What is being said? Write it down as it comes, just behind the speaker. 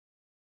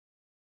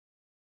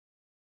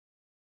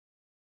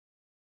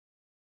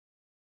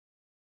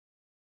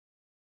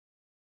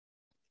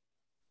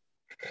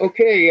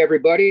Okay,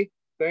 everybody.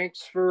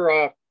 Thanks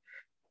for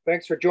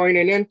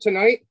joining in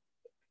tonight.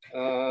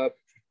 We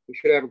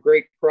should have a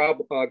great program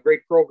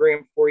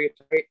for you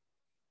tonight.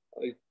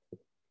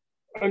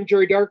 I'm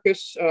Jerry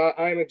Darkus.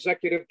 I'm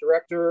executive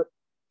director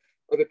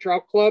of the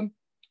Trout Club,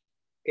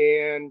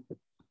 and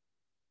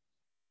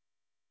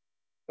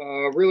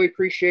really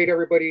appreciate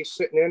everybody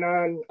sitting in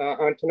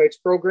on tonight's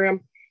program.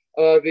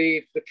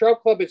 The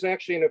Trout Club is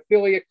actually an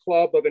affiliate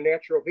club of the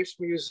Natural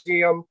History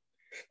Museum,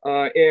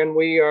 and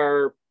we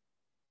are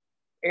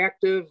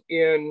active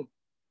in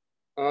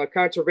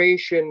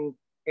conservation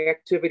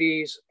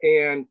activities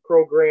and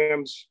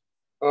programs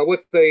with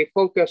a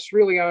focus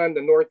really on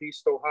the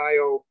Northeast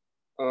Ohio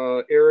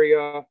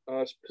area,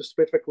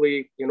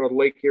 specifically, the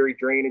Lake Erie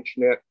drainage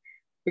net.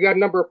 We got a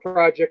number of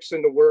projects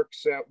in the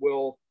works that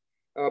will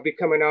be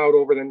coming out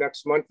over the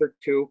next month or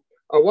two.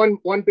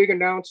 One big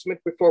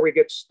announcement before we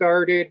get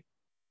started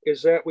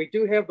is that we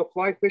do have the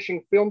fly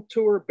fishing film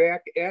tour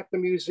back at the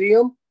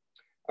museum.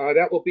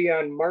 That will be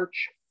on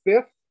March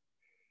 5th.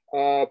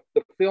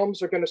 The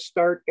films are going to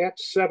start at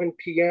 7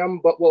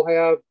 p.m., but we'll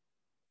have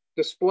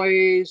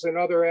displays and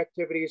other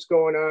activities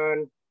going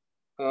on,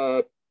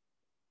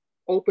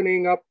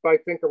 opening up, I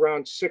think,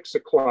 around 6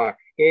 o'clock.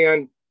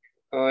 And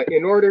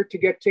in order to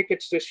get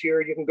tickets this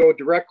year, you can go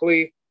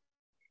directly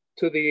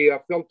to the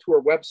film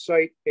tour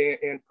website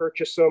and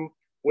purchase them.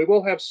 We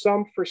will have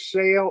some for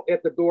sale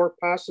at the door,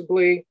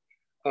 possibly,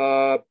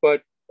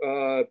 but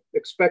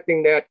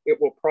expecting that it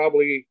will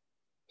probably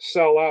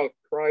sell out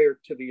prior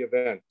to the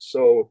event.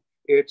 So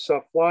it's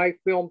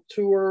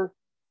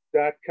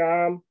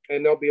flyfilmtour.com,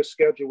 and there'll be a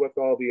schedule with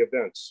all the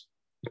events.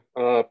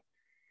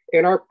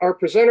 And our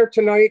presenter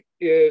tonight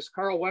is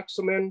Karl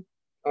Weixlmann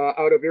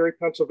out of Erie,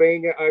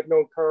 Pennsylvania. I've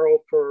known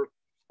Karl for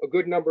a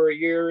good number of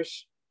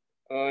years,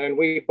 and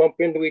we bump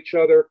into each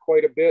other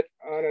quite a bit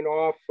on and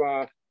off,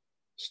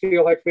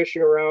 steelhead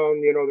fishing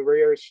around, the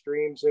various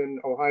streams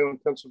in Ohio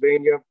and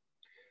Pennsylvania.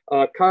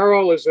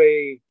 Karl is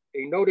a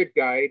noted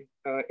guide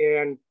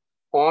and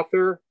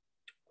author.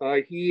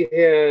 He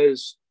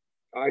has,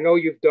 I know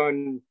you've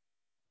done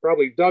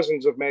probably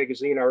dozens of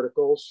magazine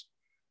articles,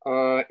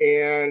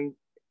 and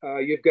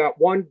you've got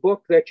one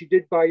book that you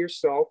did by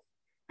yourself,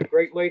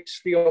 Great Lakes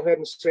Steelhead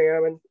and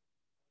Salmon.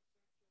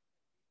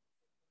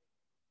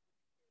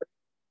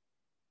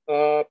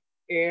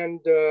 And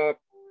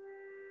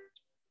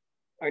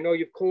I know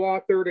you've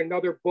co-authored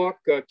another book,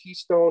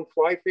 Keystone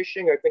Fly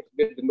Fishing. I think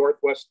you did the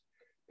Northwest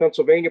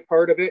Pennsylvania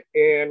part of it.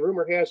 And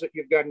rumor has it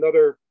you've got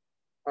another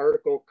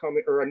article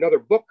coming, or another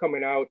book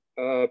coming out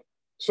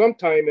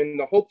sometime in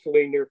the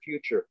hopefully near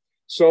future.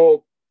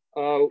 So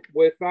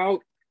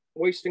without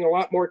wasting a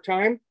lot more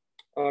time,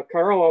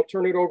 Karl, I'll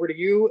turn it over to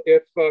you.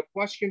 If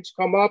questions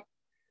come up,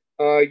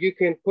 you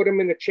can put them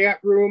in the chat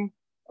room.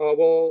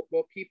 We'll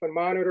keep a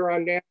monitor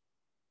on that.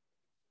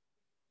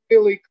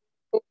 Really,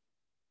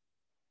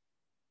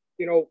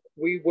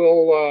 we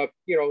will,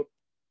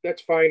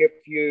 that's fine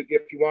if you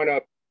want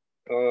to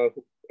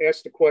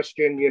ask the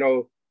question,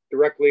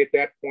 directly at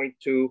that point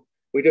too.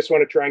 We just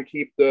want to try and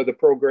keep the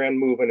program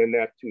moving in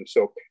that too.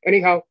 So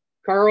anyhow,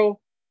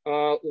 Karl,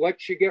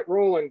 let you get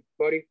rolling,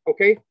 buddy.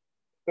 Okay,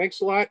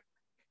 thanks a lot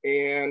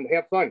and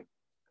have fun.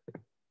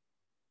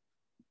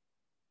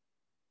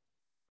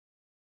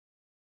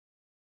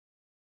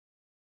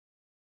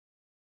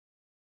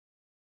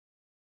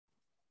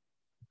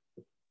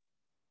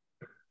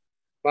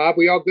 Bob,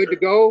 we all good to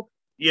go?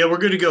 Yeah, we're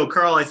good to go.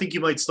 Karl, I think you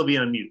might still be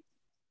on mute.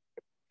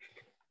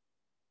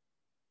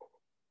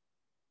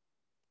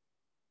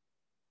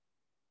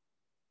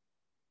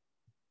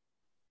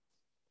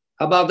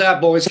 How about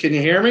that, boys? Can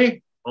you hear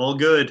me? All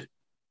good.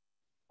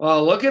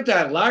 Well, look at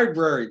that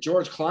library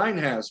George Klein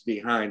has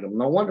behind him.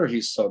 No wonder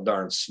he's so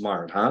darn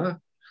smart, huh?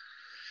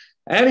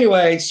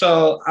 Anyway,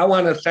 so I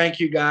want to thank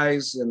you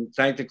guys and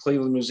thank the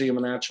Cleveland Museum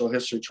of Natural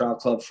History Trout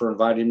Club for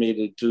inviting me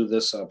to do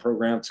this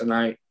program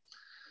tonight.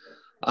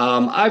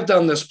 I've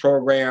done this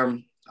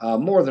program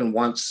more than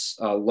once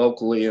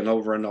locally and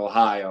over in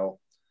Ohio.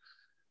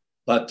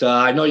 But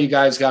I know you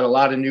guys got a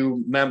lot of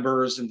new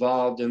members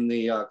involved in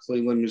the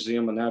Cleveland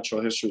Museum of Natural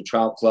History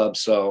Trout Club.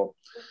 So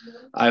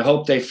I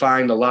hope they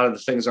find a lot of the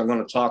things I'm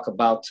going to talk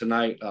about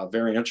tonight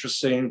very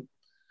interesting.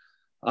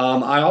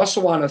 I also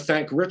want to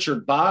thank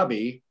Richard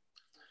Bobby,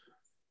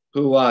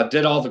 who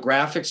did all the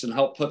graphics and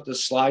helped put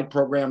this slide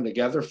program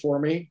together for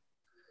me.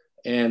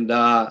 And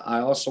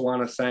I also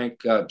want to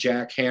thank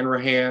Jack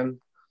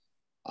Hanrahan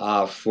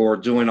for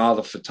doing all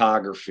the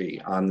photography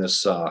on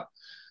this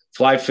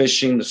fly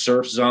fishing, the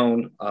surf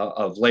zone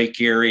of Lake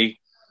Erie.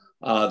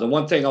 The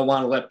one thing I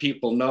want to let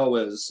people know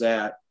is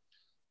that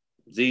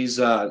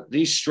these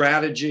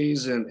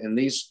strategies and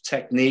these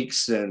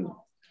techniques and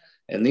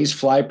these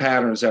fly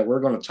patterns that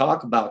we're going to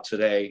talk about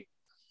today,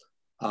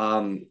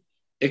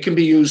 it can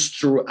be used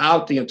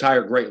throughout the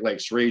entire Great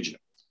Lakes region.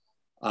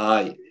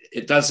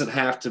 It doesn't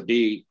have to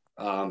be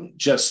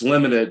just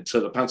limited to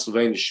the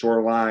Pennsylvania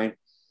shoreline.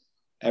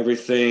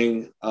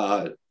 Everything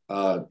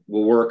will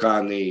work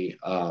on the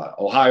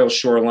Ohio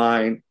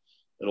shoreline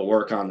It'll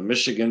work on the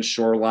Michigan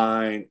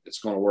shoreline. It's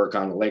going to work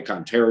on the Lake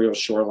Ontario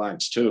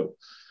shorelines too.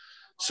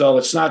 So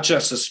it's not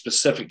just a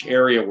specific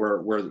area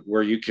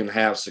where you can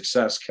have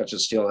success catching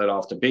steelhead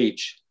off the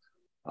beach.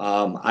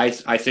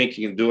 I think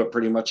you can do it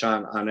pretty much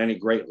on any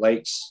Great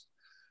Lakes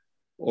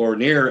or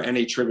near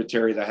any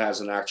tributary that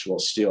has an actual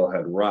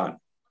steelhead run.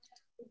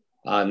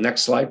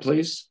 Next slide,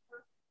 please.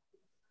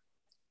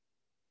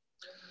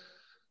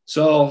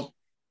 So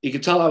you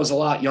can tell I was a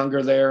lot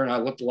younger there and I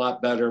looked a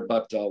lot better,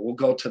 but we'll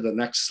go to the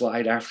next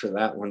slide after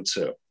that one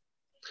too.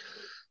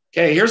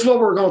 Okay, here's what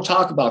we're going to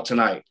talk about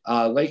tonight.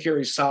 Lake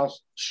Erie South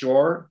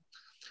Shore.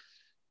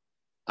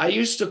 I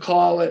used to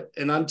call it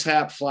an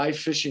untapped fly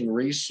fishing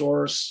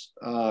resource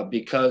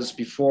because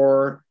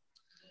before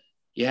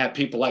you had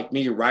people like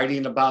me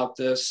writing about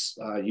this,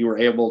 you were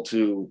able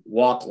to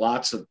walk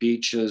lots of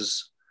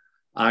beaches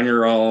on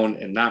your own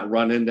and not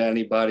run into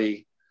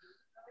anybody.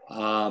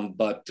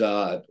 But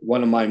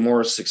one of my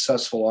more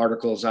successful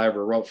articles I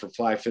ever wrote for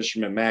Fly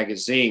Fisherman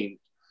magazine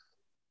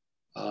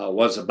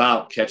was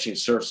about catching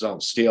surf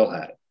zone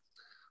steelhead.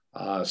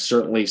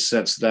 Certainly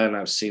since then,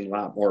 I've seen a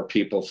lot more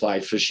people fly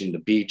fishing the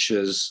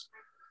beaches.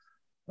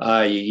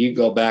 You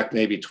go back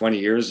maybe 20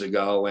 years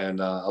ago, and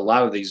a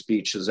lot of these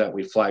beaches that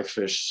we fly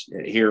fish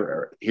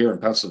here in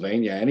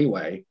Pennsylvania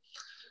anyway,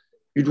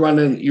 you run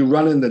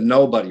into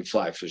nobody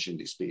fly fishing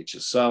these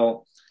beaches.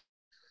 So,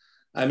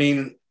 I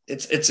mean,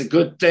 it's a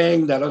good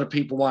thing that other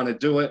people want to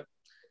do it.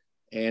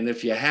 And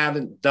if you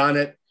haven't done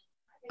it,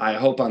 I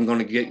hope I'm going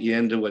to get you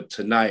into it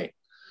tonight.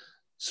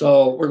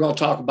 So we're going to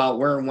talk about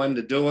where and when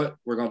to do it.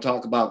 We're going to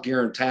talk about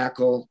gear and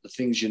tackle, the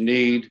things you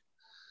need.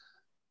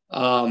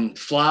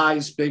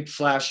 Flies, big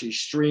flashy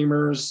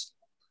streamers.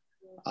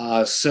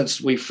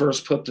 Since we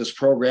first put this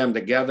program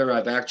together,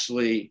 I've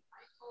actually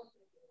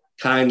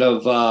kind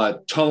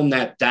of toned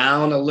that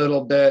down a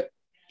little bit.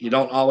 You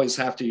don't always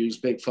have to use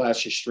big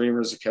flashy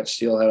streamers to catch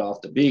steelhead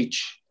off the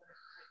beach.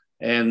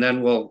 And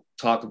then we'll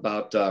talk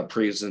about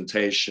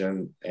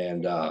presentation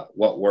and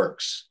what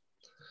works.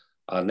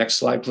 Next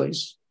slide,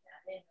 please.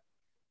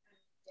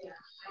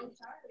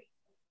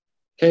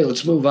 Okay,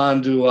 let's move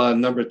on to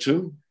number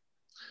 2.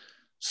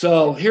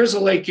 So here's a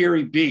Lake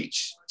Erie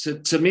beach.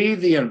 To me,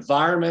 the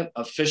environment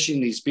of fishing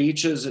these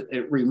beaches,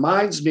 it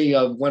reminds me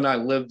of when I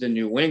lived in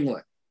New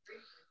England.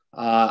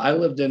 I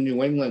lived in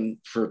New England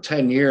for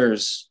 10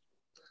 years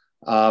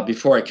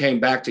before I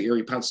came back to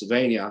Erie,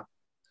 Pennsylvania.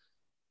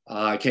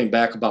 I came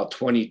back about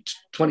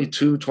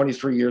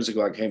 23 years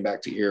ago. I came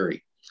back to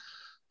Erie.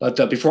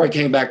 But before I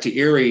came back to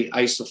Erie, I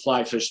used to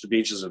fly fish the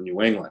beaches of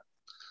New England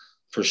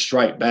for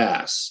striped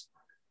bass.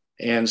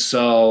 And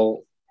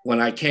so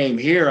when I came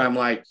here, I'm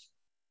like,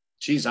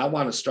 geez, I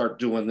want to start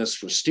doing this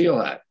for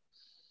steelhead.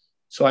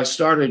 So I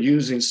started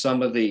using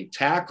some of the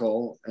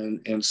tackle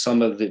and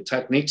some of the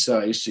techniques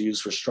that I used to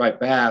use for striped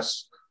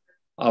bass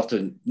off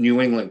the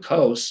New England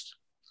coast.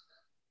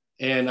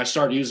 And I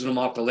started using them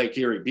off the Lake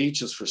Erie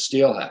beaches for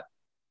steelhead.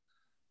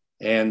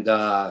 And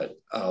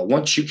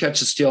once you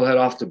catch a steelhead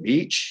off the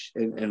beach,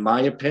 in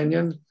my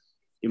opinion,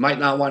 you might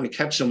not want to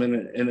catch them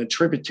in a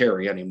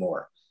tributary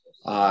anymore.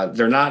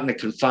 They're not in a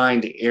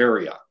confined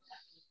area.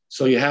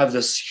 So you have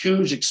this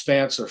huge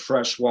expanse of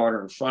fresh water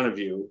in front of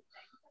you.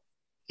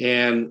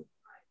 And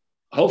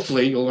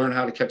hopefully you'll learn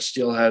how to catch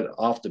steelhead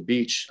off the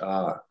beach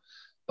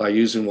by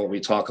using what we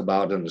talk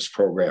about in this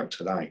program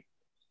tonight.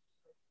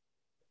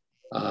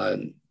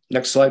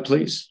 Next slide,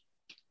 please.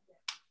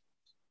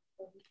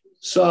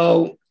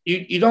 So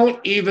you don't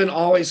even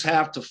always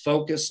have to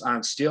focus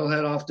on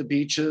steelhead off the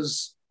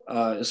beaches,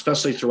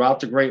 especially throughout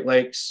the Great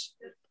Lakes.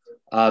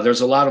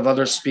 There's a lot of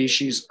other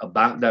species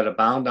that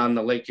abound on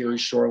the Lake Erie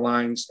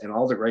shorelines and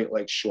all the Great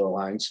Lakes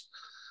shorelines.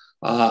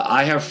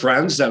 I have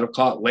friends that have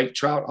caught lake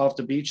trout off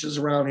the beaches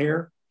around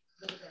here.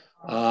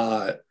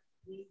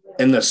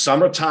 In the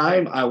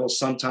summertime, I will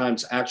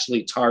sometimes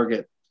actually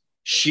target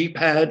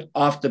sheephead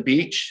off the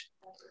beach,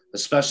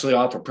 especially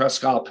off of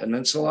Presque Isle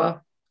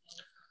Peninsula.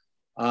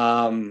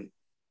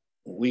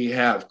 We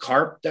have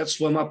carp that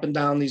swim up and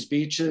down these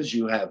beaches.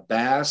 You have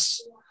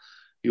bass.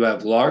 You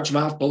have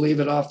largemouth, believe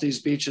it, off these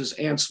beaches,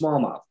 and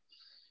smallmouth.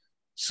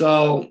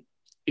 So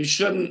you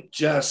shouldn't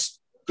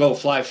just go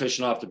fly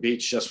fishing off the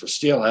beach just for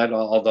steelhead,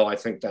 although I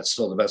think that's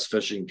still the best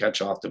fish you can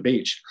catch off the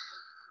beach.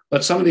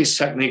 But some of these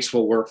techniques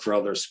will work for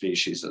other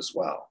species as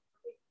well.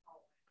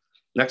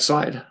 Next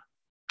slide.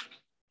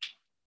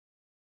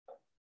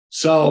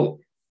 So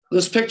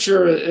this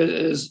picture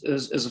is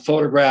a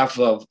photograph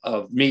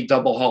of me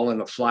double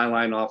hauling a fly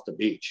line off the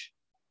beach.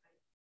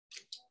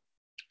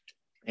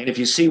 And if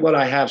you see what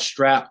I have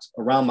strapped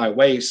around my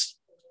waist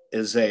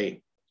is a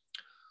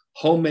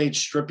homemade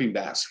stripping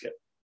basket.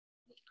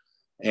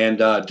 And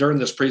during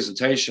this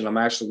presentation, I'm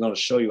actually going to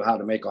show you how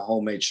to make a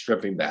homemade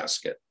stripping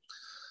basket.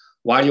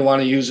 Why do you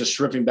want to use a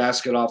stripping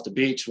basket off the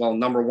beach? Well,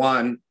 number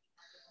one,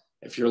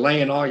 if you're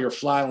laying all your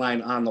fly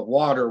line on the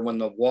water, when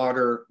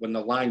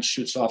the line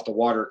shoots off the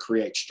water,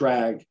 creates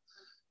drag,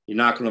 you're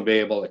not going to be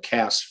able to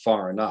cast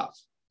far enough.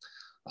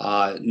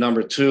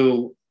 Number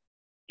two,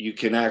 you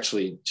can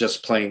actually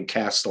just plain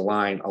cast the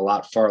line a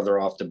lot farther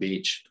off the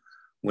beach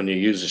when you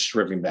use a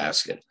stripping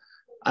basket.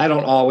 I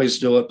don't always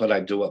do it, but I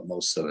do it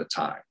most of the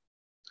time.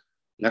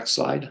 Next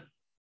slide.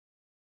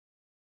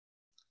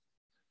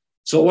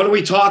 So what are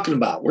we talking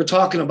about? We're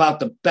talking about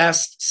the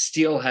best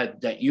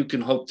steelhead that you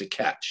can hope to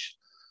catch.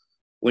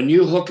 When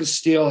you hook a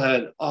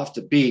steelhead off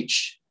the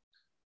beach,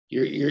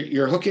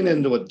 you're hooking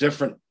into a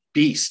different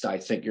beast, I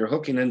think. You're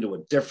hooking into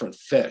a different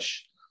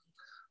fish.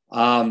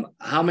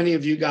 How many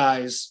of you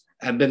guys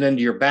have been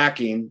into your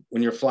backing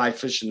when you're fly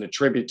fishing the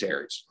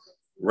tributaries?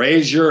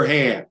 Raise your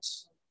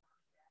hands.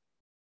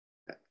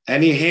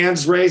 Any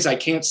hands raised? I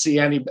can't see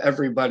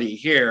everybody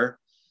here,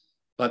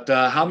 but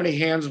how many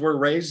hands were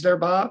raised there,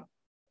 Bob?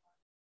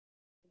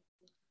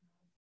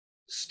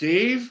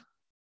 Steve?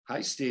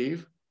 Hi,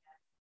 Steve.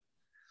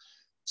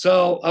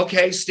 So,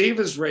 okay, Steve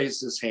has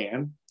raised his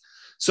hand.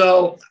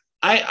 So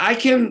I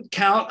can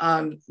count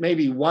on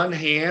maybe one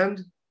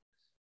hand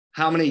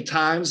how many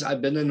times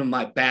I've been into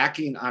my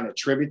backing on a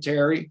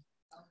tributary.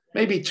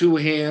 Maybe two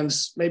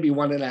hands, maybe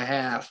one and a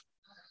half.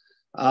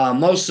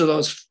 Most of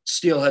those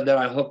steelhead that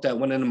I hooked that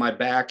went into my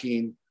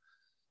backing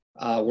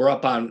were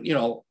up on,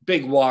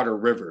 big water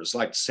rivers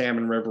like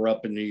Salmon River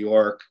up in New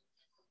York,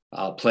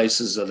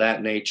 places of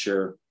that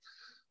nature.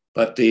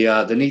 But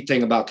the neat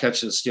thing about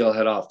catching a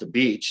steelhead off the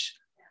beach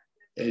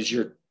is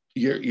you're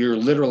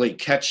literally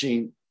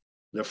catching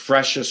the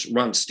freshest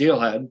run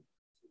steelhead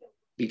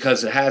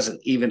because it hasn't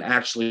even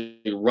actually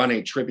run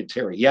a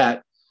tributary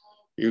yet.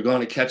 You're going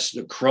to catch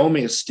the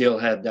chromiest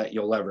steelhead that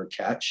you'll ever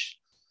catch.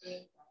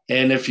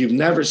 And if you've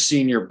never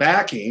seen your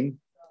backing,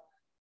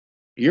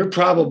 you're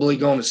probably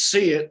going to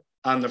see it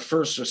on the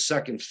first or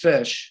second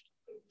fish,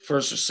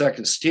 first or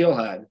second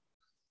steelhead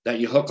that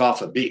you hook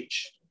off a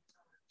beach.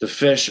 The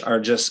fish are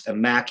just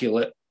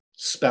immaculate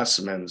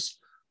specimens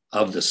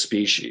of the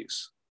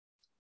species.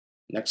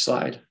 Next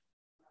slide.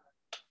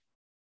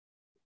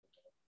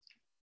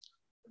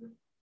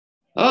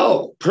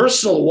 Oh,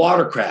 personal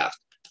watercraft.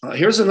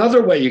 Here's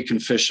another way you can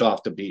fish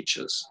off the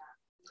beaches.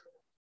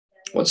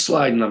 What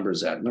slide number is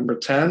that? Number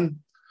 10.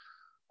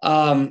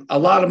 A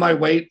lot of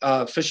my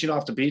fishing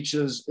off the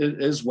beaches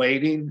is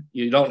wading.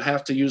 You don't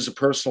have to use a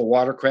personal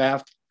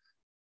watercraft.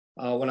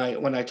 When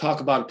I talk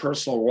about a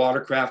personal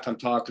watercraft, I'm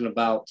talking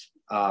about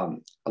a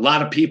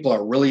lot of people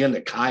are really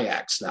into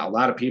kayaks now. A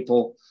lot of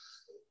people,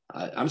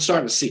 I'm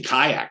starting to see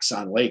kayaks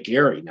on Lake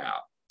Erie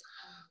now.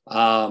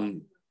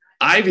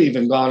 I've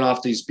even gone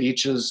off these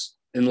beaches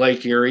in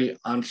Lake Erie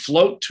on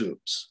float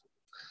tubes.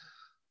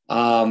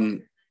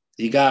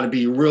 You got to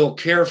be real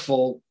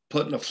careful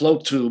putting a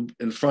float tube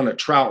in front of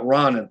Trout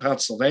Run in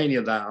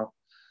Pennsylvania now,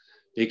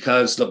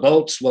 because the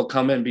boats will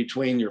come in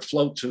between your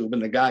float tube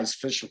and the guys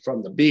fishing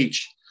from the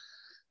beach.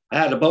 I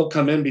had a boat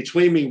come in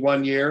between me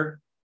one year,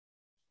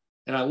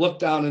 and I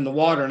looked down in the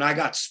water and I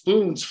got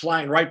spoons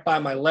flying right by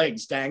my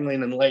legs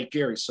dangling in Lake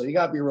Erie. So you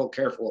got to be real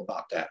careful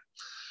about that.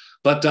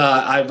 But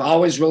I've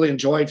always really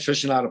enjoyed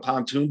fishing out of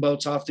pontoon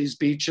boats off these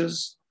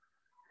beaches.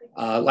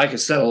 Like I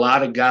said, a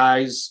lot of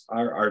guys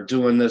are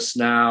doing this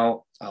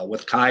now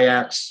with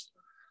kayaks.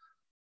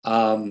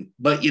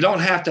 But you don't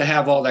have to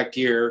have all that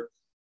gear.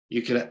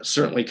 You can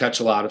certainly catch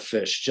a lot of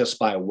fish just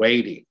by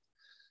wading.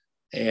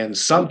 And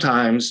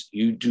sometimes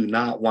you do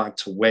not want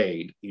to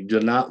wade. You do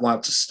not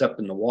want to step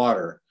in the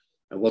water.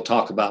 And we'll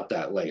talk about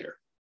that later.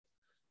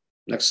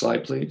 Next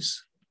slide,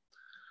 please.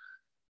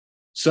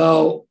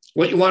 So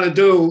what you want to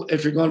do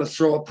if you're going to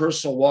throw a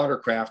personal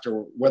watercraft,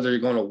 or whether you're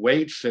going to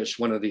wade fish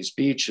one of these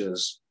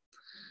beaches,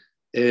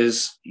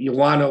 is you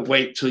want to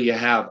wait till you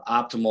have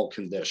optimal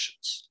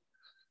conditions.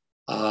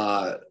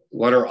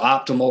 What are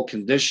optimal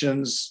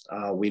conditions?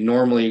 We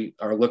normally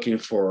are looking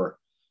for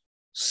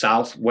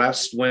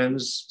southwest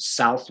winds,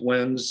 south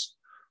winds,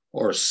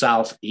 or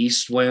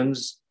southeast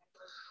winds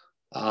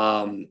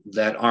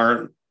that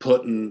aren't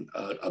putting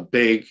a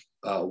big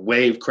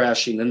wave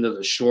crashing into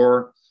the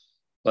shore.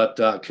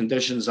 But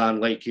conditions on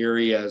Lake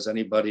Erie, as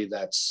anybody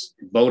that's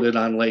boated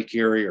on Lake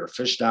Erie or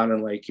fished down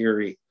in Lake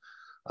Erie,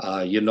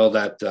 you know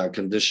that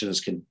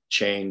conditions can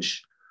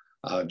change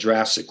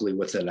drastically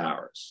within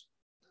hours.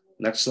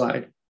 Next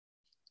slide.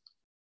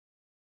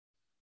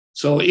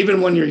 So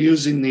even when you're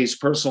using these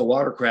personal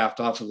watercraft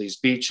off of these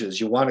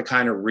beaches, you want to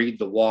kind of read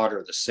the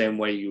water the same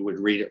way you would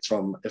read it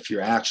from if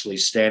you're actually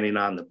standing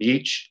on the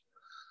beach.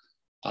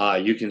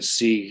 You can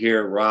see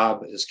here,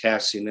 Rob is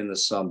casting into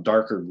some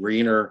darker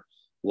greener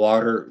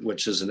water,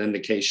 which is an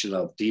indication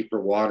of deeper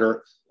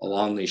water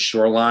along these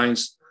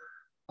shorelines.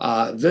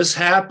 This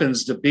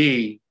happens to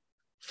be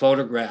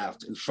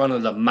photographed in front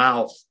of the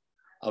mouth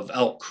of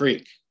Elk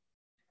Creek.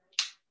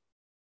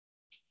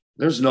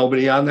 There's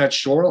nobody on that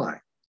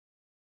shoreline.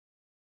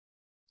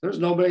 There's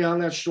nobody on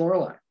that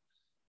shoreline.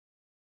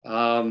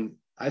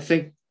 I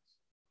think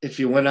if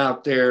you went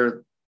out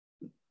there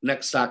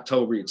next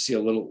October, you'd see a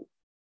little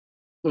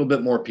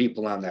bit more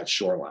people on that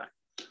shoreline.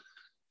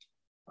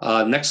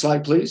 Next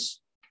slide, please.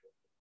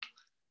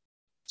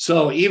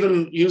 So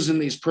even using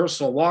these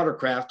personal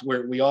watercraft,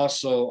 where we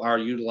also are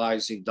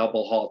utilizing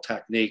double haul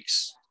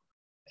techniques,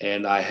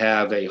 and I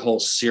have a whole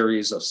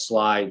series of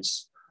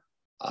slides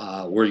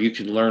where you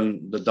can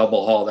learn the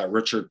double haul that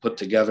Richard put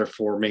together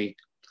for me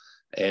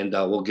And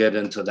we'll get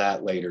into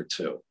that later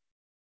too.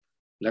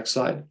 Next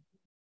slide.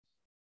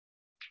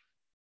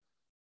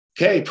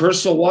 Okay,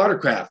 personal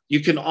watercraft.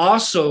 You can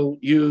also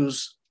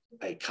use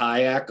a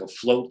kayak, a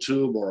float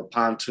tube, or a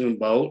pontoon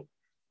boat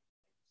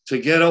to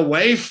get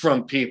away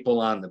from people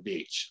on the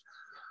beach.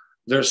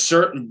 There's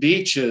certain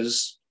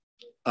beaches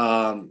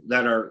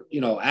that are,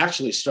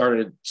 actually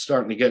starting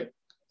to get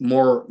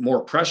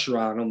more pressure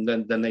on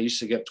them than they used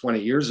to get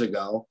 20 years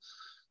ago.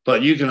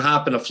 But you can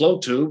hop in a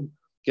float tube,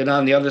 get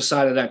on the other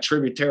side of that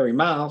tributary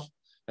mouth,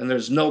 and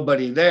there's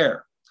nobody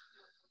there.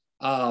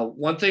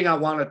 One thing I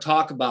want to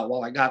talk about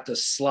while I got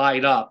this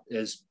slide up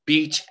is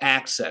beach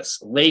access,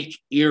 Lake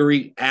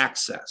Erie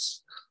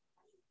access.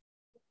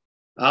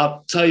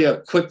 I'll tell you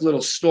a quick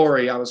little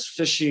story. I was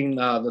fishing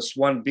this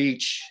one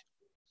beach,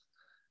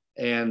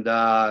 and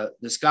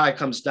this guy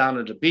comes down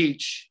to the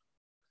beach.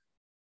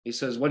 He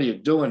says, "What are you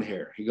doing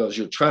here?" He goes,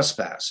 "You're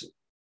trespassing."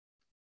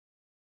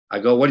 I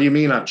go, "What do you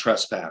mean I'm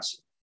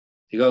trespassing?"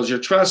 He goes, "You're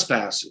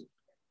trespassing."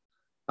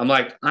 I'm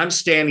like, "I'm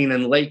standing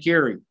in Lake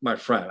Erie, my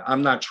friend.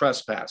 I'm not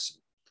trespassing."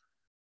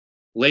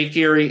 Lake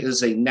Erie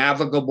is a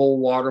navigable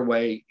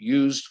waterway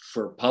used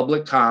for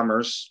public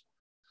commerce.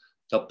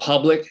 The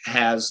public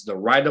has the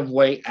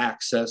right-of-way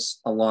access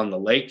along the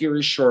Lake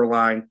Erie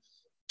shoreline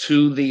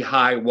to the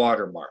high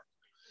water mark.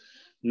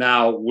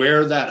 Now,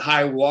 where that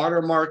high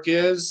water mark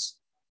is,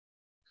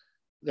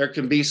 there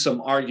can be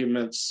some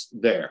arguments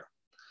there.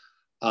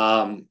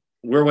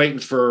 We're waiting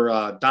for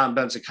Don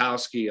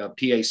Benzikowski, a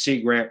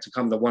PAC grant, to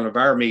come to one of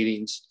our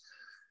meetings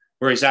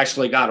where he's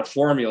actually got a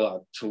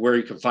formula to where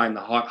you can find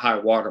the high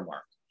water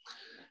mark.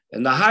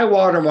 And the high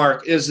water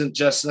mark isn't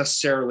just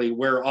necessarily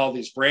where all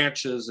these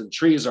branches and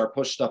trees are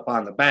pushed up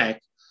on the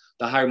bank.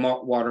 The high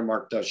water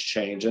mark does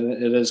change, and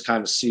it is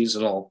kind of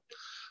seasonal.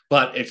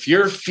 But if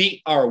your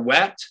feet are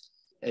wet,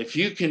 if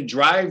you can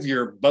drive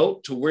your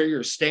boat to where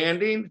you're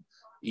standing,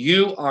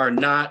 you are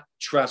not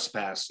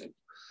trespassing.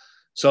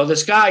 So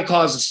this guy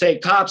calls the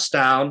state cops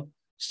down.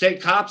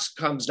 State cops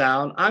comes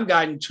down. I'm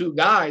guiding two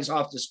guys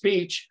off this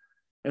beach,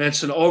 and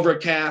it's an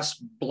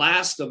overcast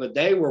blast of a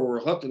day where we're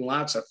hooking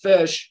lots of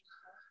fish.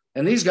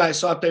 And these guys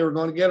thought they were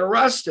going to get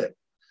arrested.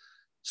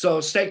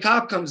 So state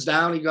cop comes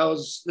down. He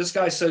goes, "This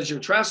guy says you're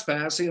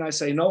trespassing." I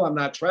say, "No, I'm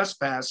not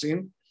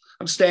trespassing.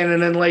 I'm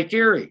standing in Lake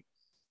Erie."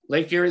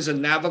 Lake Erie is a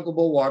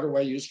navigable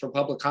waterway used for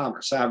public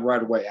commerce. I have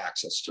right-of-way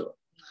access to it.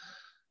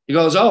 He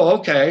goes, "Oh,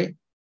 okay."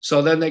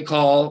 So then they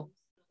call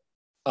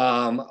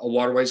a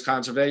waterways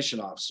conservation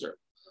officer.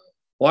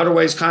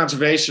 Waterways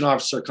conservation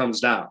officer comes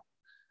down.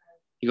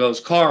 He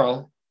goes,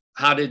 "Karl,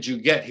 how did you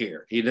get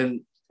here?" He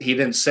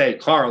didn't say,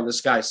 "Karl,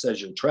 this guy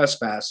says you're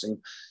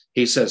trespassing."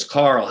 He says,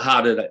 "Karl,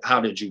 how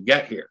did you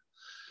get here?"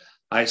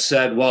 I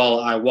said, "Well,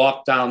 I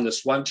walked down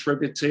this one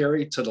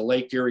tributary to the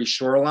Lake Erie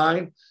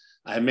shoreline.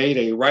 I made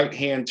a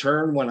right-hand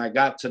turn. When I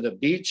got to the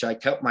beach, I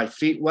kept my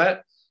feet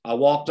wet. I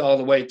walked all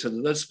the way to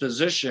this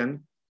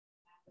position.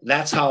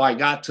 That's how I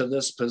got to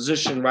this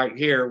position right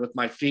here with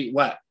my feet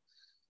wet."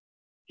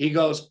 He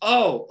goes,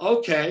 "Oh,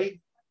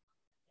 okay."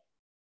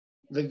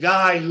 The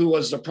guy who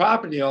was the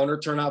property owner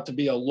turned out to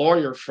be a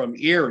lawyer from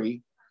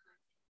Erie.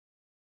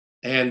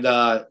 And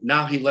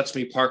now he lets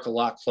me park a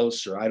lot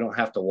closer. I don't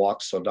have to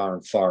walk so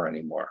darn far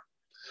anymore.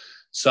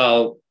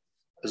 So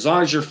as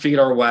long as your feet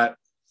are wet,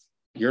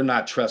 you're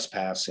not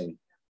trespassing.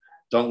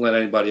 Don't let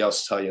anybody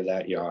else tell you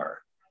that you are.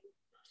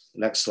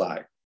 Next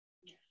slide.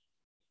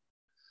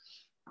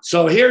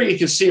 So here you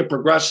can see a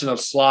progression of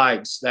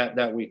slides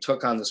that we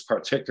took on this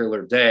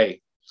particular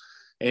day.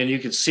 And you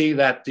can see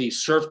that the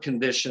surf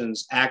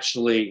conditions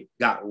actually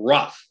got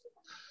rough.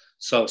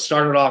 So it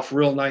started off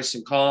real nice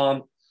and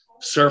calm.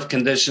 Surf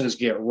conditions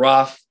get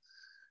rough.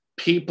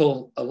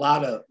 A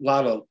lot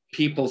of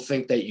people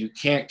think that you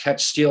can't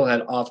catch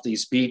steelhead off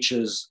these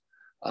beaches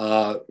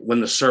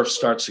when the surf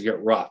starts to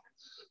get rough.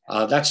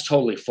 That's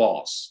totally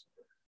false.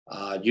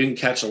 You can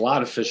catch a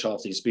lot of fish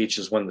off these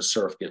beaches when the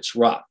surf gets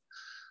rough.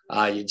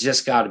 You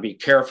just got to be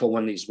careful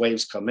when these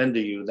waves come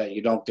into you that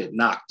you don't get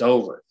knocked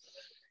over.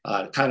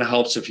 It kind of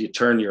helps if you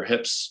turn your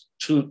hips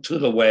to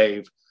the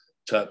wave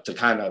to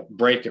kind of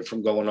break it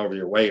from going over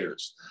your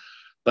waders.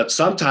 But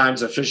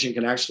sometimes the fishing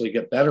can actually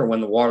get better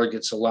when the water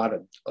gets a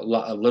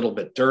little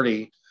bit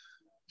dirty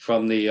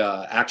from the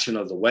action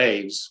of the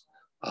waves.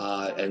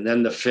 And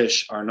then the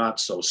fish are not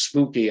so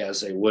spooky as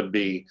they would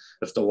be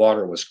if the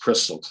water was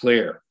crystal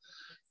clear.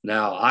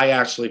 Now, I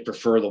actually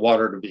prefer the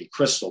water to be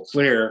crystal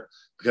clear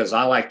because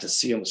I like to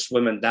see them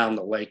swimming down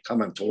the lake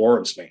coming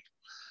towards me.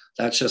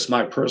 That's just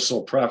my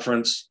personal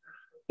preference,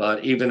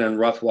 but even in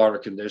rough water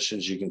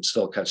conditions, you can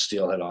still catch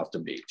steelhead off the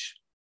beach.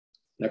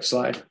 Next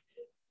slide.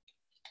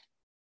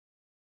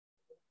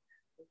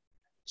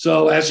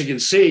 So as you can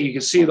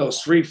see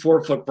those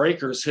 3-4 foot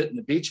breakers hitting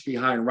the beach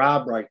behind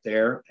Rob right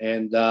there.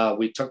 And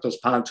we took those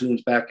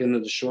pontoons back into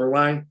the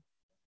shoreline,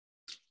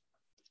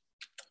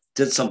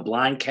 did some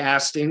blind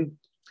casting,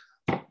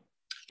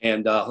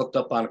 and hooked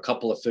up on a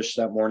couple of fish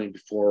that morning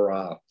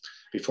before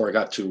it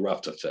got too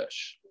rough to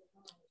fish.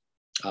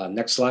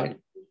 Next slide.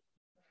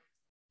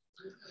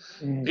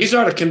 These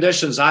are the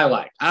conditions I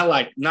like. I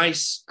like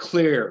nice,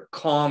 clear,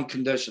 calm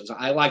conditions.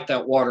 I like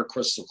that water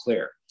crystal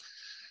clear.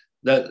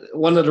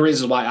 One of the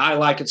reasons why I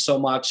like it so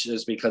much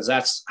is because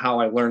that's how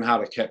I learned how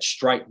to catch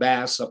striped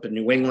bass up in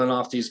New England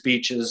off these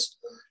beaches.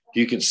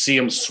 You can see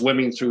them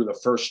swimming through the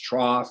first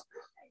trough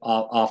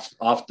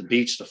off the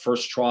beach, the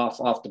first trough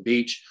off the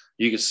beach.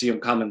 You can see them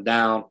coming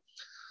down.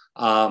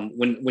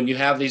 When you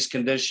have these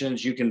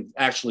conditions, you can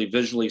actually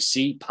visually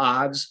see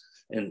pods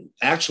and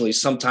actually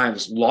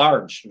sometimes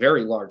large,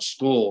 very large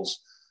schools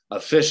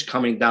of fish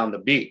coming down the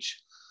beach.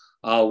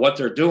 What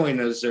they're doing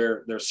is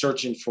they're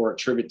searching for a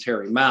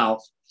tributary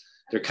mouth.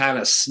 They're kind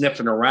of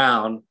sniffing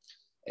around,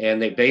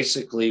 and they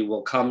basically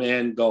will come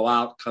in, go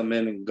out, come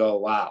in, and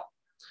go out.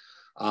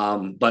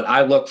 But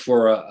I look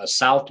for a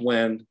south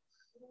wind,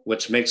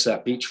 which makes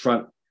that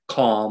beachfront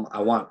calm.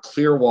 I want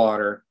clear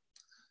water.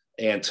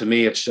 And to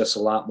me, it's just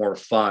a lot more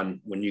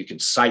fun when you can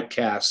sight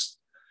cast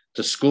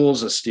to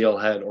schools of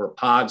steelhead or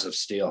pods of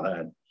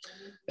steelhead.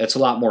 It's a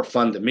lot more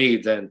fun to me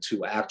than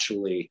to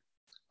actually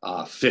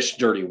fish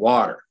dirty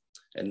water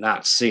and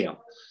not see them.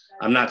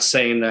 I'm not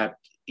saying that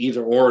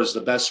either or is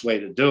the best way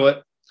to do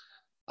it.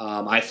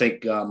 I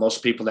think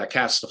most people that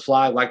cast the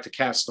fly like to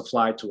cast the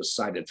fly to a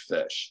sighted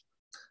fish.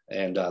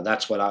 And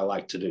that's what I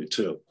like to do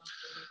too.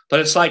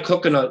 But it's like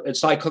cooking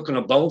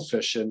a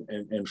bonefish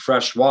in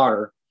fresh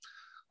water.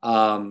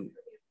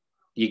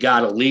 You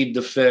got to lead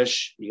the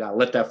fish. You got to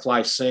let that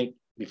fly sink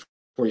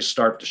before you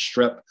start to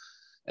strip.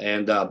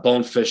 And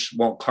bonefish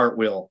won't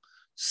cartwheel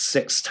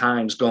 6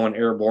 times going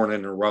airborne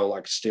in a row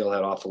like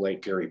steelhead off of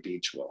Lake Erie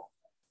Beach will.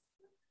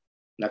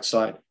 Next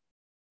slide.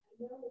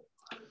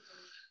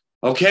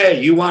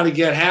 Okay, you want to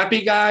get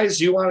happy,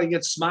 guys? You want to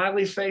get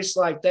smiley face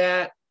like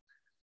that?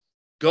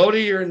 Go to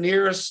your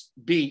nearest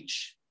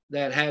beach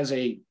that has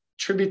a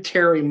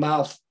tributary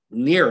mouth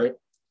near it.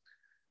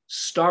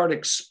 Start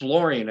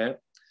exploring it.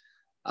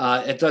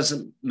 It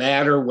doesn't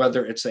matter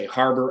whether it's a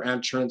harbor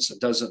entrance. It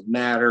doesn't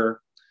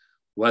matter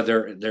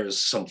whether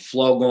there's some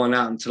flow going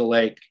out into the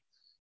lake.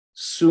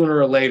 Sooner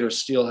or later,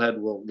 steelhead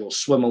will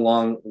swim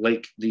along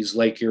these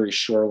Lake Erie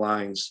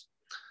shorelines.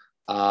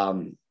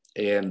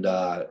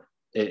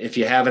 If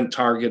you haven't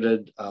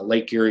targeted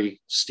Lake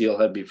Erie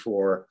steelhead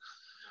before,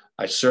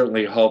 I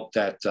certainly hope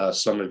that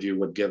some of you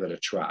would give it a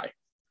try.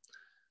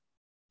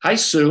 Hi,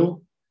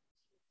 Sue.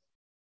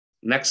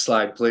 Next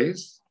slide,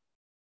 please.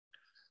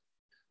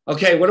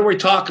 Okay, what are we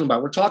talking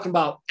about? We're talking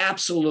about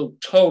absolute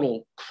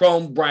total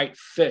chrome bright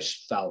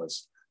fish,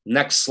 fellas.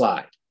 Next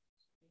slide.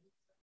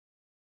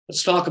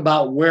 Let's talk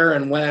about where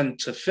and when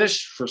to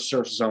fish for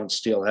surf zone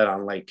steelhead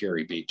on Lake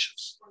Erie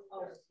beaches.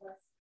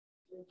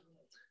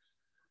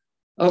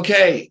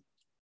 Okay,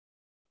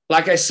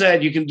 like I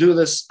said, you can do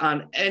this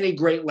on any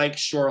Great Lake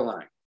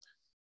shoreline.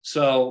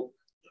 So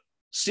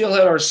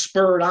steelhead are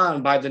spurred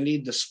on by the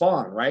need to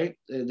spawn, right?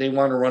 They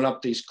want to run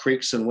up these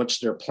creeks in which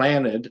they're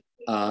planted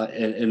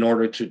in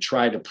order to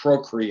try to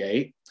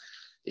procreate,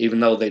 even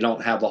though they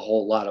don't have a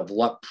whole lot of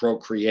luck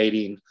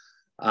procreating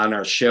on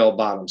our shale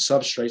bottom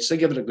substrates. They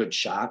give it a good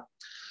shot.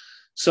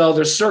 So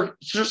they're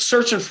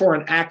searching for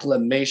an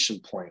acclimation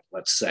point,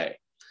 let's say.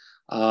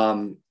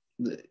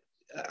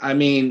 I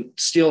mean,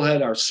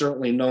 steelhead are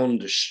certainly known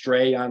to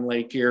stray on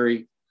Lake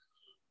Erie.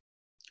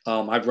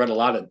 I've read a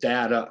lot of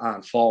data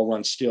on fall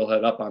run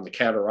steelhead up on the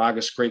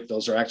Cattaraugus Creek.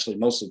 Those are actually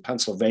mostly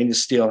Pennsylvania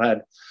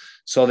steelhead.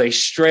 So they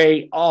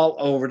stray all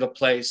over the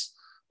place,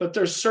 but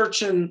they're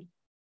searching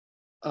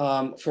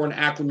for an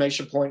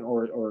acclimation point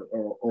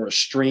or a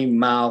stream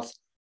mouth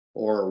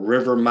or a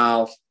river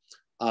mouth.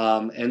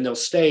 And they'll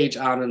stage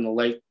out in the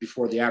lake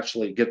before they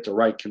actually get the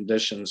right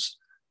conditions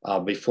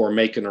before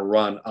making a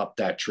run up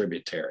that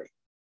tributary.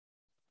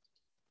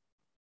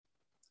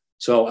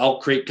 So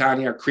Elk Creek,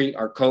 Conneaut Creek,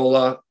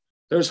 Arcola,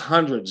 there's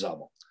hundreds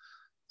of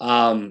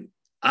them.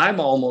 I'm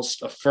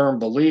almost a firm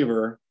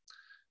believer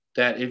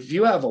that if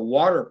you have a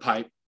water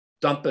pipe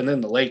dumping in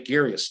the Lake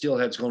Erie, a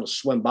steelhead's going to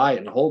swim by it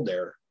and hold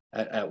there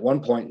at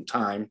one point in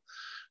time.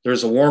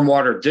 There's a warm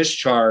water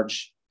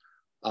discharge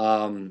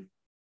coming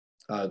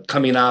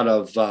out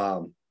of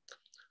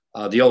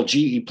the old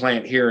GE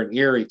plant here in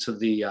Erie to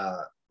the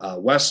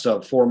west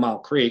of 4 Mile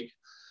Creek.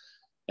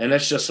 And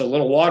it's just a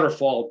little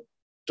waterfall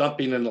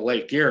dumping into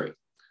Lake Erie.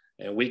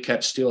 And we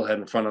catch steelhead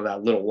in front of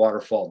that little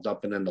waterfall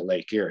dumping into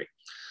Lake Erie.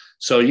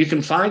 So you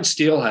can find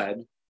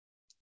steelhead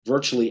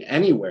virtually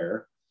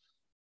anywhere,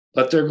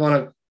 but they're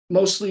going to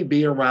mostly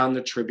be around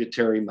the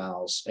tributary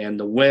mouths, and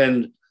the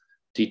wind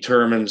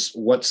determines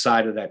what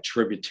side of that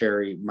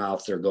tributary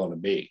mouth they're going to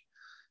be.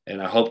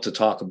 And I hope to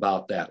talk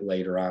about that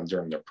later on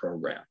during the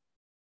program.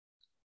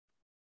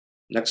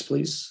 Next,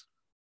 please.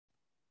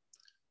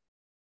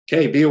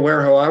 Okay, be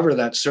aware, however,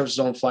 that surf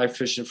zone fly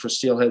fishing for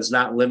steelhead is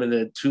not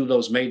limited to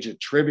those major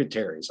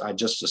tributaries. I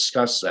just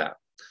discussed that.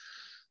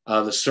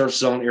 The surf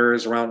zone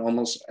areas around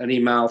almost any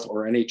mouth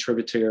or any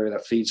tributary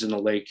that feeds into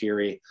Lake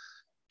Erie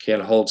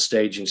can hold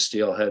staging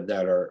steelhead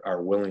that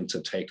are willing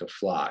to take a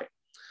fly.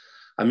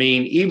 I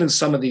mean, even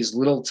some of these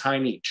little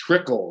tiny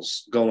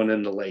trickles going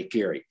into Lake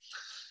Erie.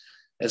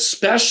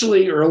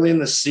 especially early in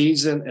the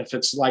season if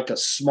it's like a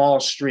small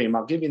stream.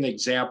 I'll give you an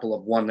example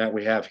of one that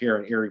we have here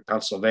in Erie,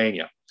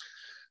 Pennsylvania.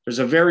 There's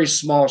a very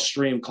small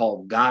stream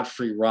called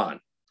Godfrey Run.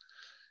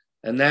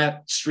 And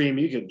that stream,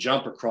 you can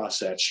jump across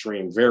that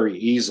stream very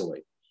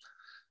easily.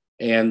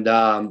 And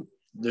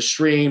the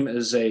stream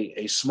is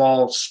a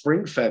small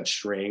spring-fed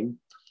stream.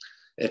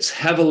 It's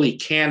heavily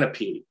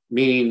canopied,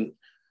 meaning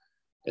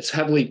it's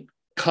heavily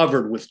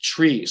covered with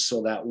trees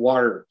so that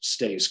water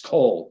stays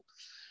cold.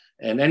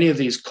 And any of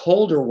these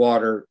colder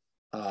water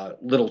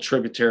little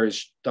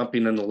tributaries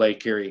dumping into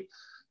Lake Erie,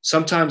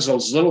 sometimes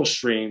those little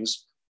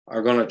streams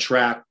are going to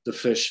attract the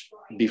fish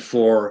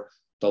before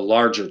the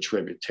larger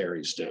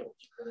tributaries do.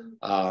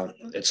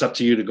 It's up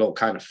to you to go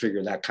kind of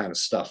figure that kind of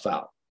stuff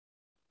out.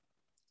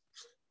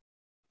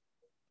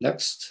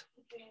 Next.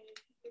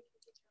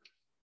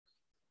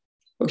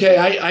 Okay,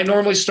 I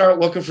normally start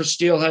looking for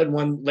steelhead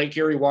when Lake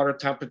Erie water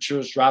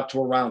temperatures drop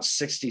to around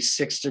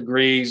 66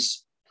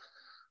 degrees.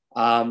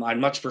 I'd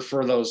much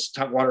prefer those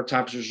water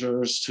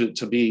temperatures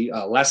to be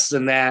less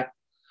than that.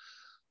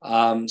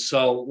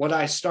 So what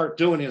I start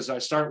doing is I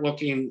start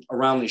looking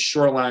around these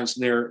shorelines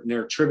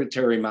near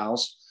tributary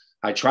mouths.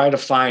 I try to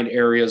find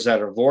areas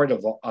that are void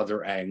of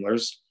other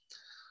anglers.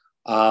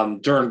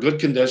 During good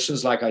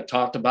conditions, like I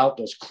talked about,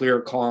 those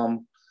clear,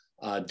 calm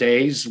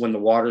days when the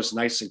water's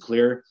nice and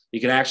clear, you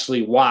can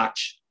actually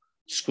watch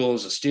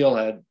schools of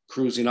steelhead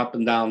cruising up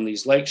and down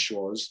these lake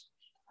shores.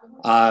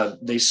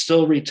 They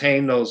still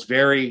retain those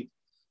very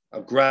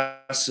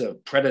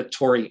aggressive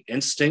predatory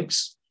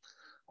instincts.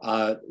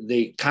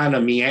 They kind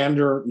of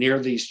meander near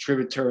these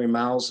tributary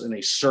mouths in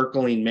a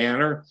circling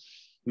manner,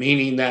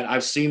 meaning that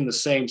I've seen the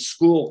same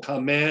school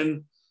come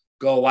in,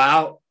 go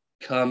out,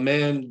 come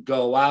in,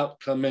 go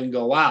out, come in,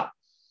 go out.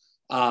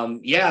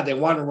 Yeah, they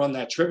want to run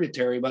that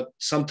tributary, but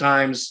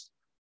sometimes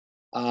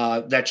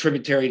that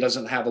tributary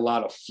doesn't have a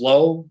lot of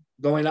flow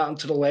going out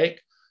into the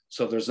lake.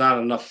 So there's not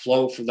enough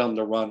flow for them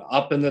to run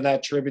up into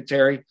that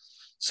tributary.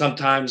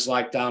 Sometimes,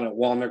 like down at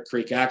Walnut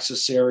Creek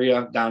access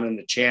area, down in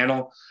the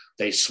channel,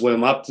 they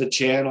swim up the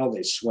channel,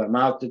 they swim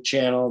out the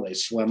channel, they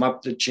swim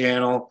up the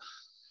channel.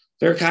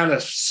 They're kind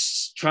of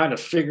trying to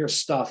figure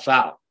stuff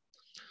out.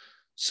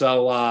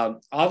 So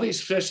all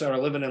these fish that are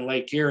living in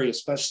Lake Erie,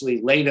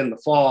 especially late in the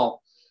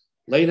fall,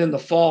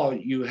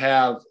 you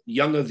have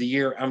young of the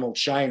year emerald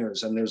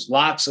shiners, and there's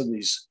lots of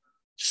these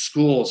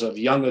schools of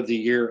young of the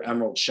year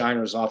emerald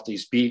shiners off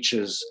these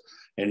beaches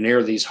and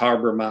near these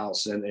harbor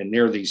mouths and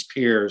near these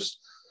piers.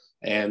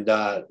 And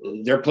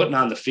they're putting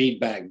on the feed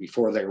bag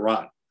before they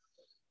run.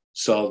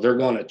 So they're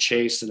going to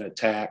chase and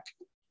attack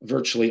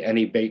virtually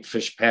any bait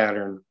fish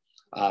pattern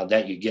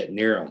that you get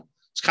near them.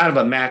 It's kind of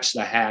a match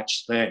the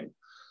hatch thing.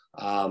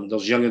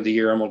 Those young of the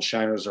year emerald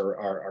shiners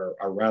are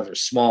rather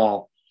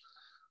small,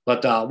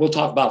 but we'll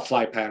talk about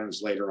fly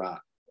patterns later on.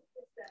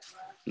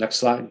 Next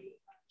slide.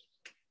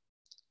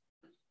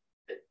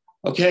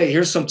 Okay,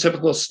 here's some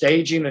typical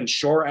staging and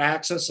shore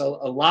access. A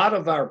lot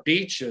of our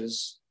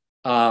beaches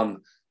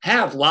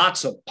have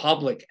lots of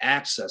public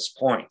access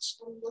points.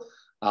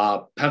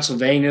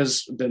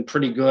 Pennsylvania's been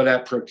pretty good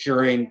at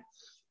procuring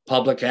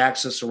public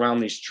access around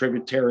these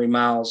tributary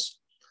mouths.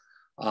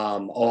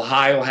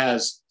 Ohio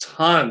has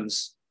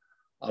tons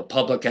of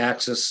public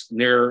access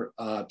near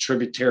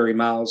tributary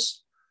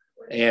mouths,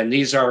 and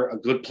these are a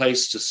good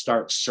place to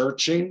start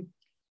searching.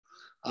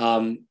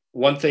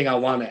 One thing I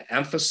want to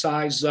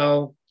emphasize,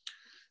 though,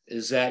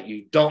 is that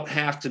you don't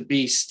have to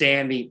be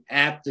standing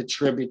at the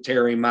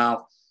tributary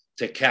mouth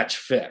to catch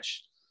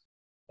fish.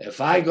 If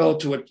I go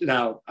to it,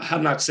 now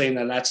I'm not saying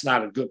that that's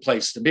not a good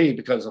place to be,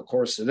 because of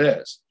course it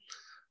is.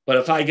 But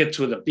if I get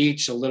to the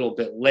beach a little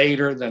bit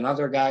later than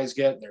other guys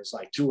get, there's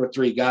like 2 or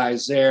 3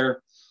 guys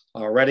there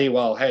already.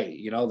 Well, hey,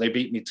 you know, they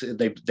beat me to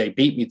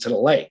the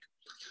lake.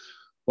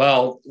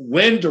 Well,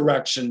 wind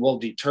direction will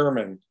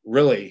determine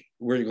really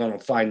where you're going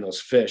to find those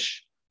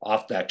fish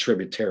off that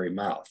tributary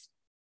mouth.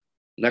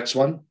 Next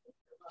one.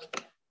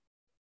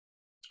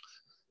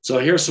 So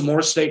here's some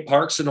more state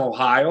parks in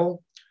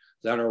Ohio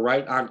that are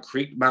right on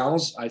creek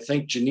mouths. I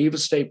think Geneva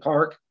State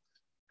Park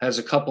has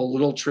a couple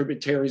little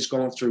tributaries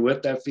going through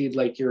it that feed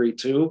Lake Erie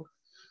too.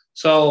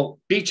 So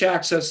beach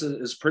access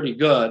is pretty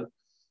good.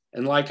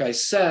 And like I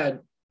said,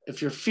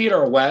 if your feet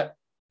are wet,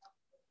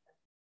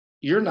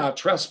 you're not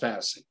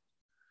trespassing.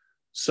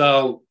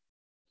 So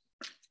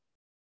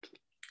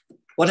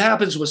what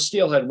happens with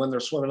steelhead when they're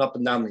swimming up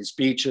and down these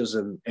beaches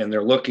and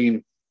they're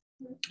looking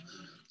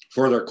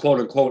for their quote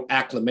unquote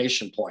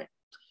acclimation point?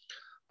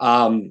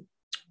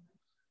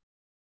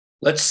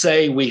 Let's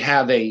say we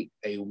have a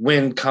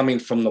wind coming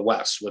from the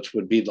west, which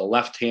would be the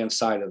left-hand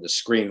side of the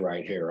screen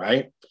right here,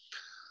 right?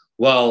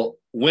 Well,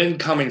 wind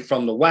coming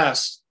from the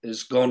west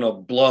is going to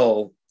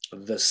blow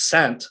the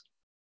scent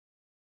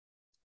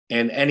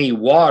and any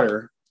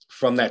water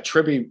from that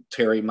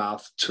tributary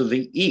mouth to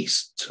the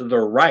east, to the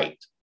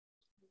right.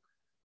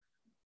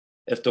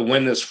 If the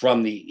wind is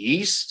from the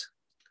east,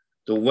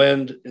 the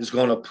wind is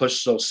going to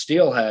push those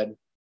steelhead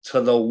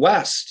to the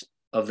west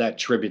of that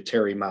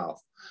tributary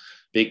mouth,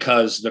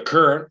 because the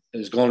current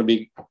is going to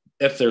be,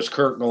 if there's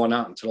current going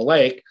out into the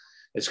lake,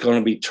 it's going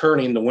to be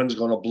turning. The wind's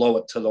going to blow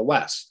it to the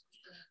west.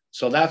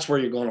 So that's where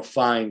you're going to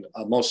find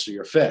most of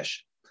your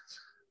fish.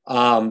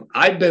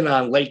 I've been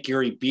on Lake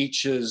Erie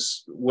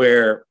beaches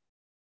where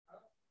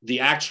the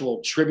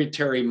actual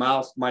tributary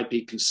mouth might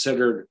be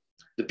considered,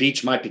 the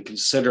beach might be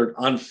considered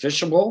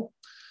unfishable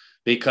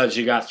because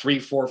you got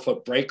 3-4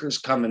 foot breakers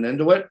coming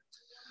into it.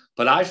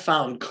 But I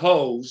found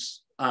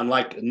coves on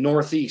like a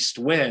northeast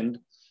wind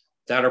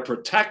that are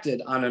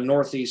protected on a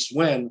northeast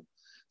wind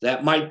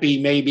that might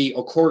be maybe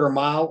a quarter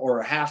mile or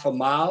a half a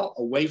mile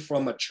away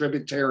from a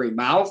tributary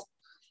mouth.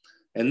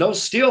 And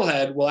those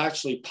steelhead will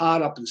actually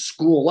pot up and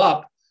school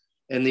up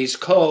in these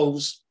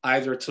coves,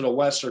 either to the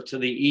west or to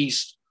the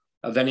east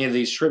of any of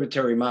these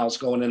tributary mouths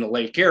going into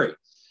Lake Erie.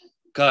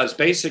 Because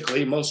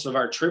basically most of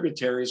our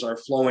tributaries are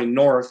flowing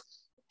north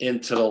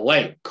into the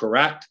lake,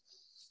 correct?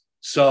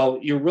 So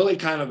you really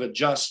kind of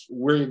adjust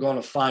where you're going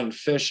to find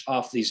fish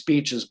off these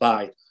beaches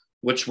by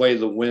which way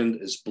the wind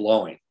is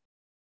blowing.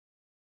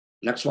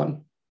 Next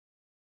one.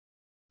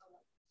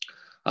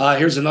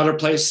 Here's another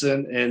place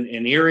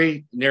in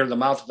Erie, near the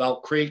mouth of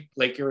Elk Creek,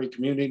 Lake Erie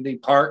Community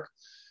Park.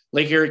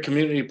 Lake Erie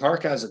Community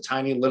Park has a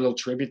tiny little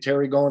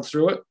tributary going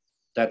through it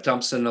that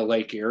dumps into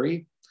Lake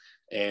Erie,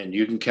 and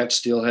you can catch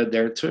steelhead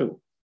there too.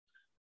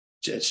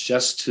 It's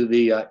just to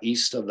the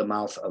east of the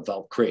mouth of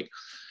Elk Creek.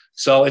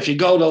 So if you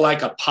go to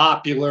like a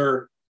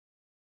popular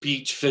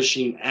beach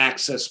fishing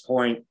access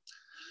point,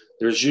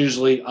 there's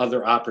usually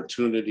other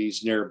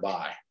opportunities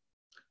nearby.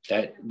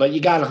 But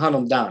you got to hunt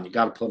them down. You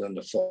got to put in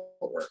the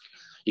footwork.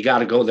 You got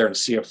to go there and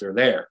see if they're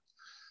there.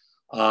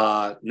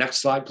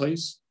 Next slide,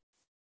 please.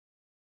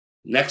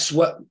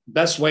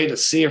 Best way to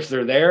see if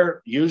they're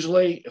there?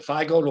 Usually, if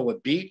I go to a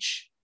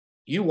beach,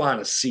 you want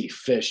to see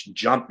fish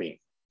jumping.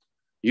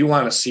 You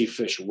want to see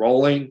fish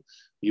rolling.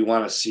 You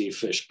want to see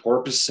fish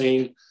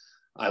porpoising.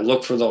 I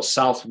look for those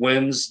south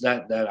winds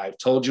that I've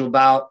told you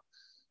about.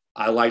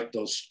 I like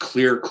those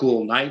clear,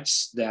 cool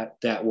nights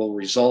that will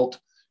result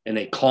in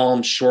a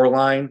calm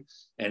shoreline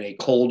and a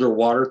colder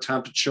water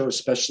temperature,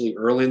 especially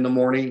early in the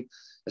morning,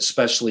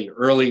 especially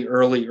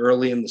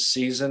early in the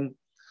season.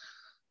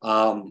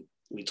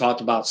 We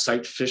talked about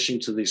sight fishing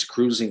to these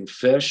cruising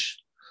fish.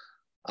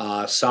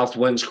 South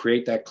winds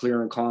create that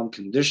clear and calm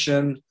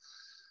condition.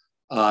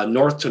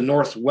 North to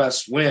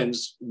northwest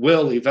winds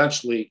will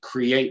eventually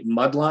create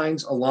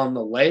mudlines along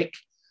the lake,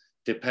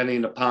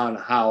 depending upon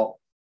how,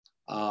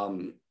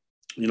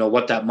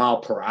 what that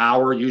mile per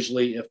hour.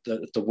 Usually if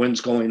the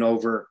wind's going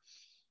over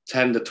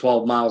 10 to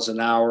 12 miles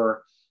an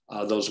hour,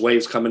 those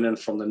waves coming in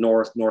from the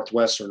north,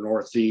 northwest, or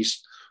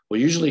northeast will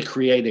usually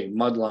create a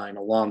mudline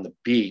along the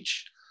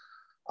beach.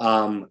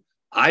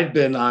 I've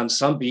been on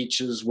some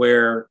beaches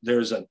where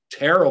there's a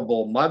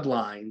terrible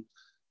mudline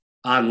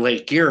on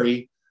Lake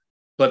Erie,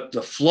 but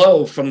the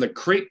flow from the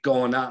creek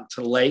going out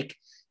to the lake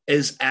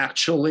is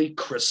actually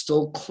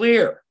crystal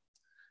clear.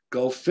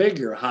 Go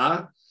figure,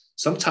 huh?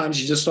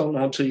 Sometimes you just don't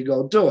know until you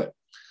go do it.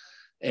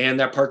 And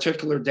that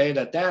particular day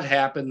that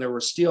happened, there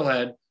were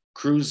steelhead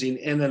cruising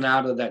in and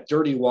out of that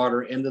dirty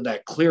water into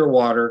that clear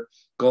water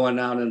going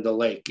out into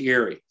Lake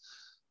Erie.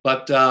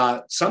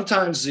 But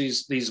sometimes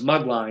these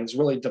mudlines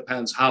really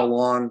depends how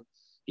long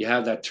you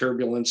have that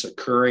turbulence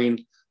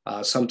occurring.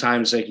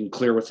 Sometimes they can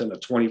clear within a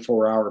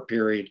 24-hour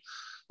period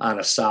on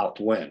a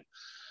south wind.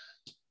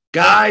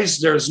 Guys,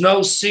 there's no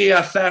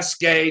CFS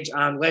gauge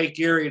on Lake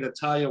Erie to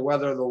tell you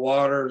whether the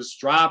water is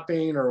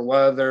dropping or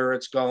whether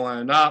it's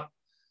going up.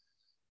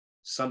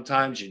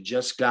 Sometimes you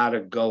just got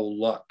to go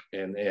look,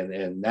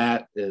 and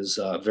that is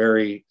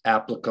very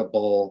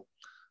applicable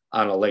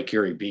on a Lake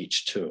Erie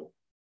beach too.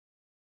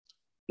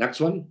 Next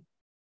one.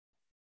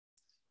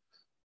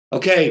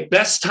 Okay,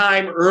 best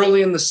time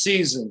early in the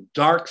season,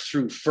 dark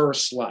through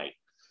first light.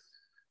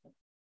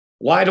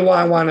 Why do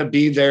I want to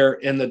be there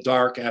in the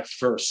dark at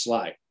first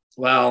light?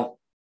 Well,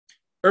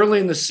 early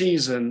in the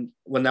season,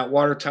 when that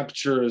water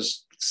temperature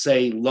is,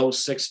 say, low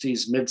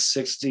 60s, mid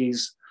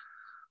 60s,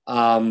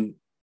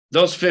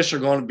 those fish are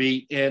going to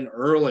be in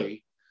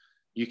early.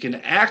 You can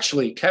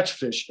actually catch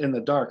fish in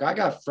the dark. I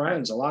got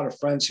a lot of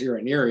friends here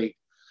in Erie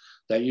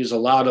that use a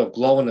lot of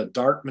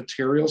glow-in-the-dark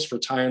materials for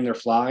tying their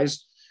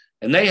flies,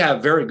 and they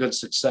have very good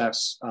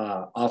success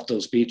off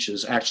those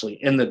beaches, actually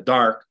in the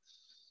dark.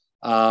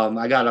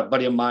 I got a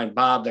buddy of mine,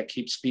 Bob, that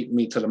keeps beating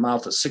me to the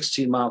mouth of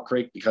 16 Mile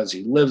Creek because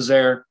he lives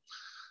there.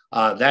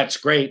 That's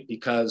great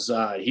because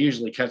he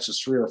usually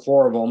catches 3 or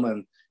 4 of them,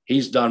 and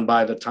he's done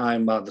by the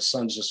time the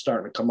sun's just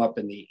starting to come up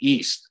in the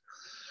east.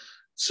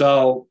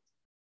 So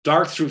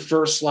dark through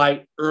first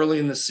light early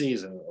in the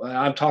season.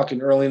 I'm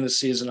talking early in the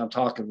season. I'm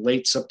talking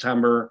late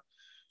September,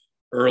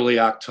 early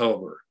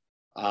October.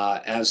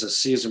 As the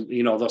season,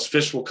 those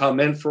fish will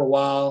come in for a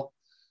while.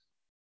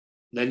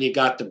 Then you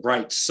got the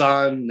bright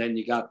sun, then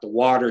you got the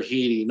water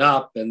heating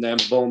up, and then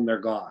boom, they're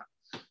gone.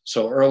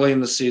 So early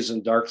in the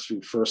season, dark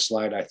through first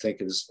light, I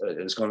think is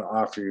going to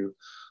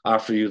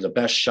offer you the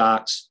best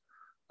shots.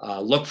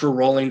 Look for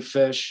rolling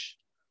fish,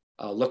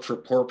 look for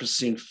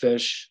porpoising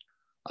fish.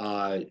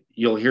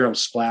 You'll hear them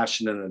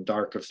splashing in the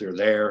dark if they're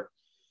there.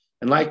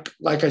 And like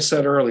I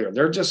said earlier,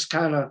 they're just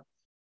kind of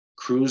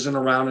cruising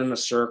around in a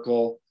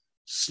circle,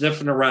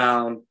 sniffing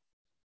around,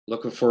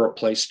 looking for a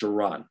place to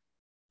run.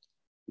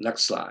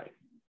 Next slide.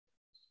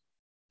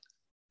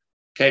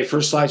 Okay,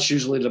 first slide's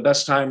usually the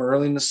best time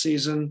early in the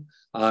season.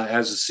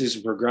 As the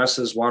season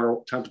progresses, water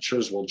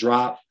temperatures will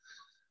drop.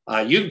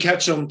 You can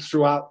catch them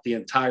throughout the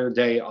entire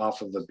day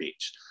off of the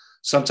beach.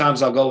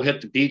 Sometimes I'll go hit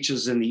the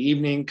beaches in the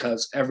evening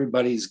because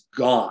everybody's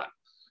gone.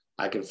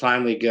 I can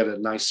finally get a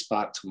nice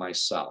spot to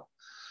myself.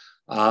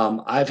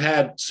 I've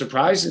had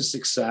surprising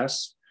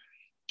success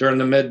during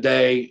the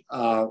midday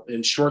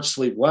in short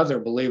sleeve weather,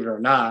 believe it or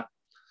not.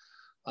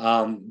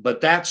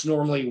 But that's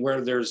normally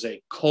where there's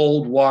a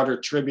cold water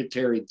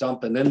tributary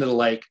dumping into the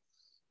lake.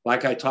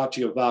 Like I talked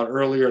to you about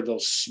earlier,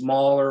 those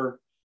smaller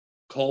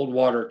cold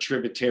water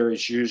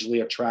tributaries usually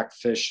attract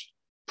fish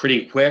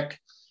pretty quick.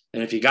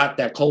 And if you got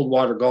that cold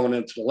water going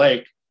into the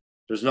lake,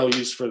 there's no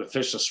use for the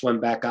fish to swim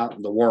back out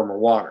in the warmer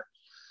water.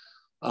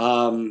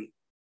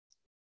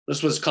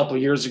 This was a couple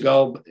of years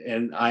ago,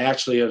 and I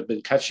actually have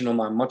been catching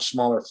them on much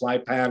smaller fly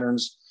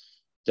patterns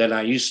than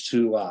I used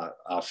to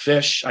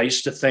fish. I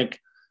used to think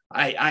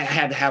I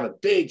had to have a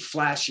big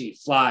flashy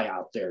fly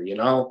out there, you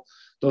know.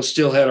 Those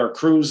steelhead are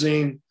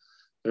cruising,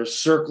 they're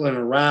circling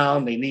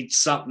around, they need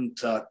something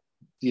to,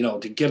 you know,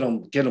 to get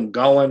them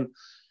going,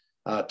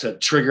 to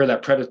trigger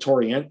that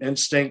predatory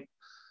instinct.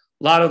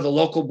 A lot of the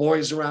local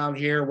boys around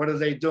here, what are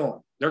they doing?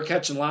 They're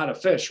catching a lot of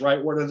fish,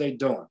 right? What are they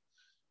doing?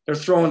 They're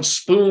throwing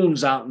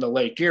spoons out in the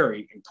Lake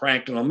Erie and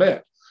cranking them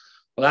in.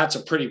 Well, that's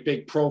a pretty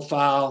big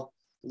profile,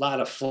 a lot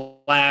of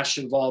flash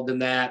involved in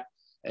that.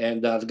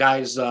 And the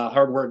guys,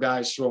 hardware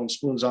guys throwing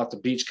spoons off the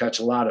beach catch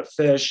a lot of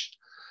fish.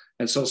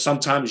 And so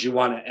sometimes you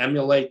want to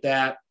emulate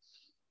that.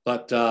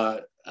 But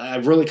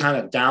I've really kind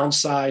of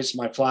downsized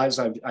my flies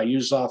I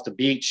use off the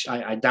beach.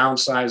 I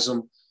downsize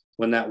them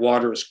when that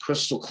water is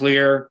crystal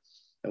clear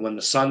and when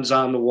the sun's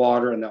on the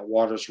water and that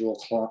water is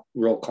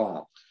real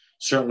calm.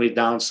 Certainly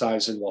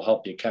downsizing will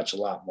help you catch a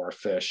lot more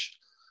fish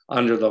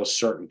under those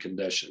certain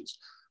conditions.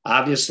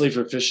 Obviously,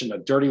 for fishing a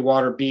dirty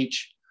water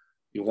beach,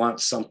 you want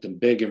something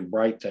big and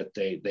bright that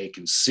they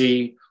can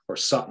see, or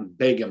something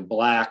big and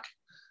black.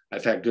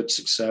 I've had good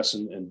success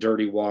in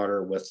dirty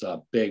water with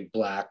big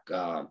black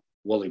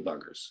woolly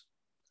buggers.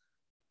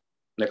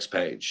 Next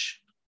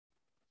page.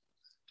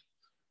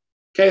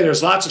 Okay,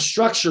 there's lots of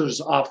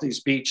structures off these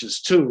beaches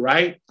too,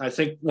 right? I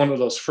think one of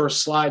those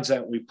first slides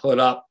that we put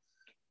up,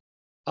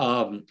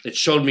 it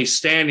showed me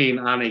standing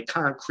on a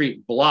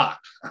concrete block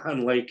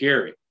on Lake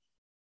Erie.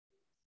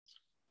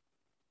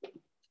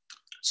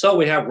 So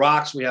we have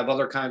rocks, we have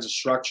other kinds of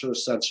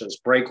structures such as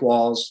break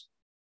walls.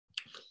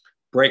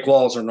 Break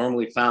walls are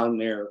normally found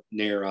near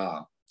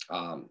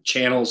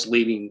channels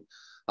leading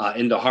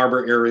into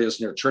harbor areas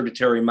near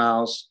tributary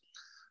mouths.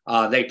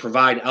 They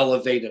provide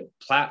elevated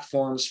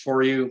platforms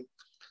for you.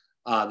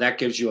 That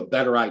gives you a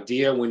better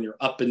idea when you're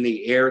up in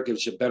the air. It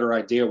gives you a better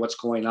idea what's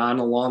going on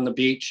along the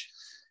beach.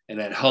 And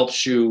it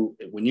helps you,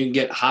 when you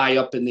get high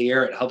up in the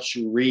air, it helps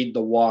you read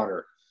the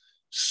water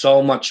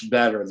so much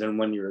better than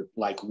when you're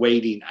like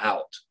wading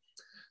out.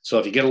 So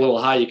if you get a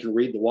little high, you can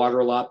read the water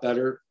a lot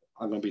better.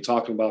 I'm going to be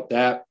talking about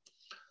that.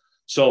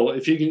 So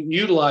if you can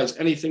utilize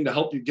anything to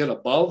help you get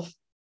above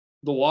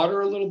the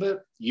water a little bit,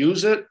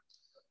 use it.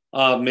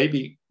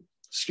 Maybe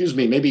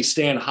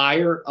stand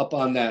higher up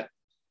on that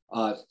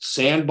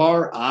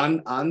sandbar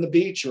on the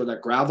beach, or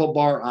that gravel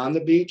bar on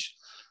the beach.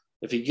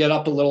 If you get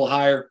up a little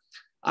higher,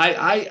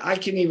 I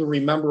can even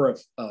remember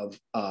of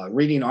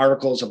reading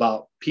articles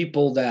about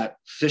people that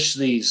fish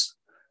these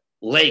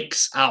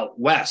lakes out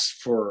west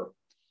for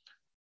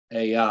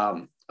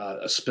a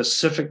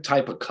specific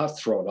type of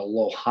cutthroat, a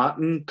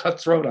Lohontan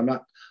cutthroat. I'm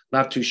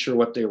not too sure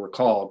what they were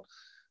called,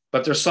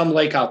 but there's some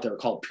lake out there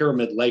called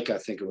Pyramid Lake, I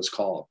think it was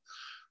called,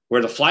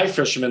 where the fly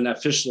fishermen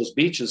that fish those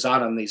beaches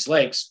out on these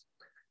lakes,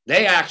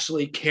 they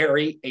actually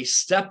carry a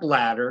step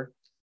ladder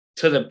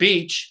to the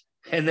beach,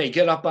 and they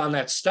get up on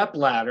that step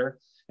ladder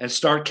and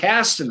start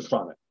casting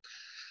from it.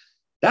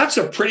 That's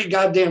a pretty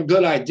goddamn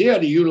good idea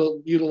to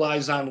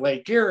utilize on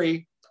Lake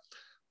Erie,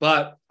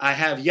 but I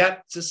have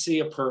yet to see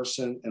a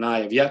person, and I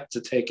have yet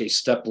to take a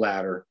step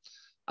ladder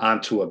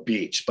onto a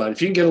beach. But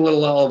if you can get a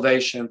little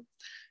elevation,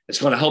 it's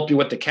going to help you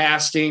with the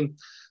casting.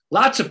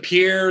 Lots of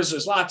piers,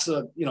 there's lots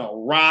of, you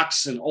know,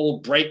 rocks and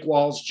old break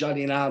walls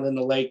jutting out in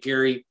the Lake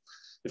Erie.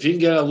 If you can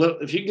get a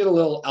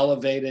little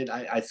elevated,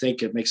 I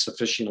think it makes the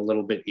fishing a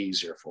little bit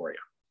easier for you.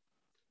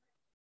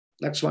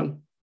 Next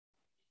one.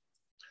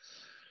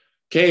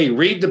 Okay,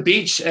 read the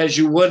beach as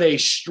you would a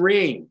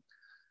stream.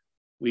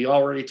 We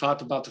already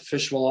talked about the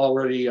fish will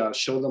already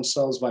show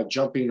themselves by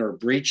jumping or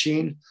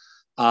breaching.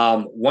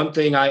 One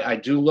thing I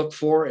do look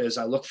for is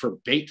I look for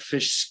bait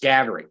fish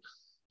scattering,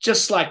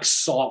 just like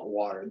salt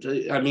water.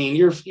 I mean,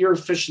 you're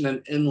fishing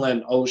an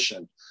inland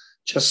ocean,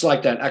 just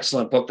like that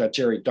excellent book that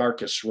Jerry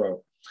Darkus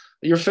wrote.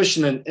 You're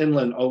fishing an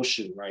inland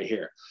ocean right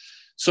here.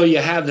 So you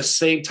have the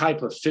same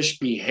type of fish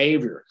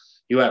behavior.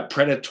 You have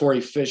predatory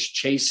fish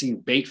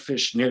chasing bait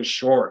fish near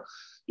shore.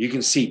 You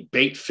can see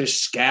bait fish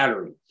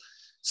scattering.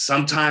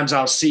 Sometimes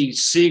I'll see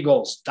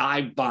seagulls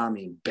dive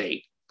bombing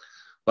bait.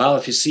 Well,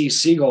 if you see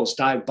seagulls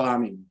dive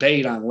bombing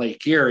bait on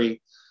Lake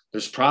Erie,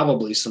 there's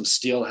probably some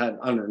steelhead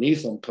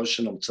underneath them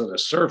pushing them to the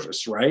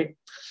surface, right?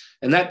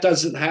 And that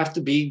doesn't have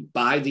to be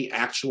by the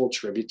actual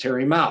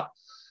tributary mouth.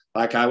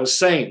 Like I was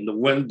saying, the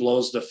wind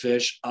blows the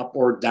fish up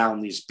or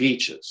down these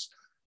beaches.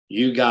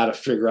 You got to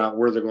figure out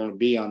where they're going to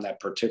be on that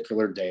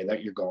particular day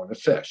that you're going to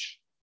fish.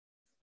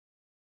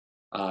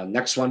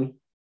 Next one.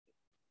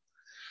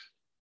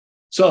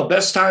 So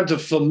best time to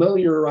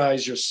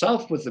familiarize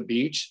yourself with the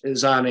beach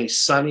is on a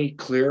sunny,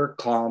 clear,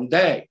 calm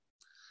day.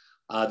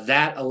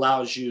 That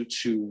allows you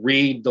to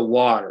read the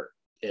water.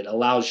 It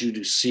allows you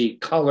to see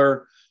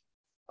color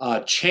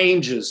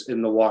changes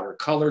in the water.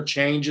 Color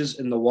changes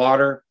in the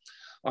water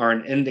are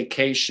an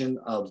indication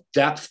of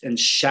depth and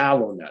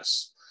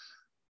shallowness.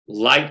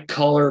 Light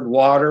colored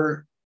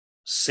water,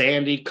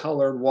 sandy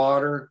colored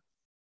water,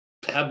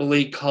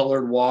 pebbly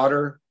colored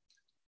water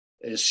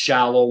is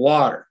shallow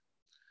water.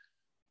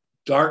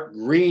 Dark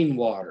green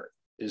water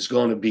is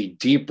going to be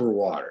deeper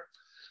water.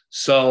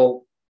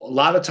 So a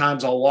lot of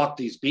times I'll walk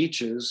these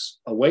beaches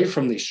away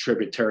from these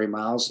tributary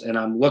mouths and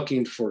I'm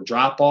looking for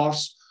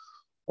drop-offs,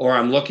 or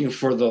I'm looking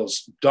for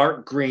those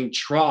dark green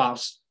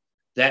troughs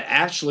that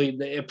actually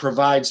it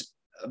provides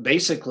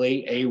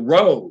basically a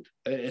road.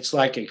 It's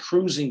like a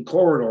cruising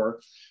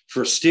corridor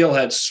for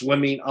steelhead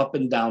swimming up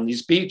and down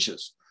these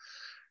beaches.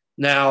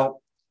 Now,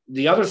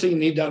 the other thing you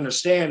need to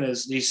understand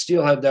is these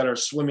steelhead that are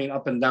swimming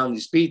up and down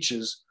these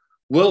beaches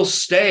will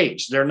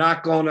stage. They're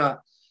not going to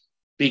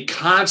be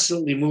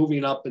constantly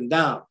moving up and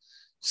down.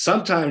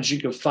 Sometimes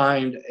you can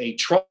find a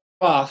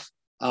trough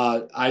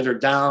either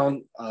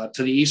down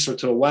to the east or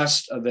to the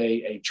west of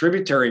a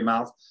tributary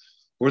mouth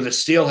where the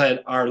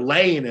steelhead are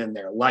laying in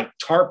there like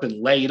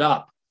tarpon laid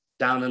up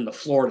down in the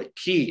Florida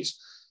Keys.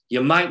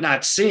 You might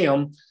not see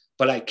them,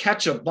 but I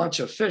catch a bunch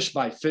of fish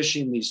by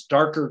fishing these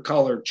darker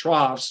colored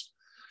troughs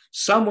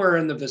somewhere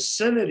in the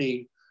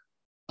vicinity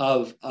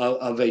of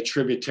a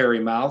tributary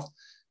mouth.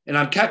 And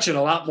I'm catching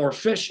a lot more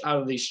fish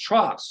out of these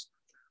troughs.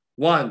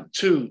 1,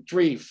 2,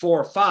 3,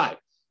 4, 5.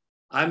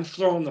 I'm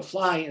throwing the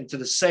fly into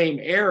the same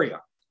area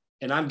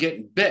and I'm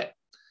getting bit.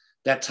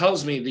 That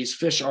tells me these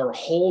fish are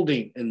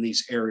holding in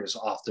these areas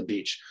off the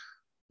beach.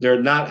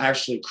 They're not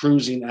actually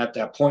cruising at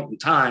that point in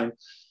time,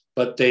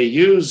 but they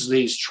use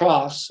these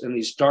troughs and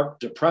these dark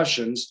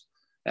depressions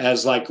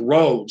as like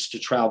roads to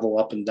travel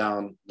up and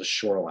down the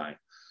shoreline.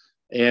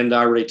 And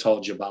I already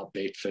told you about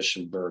bait fish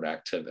and bird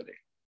activity.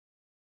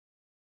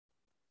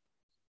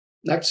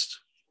 Next.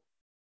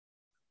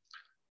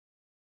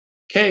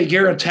 Okay,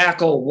 gear and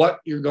tackle, what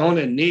you're going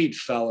to need,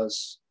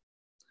 fellas.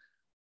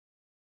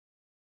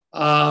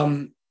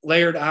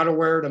 Layered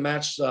outerwear to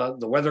match the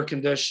weather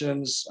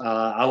conditions.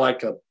 I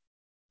like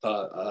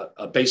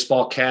a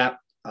baseball cap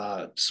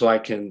so I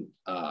can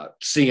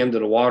see into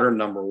the water,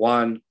 number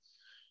one.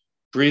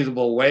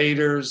 Breathable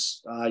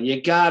waders.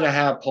 You got to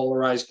have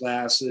polarized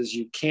glasses.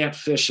 You can't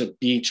fish a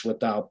beach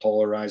without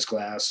polarized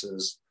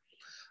glasses.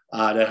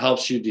 That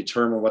helps you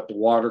determine what the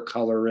water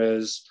color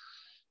is.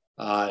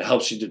 It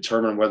helps you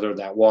determine whether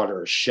that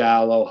water is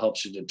shallow,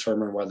 helps you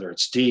determine whether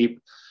it's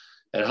deep.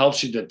 It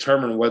helps you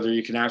determine whether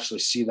you can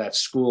actually see that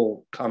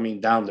school coming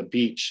down the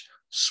beach,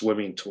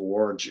 swimming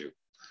towards you.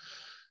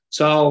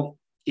 So,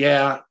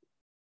 yeah,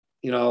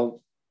 you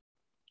know,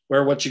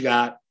 wear what you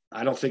got.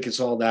 I don't think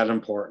it's all that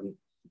important,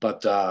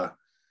 but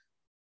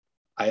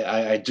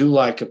I do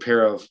like a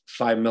pair of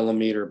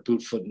 5mm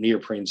boot foot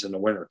neoprenes in the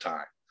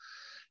wintertime.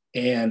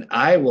 And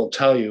I will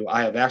tell you,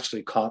 I have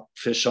actually caught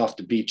fish off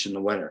the beach in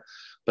the winter.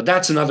 But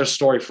that's another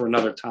story for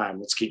another time.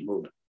 Let's keep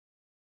moving.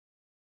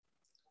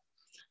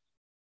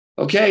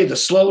 Okay, the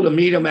slow to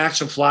medium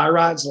action fly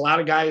rods. A lot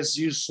of guys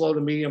use slow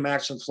to medium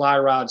action fly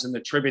rods in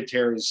the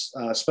tributaries,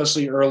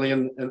 especially early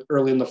in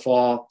the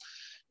fall,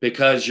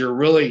 because you're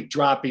really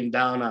dropping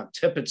down on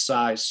tippet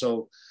size.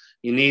 So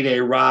you need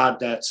a rod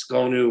that's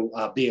going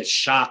to be a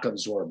shock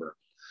absorber.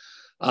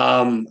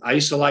 I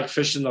used to like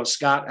fishing those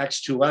Scott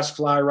X2S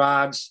fly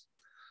rods.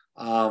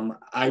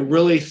 I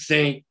really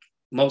think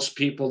most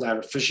people that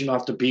are fishing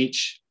off the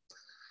beach,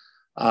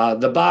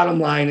 the bottom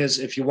line is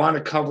if you want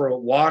to cover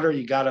water,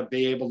 you got to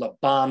be able to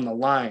bomb the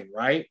line,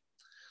 right?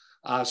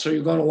 So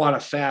you're going to want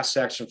a fast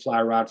action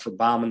fly rod for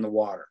bombing the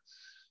water.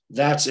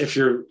 That's if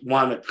you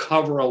want to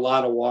cover a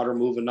lot of water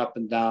moving up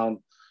and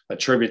down a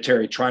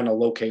tributary, trying to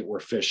locate where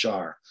fish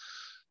are.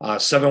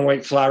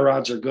 7-weight fly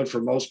rods are good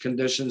for most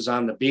conditions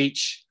on the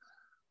beach.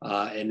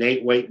 An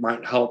 8-weight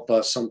might help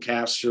some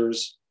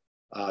casters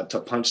to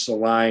punch the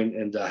line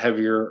into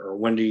heavier or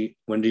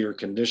windier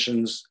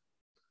conditions.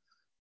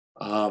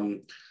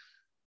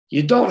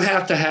 You don't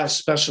have to have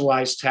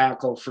specialized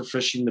tackle for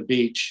fishing the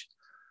beach.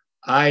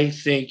 I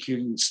think you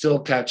can still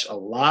catch a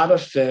lot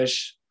of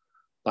fish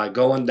by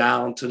going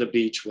down to the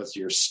beach with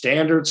your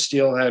standard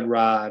steelhead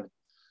rod,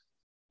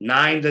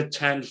 9 to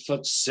 10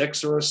 foot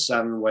 6 or a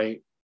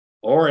 7-weight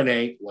or an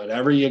 8,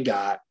 whatever you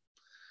got,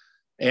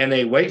 and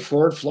a weight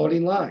forward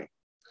floating line.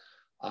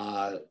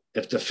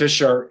 If the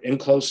fish are in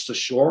close to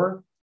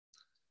shore,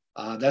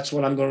 that's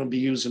what I'm going to be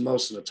using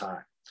most of the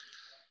time.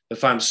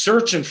 If I'm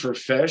searching for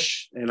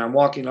fish and I'm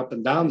walking up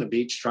and down the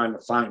beach trying to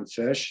find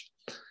fish,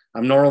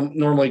 I'm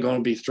normally going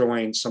to be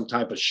throwing some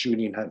type of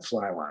shooting head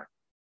fly line.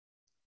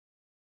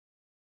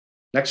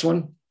 Next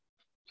one.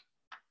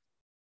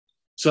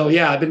 So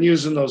yeah, I've been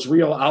using those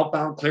Rio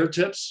outbound clear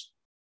tips.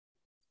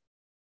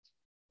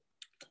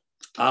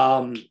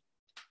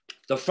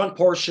 The front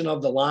portion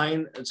of the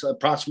line, it's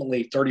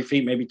approximately 30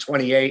 feet, maybe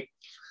 28,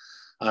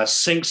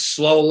 sinks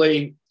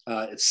slowly.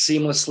 It's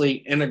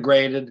seamlessly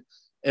integrated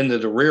into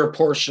the rear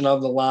portion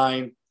of the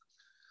line.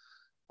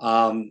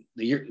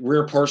 The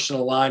rear portion of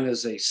the line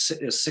is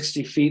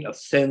 60 feet of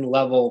thin,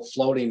 level,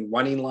 floating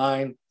running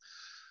line.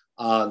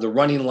 The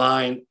running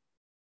line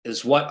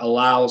is what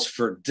allows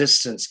for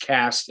distance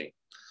casting.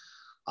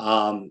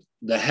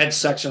 The head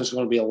section is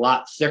going to be a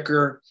lot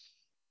thicker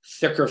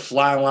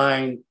fly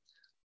line,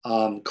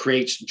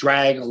 creates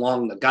drag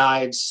along the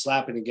guides,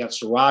 slapping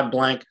against the rod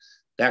blank.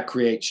 That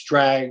creates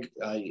drag.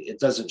 It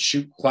doesn't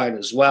shoot quite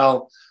as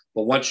well,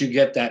 but once you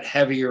get that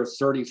heavier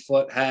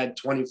 30-foot head,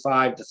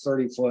 25 to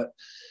 30-foot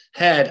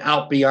head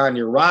out beyond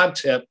your rod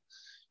tip,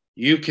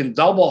 you can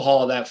double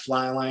haul that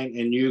fly line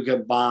and you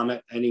can bomb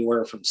it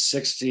anywhere from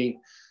 60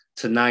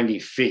 to 90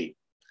 feet.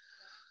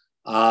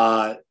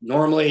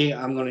 Normally,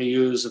 I'm going to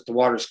use, if the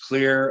water's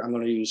clear, I'm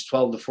going to use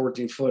 12 to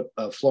 14 foot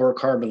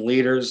fluorocarbon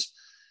leaders.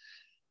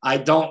 I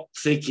don't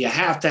think you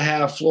have to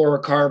have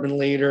fluorocarbon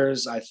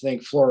leaders. I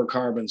think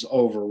fluorocarbon's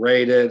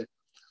overrated.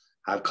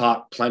 I've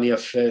caught plenty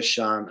of fish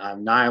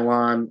on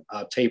nylon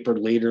tapered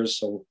leaders,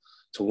 so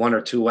to 1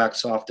 or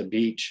 2x off the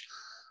beach.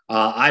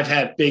 I've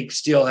had big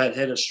steelhead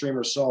hit a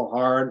streamer so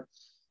hard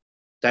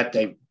that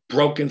they've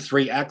broken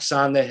 3x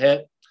on the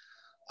hit.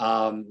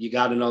 You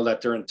got to know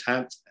that they're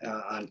intent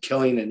on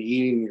killing and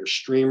eating your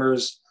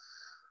streamers.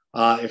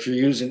 If you're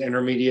using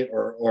intermediate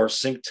or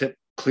sink tip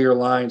clear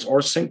lines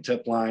or sink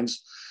tip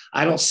lines,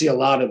 I don't see a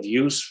lot of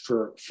use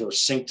for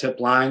sink tip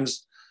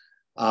lines.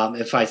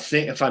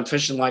 If I'm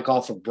fishing like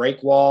off a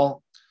break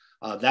wall,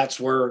 that's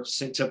where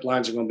sink tip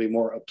lines are going to be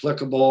more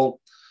applicable.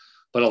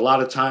 But a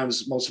lot of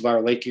times, most of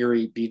our Lake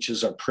Erie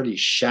beaches are pretty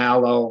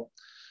shallow.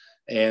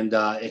 And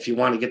if you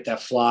want to get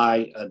that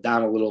fly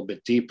down a little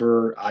bit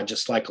deeper, I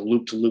just like a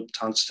loop-to-loop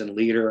tungsten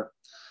leader.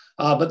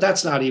 But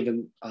that's not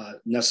even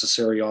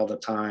necessary all the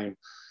time.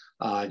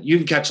 You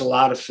can catch a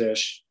lot of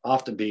fish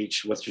off the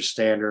beach with your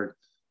standard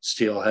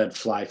steelhead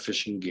fly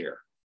fishing gear.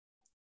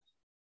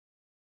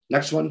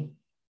 Next one.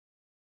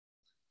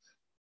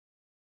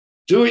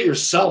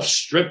 Do-it-yourself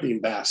stripping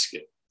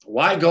basket.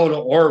 Why go to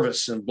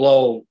Orvis and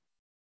blow,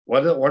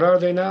 what are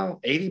they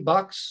now?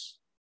 $80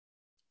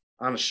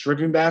 on a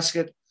stripping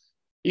basket?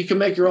 You can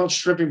make your own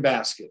stripping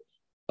basket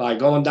by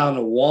going down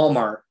to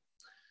Walmart,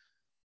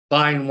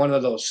 buying one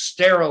of those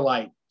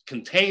Sterilite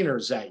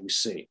containers that you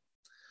see.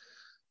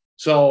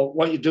 So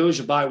what you do is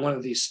you buy one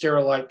of these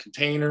Sterilite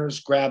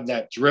containers, grab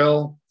that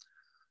drill,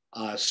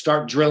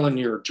 start drilling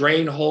your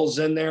drain holes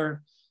in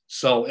there.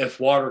 So if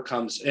water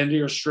comes into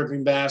your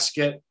stripping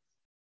basket,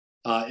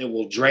 it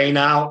will drain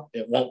out.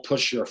 It won't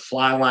push your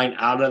fly line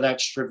out of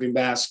that stripping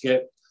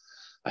basket.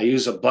 I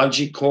use a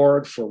bungee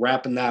cord for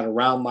wrapping that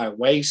around my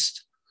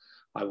waist.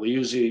 I will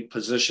usually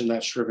position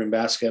that stripping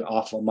basket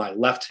off of my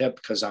left hip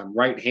because I'm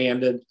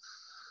right-handed.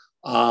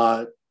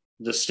 The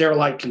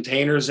Sterilite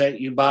containers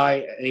that you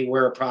buy,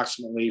 anywhere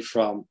approximately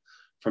from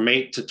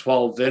 8 to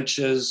 12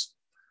 inches.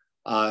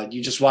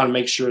 You just want to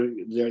make sure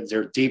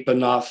they're deep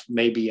enough,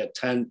 maybe a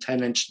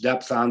 10-inch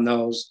depth on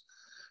those.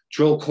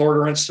 Drill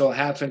 1/4 inch to a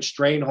 1/2 inch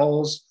drain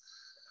holes.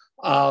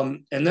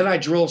 And then I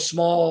drill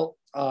small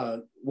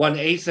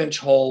 1/8 inch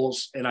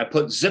holes, and I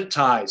put zip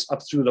ties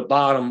up through the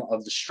bottom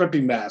of the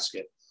stripping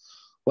basket.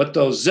 What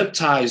those zip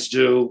ties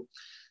do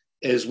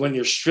is when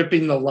you're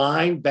stripping the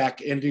line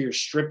back into your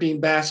stripping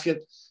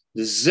basket,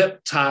 the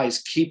zip ties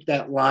keep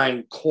that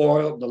line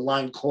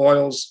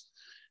coils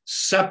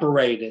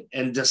separated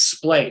and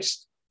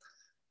displaced.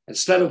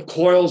 Instead of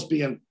coils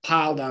being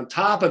piled on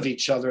top of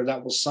each other,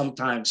 that will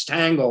sometimes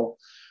tangle.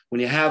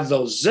 When you have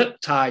those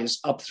zip ties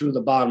up through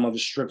the bottom of the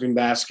stripping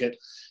basket,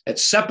 it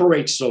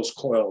separates those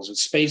coils, it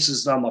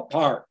spaces them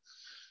apart,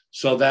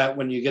 so that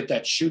when you get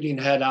that shooting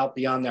head out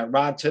beyond that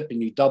rod tip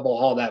and you double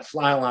haul that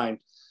fly line,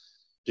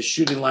 the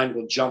shooting line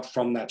will jump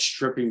from that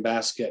stripping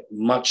basket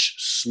much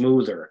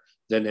smoother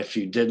than if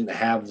you didn't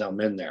have them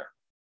in there.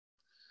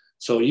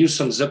 So use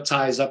some zip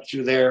ties up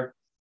through there.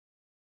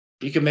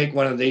 You can make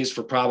one of these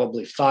for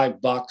probably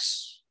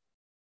 $5.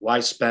 Why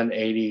spend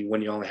 80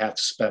 when you only have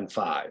to spend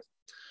 5?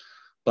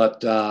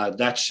 But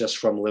that's just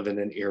from living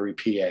in Erie,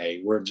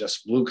 PA. We're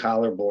just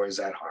blue-collar boys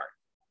at heart.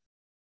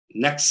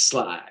 Next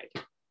slide.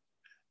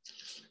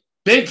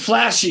 Big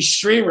flashy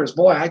streamers.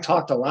 Boy, I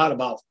talked a lot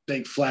about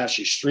big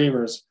flashy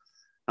streamers.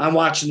 I'm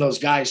watching those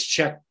guys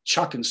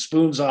chucking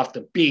spoons off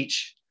the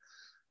beach.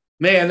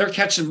 Man, they're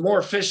catching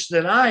more fish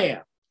than I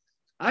am.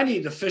 I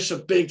need to fish a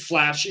big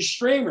flashy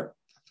streamer.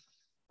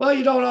 Well,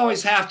 you don't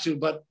always have to,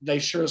 but they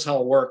sure as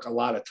hell work a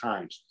lot of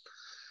times.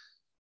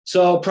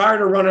 So prior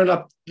to running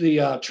up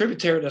the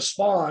tributary to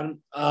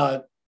spawn,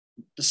 the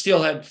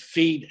steelhead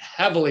feed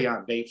heavily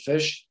on bait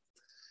fish.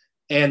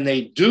 And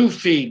they do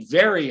feed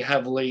very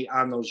heavily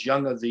on those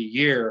young of the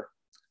year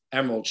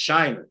emerald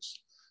shiners,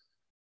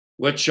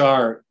 which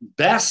are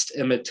best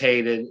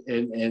imitated,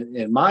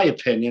 in my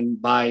opinion,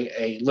 by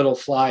a little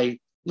fly,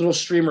 little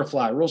streamer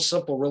fly, real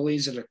simple, real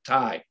easy to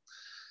tie.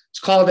 It's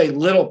called a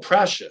little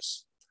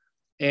precious.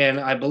 And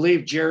I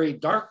believe Jerry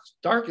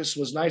Darkus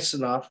was nice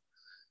enough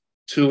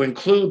to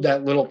include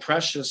that little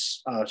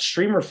precious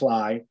streamer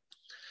fly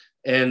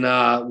in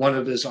one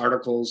of his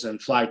articles in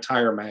Fly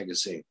Tire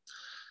magazine.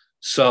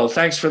 So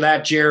thanks for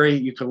that, Jerry.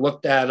 You can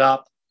look that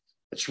up.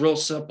 It's real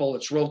simple.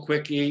 It's real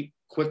quick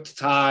to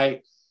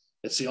tie.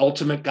 It's the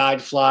ultimate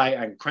guide fly.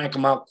 I can crank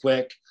them out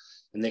quick,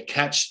 and they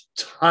catch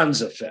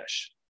tons of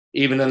fish,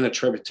 even in the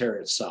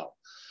tributary itself.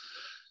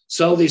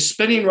 So these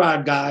spinning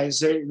rod guys,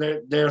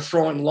 they're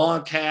throwing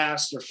long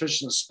casts. They're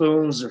fishing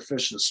spoons. They're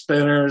fishing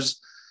spinners.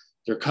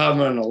 They're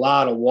covering a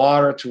lot of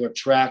water to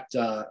attract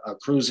a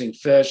cruising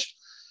fish.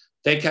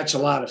 They catch a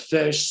lot of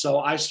fish. So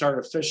I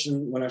started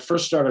fishing. When I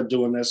first started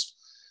doing this,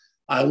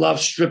 I love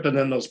stripping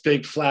in those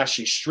big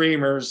flashy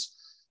streamers.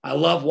 I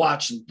love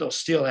watching those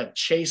steelhead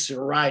chase it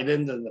right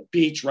into the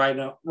beach, right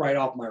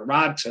off my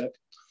rod tip.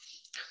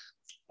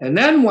 And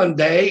then one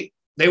day,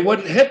 they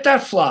wouldn't hit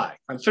that fly.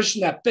 I'm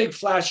fishing that big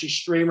flashy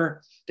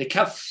streamer. They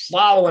kept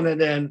following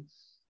it in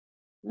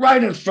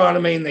right in front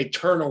of me, and they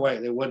turn away.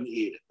 They wouldn't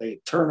eat it.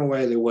 They turn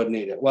away. They wouldn't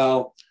eat it.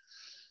 Well,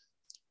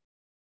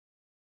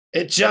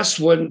 it just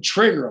wouldn't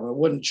trigger them. It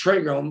wouldn't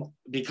trigger them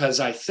because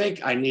I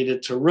think I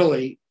needed to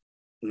really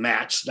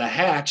match the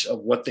hatch of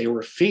what they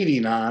were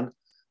feeding on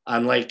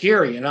Lake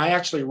Erie. And I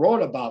actually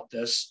wrote about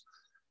this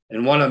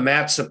in one of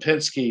Matt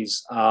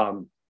Sapinski's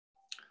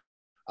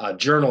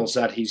journals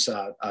that he's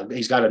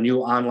got a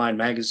new online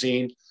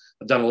magazine.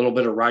 I've done a little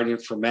bit of writing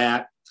for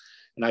Matt,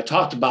 and I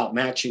talked about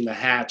matching the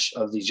hatch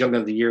of these young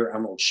of the year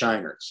emerald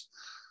shiners.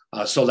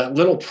 So that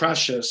little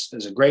precious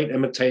is a great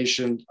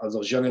imitation of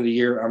those young of the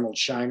year emerald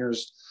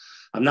shiners.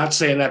 I'm not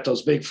saying that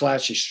those big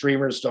flashy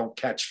streamers don't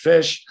catch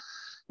fish.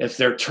 If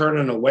they're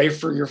turning away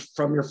from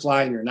your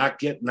fly and you're not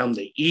getting them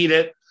to eat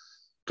it,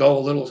 go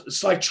a little.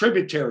 It's like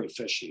tributary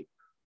fishing.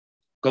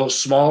 Go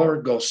smaller,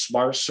 go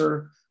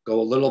sparser, go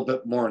a little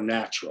bit more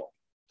natural.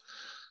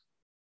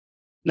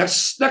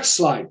 Next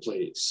slide,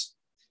 please.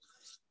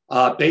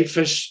 Bait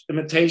fish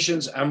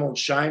imitations, emerald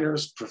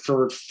shiners,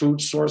 preferred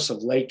food source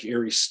of Lake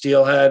Erie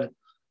steelhead,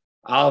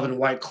 olive and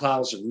white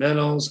clouds or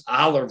minnows,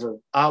 olive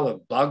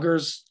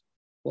buggers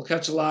will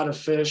catch a lot of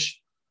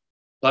fish,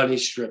 bunny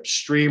strip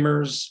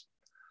streamers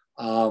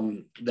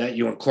that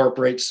you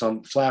incorporate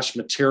some flash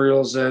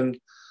materials in.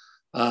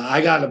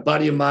 I got a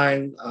buddy of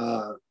mine,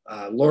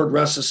 Lord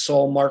rest his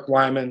soul, Mark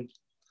Wyman,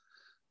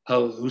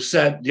 who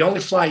said the only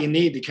fly you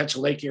need to catch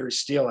a Lake Erie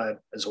steelhead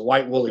is a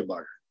white woolly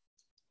bugger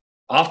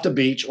off the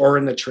beach or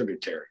in the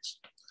tributaries.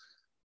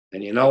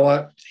 And you know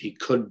what? He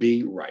could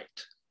be right.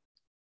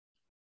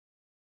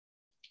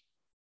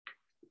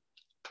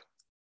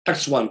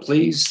 Next one,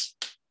 please.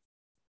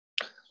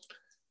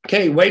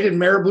 Okay, weighted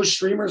marabou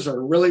streamers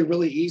are really,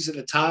 really easy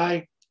to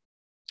tie.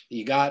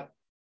 You got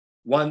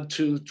 1,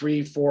 2,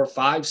 3, 4,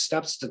 5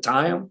 steps to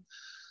tie them.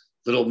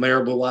 Little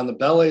marabou on the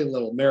belly,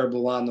 little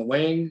marabou on the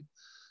wing,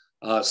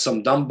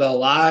 some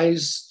dumbbell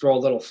eyes, throw a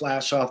little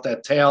flash off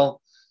that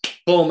tail.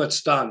 Boom,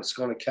 it's done. It's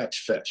going to catch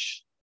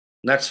fish.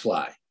 Next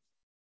fly.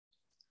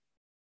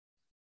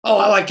 Oh,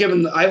 I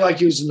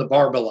like using the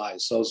barbell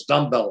eyes, those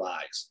dumbbell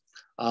eyes.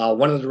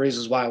 One of the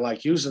reasons why I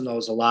like using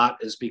those a lot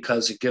is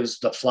because it gives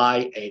the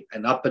fly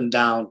an up and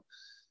down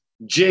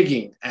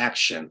jigging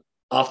action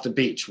off the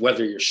beach,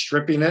 whether you're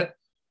stripping it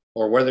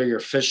or whether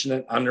you're fishing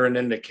it under an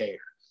indicator.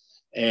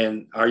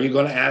 And are you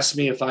going to ask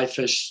me if I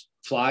fish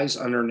flies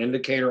under an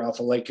indicator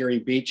off of Lake Erie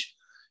Beach?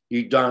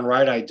 You darn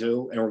right I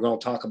do. And we're going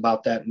to talk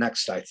about that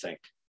next, I think.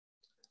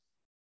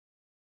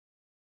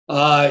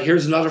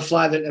 Here's another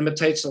fly that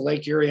imitates the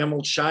Lake Erie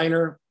emerald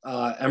shiner,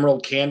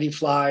 emerald candy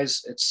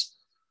flies.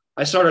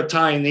 I started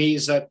tying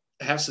these. That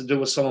has to do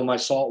with some of my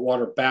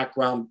saltwater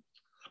background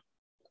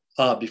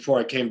before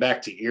I came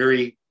back to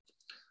Erie.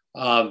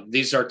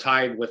 These are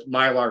tied with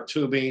mylar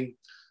tubing.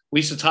 We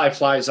used to tie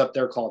flies up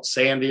there called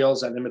sand eels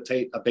that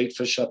imitate a bait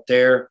fish up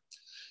there.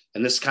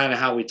 And this is kind of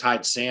how we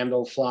tied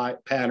sandal fly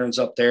patterns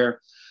up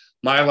there.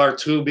 Mylar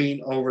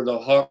tubing over the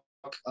hook,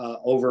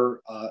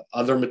 over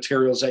other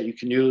materials that you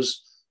can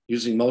use,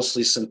 using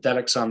mostly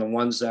synthetics on the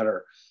ones that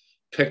are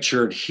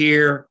pictured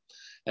here.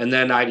 And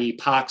then I'd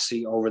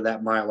epoxy over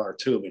that mylar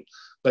tubing.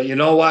 But you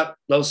know what?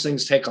 Those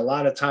things take a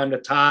lot of time to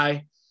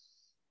tie.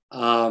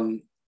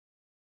 I've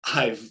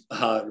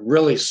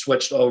really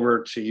switched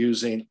over to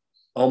using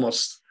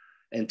almost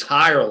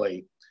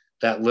entirely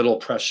that little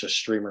precious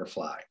streamer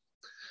fly.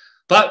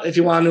 But if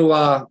you want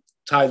to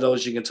tie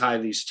those, you can tie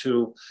these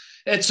too.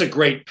 It's a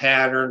great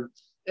pattern.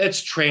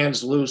 It's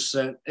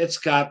translucent. It's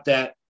got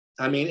that,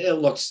 I mean, it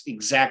looks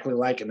exactly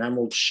like an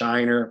emerald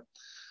shiner.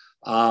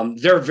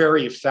 They're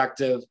very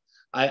effective.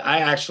 I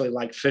actually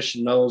like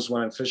fishing those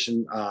when I'm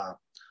fishing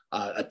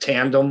a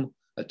tandem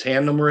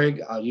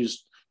rig. I'll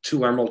use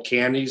 2 emerald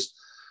candies,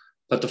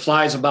 but the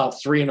fly is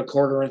about 3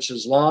 1/4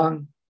 inches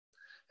long.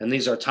 And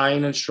these are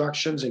tying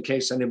instructions in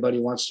case anybody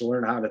wants to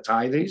learn how to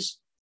tie these.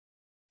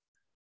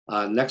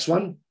 Next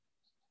one.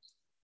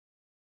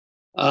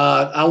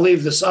 I'll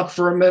leave this up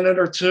for a minute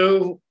or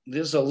two.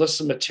 This is a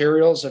list of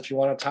materials if you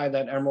want to tie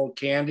that emerald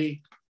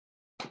candy.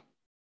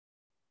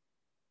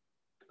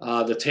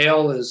 The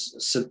tail is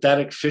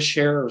synthetic fish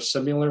hair or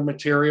similar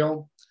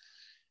material.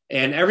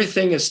 And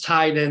everything is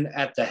tied in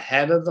at the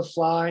head of the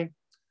fly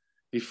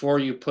before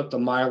you put the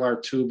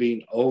mylar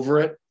tubing over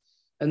it.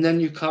 And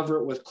then you cover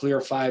it with clear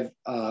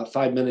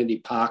 5-minute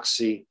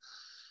epoxy.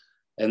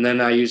 And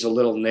then I use a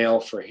little nail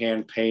for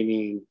hand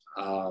painting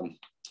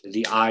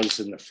the eyes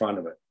in the front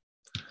of it.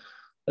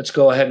 Let's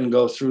go ahead and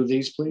go through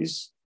these,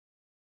 please.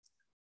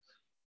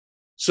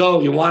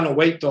 So you want to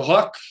weight the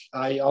hook.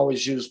 I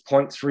always use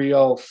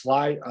 0.30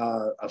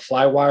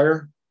 fly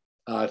wire.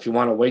 If you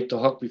want to weight the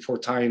hook before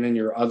tying in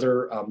your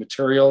other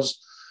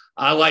materials.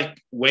 I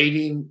like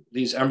weighting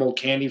these emerald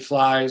candy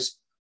flies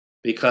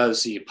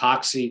because the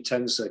epoxy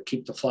tends to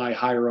keep the fly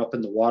higher up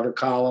in the water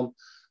column.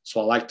 So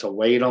I like to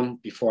weight them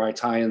before I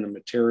tie in the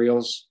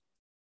materials.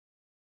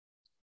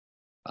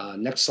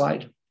 Next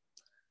slide.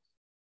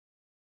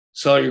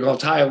 So you're going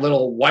to tie a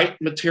little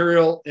white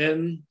material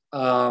in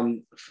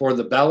for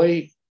the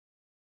belly.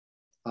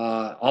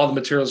 All the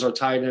materials are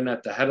tied in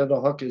at the head of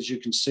the hook, as you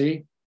can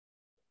see.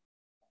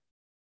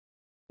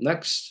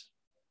 Next.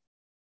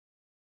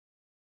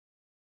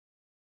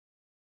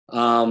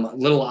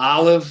 Little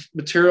olive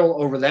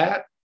material over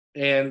that.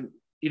 And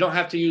you don't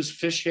have to use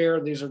fish hair.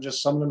 These are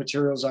just some of the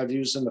materials I've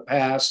used in the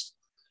past.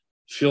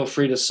 Feel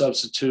free to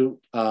substitute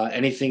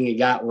anything you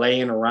got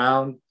laying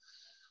around.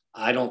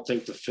 I don't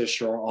think the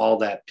fish are all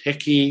that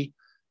picky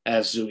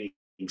as to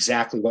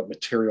exactly what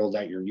material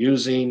that you're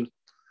using.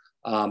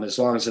 As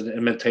long as it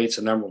imitates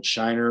an emerald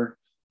shiner,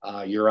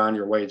 you're on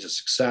your way to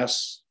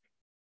success.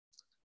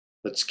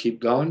 Let's keep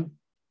going.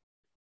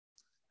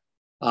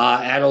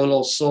 Add a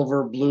little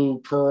silver, blue,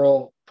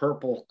 pearl,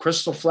 purple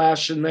crystal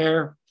flash in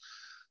there.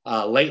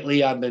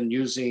 Lately, I've been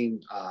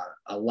using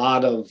a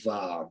lot of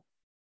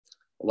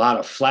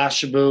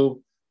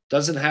Flashaboo.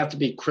 Doesn't have to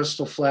be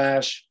crystal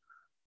flash.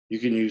 You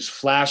can use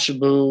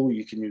Flashaboo.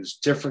 You can use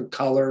different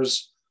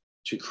colors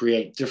to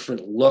create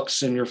different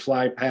looks in your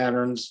fly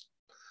patterns.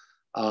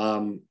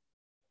 I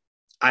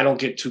don't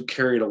get too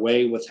carried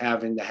away with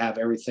having to have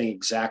everything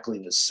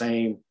exactly the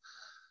same.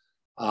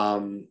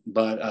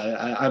 But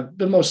I've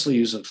been mostly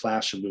using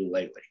Flashaboo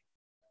lately.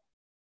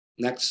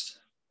 Next.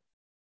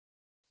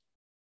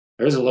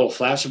 There's a little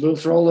Flashaboo.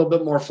 Throw a little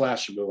bit more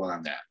Flashaboo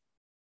on that.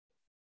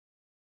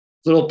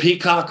 Little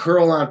peacock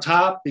curl on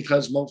top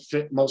because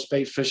most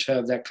bait fish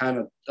have that kind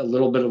of a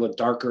little bit of a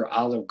darker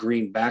olive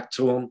green back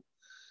to them.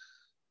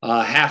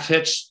 Half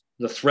hitch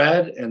the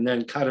thread and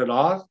then cut it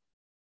off.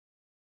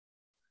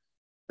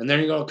 And then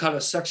you're going to cut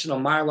a section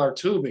of mylar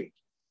tubing.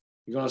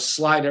 You're going to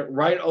slide it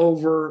right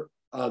over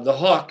the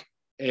hook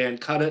and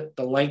cut it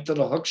the length of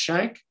the hook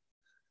shank.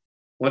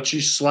 Once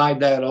you slide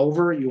that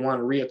over, you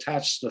want to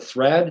reattach the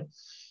thread.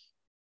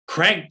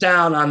 Crank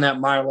down on that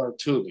mylar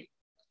tubing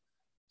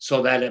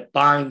so that it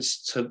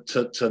binds to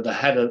the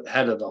head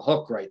of the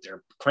hook right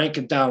there. Crank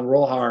it down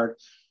real hard,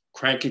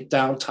 crank it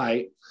down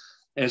tight,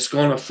 and it's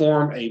going to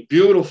form a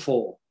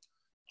beautiful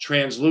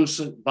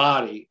translucent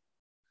body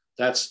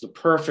that's the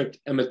perfect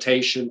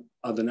imitation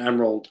of an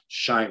emerald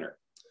shiner.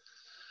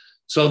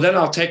 So then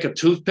I'll take a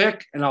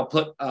toothpick and I'll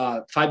put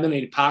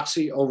 5-minute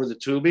epoxy over the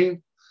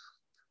tubing.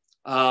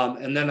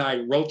 And then I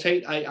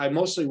rotate. I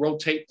mostly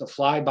rotate the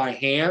fly by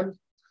hand.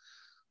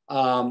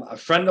 A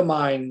friend of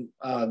mine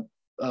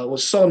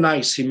was so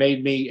nice. He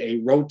made me a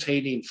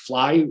rotating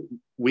fly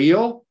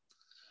wheel.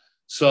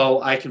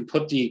 So I can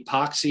put the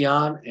epoxy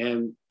on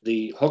and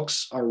the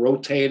hooks are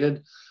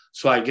rotated.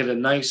 So I get a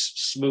nice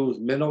smooth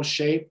minnow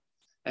shape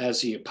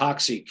as the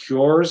epoxy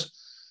cures.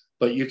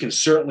 But you can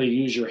certainly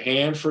use your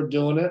hand for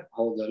doing it.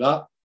 Hold it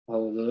up,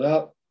 hold it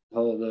up,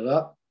 hold it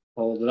up,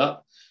 hold it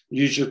up.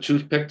 Use your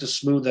toothpick to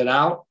smooth it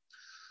out.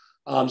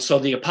 So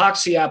the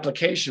epoxy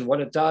application,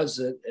 what it does,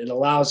 it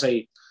allows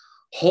a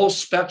whole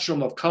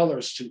spectrum of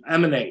colors to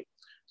emanate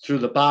through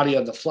the body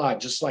of the fly,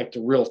 just like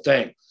the real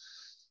thing.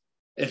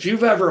 If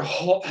you've ever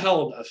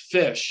held a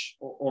fish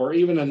or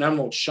even an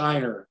emerald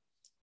shiner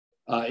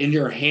in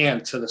your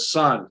hand to the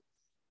sun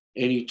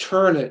and you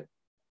turn it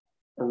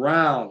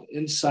around,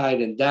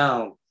 inside and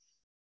down,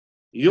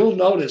 you'll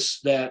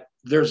notice that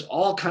there's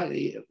all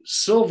kinds of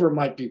silver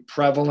might be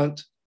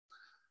prevalent.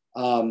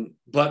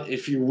 But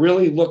if you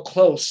really look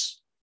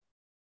close,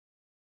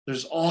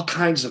 there's all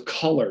kinds of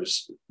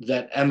colors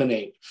that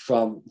emanate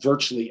from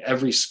virtually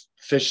every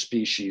fish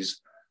species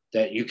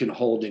that you can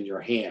hold in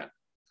your hand.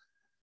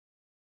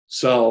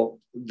 So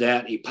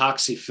that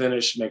epoxy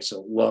finish makes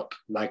it look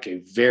like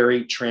a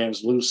very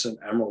translucent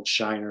emerald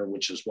shiner,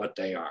 which is what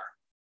they are.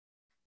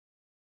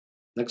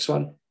 Next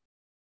one.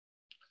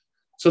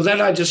 So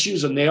then I just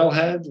use a nail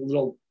head, a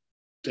little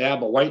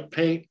dab of white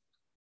paint,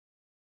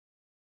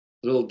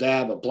 a little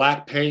dab of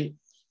black paint.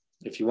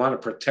 If you want to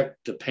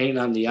protect the paint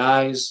on the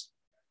eyes,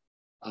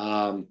 put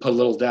a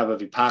little dab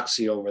of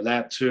epoxy over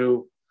that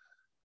too.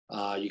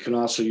 You can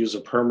also use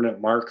a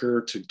permanent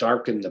marker to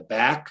darken the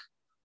back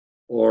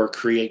or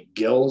create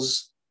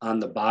gills on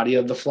the body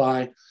of the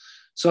fly.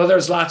 So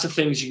there's lots of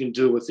things you can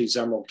do with these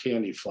emerald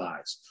candy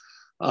flies.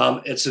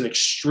 It's an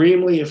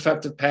extremely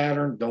effective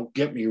pattern. Don't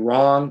get me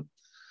wrong.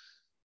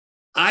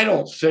 I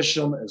don't fish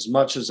them as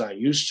much as I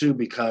used to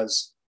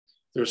because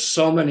there's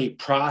so many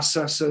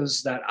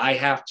processes that I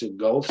have to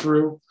go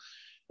through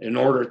in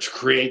order to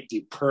create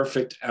the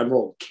perfect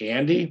emerald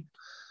candy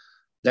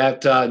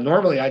that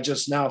normally I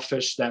just now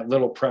fish that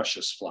little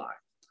precious fly.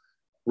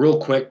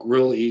 Real quick,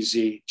 real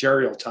easy.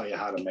 Jerry will tell you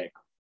how to make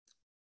them.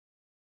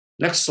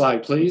 Next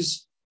slide,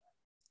 please.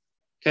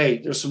 Okay,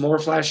 there's some more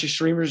flashy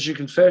streamers you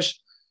can fish.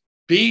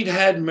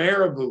 Beadhead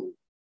marabou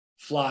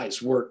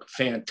flies work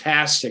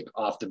fantastic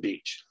off the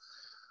beach.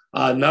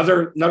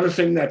 Another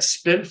thing that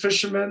spin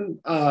fishermen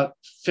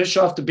fish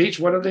off the beach,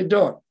 what are they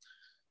doing?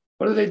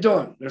 What are they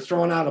doing? They're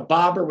throwing out a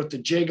bobber with the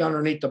jig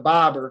underneath the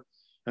bobber,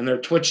 and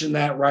they're twitching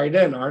that right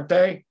in, aren't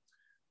they?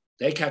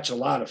 They catch a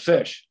lot of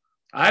fish.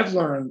 I've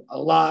learned a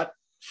lot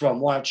from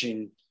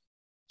watching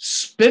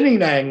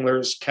spinning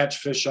anglers catch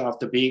fish off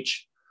the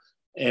beach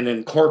and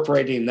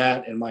incorporating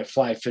that in my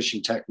fly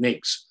fishing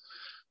techniques.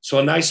 So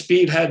a nice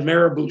beadhead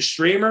marabou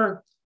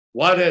streamer,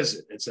 what is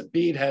it? It's a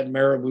beadhead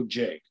marabou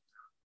jig.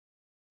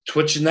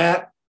 Twitching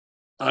that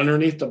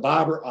underneath the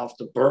bobber off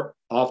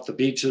the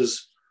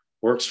beaches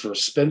works for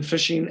spin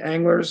fishing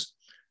anglers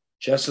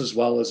just as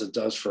well as it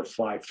does for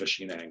fly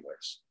fishing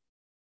anglers.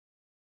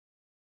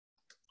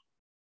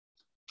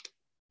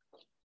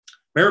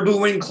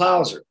 Marabou wing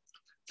clouser.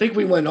 I think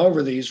we went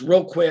over these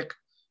real quick,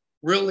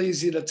 real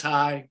easy to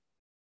tie.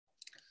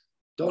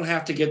 Don't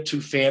have to get too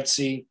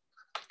fancy.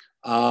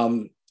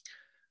 I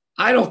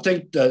don't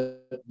think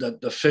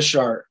the fish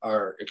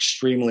are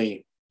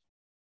extremely.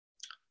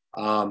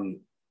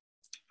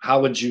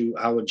 How would you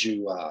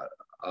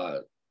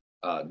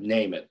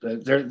name it?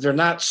 They're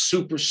not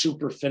super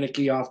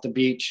finicky off the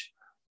beach.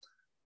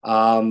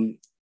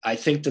 I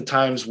think the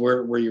times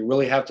where you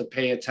really have to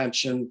pay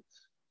attention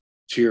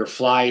to your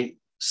fly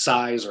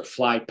size or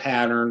fly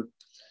pattern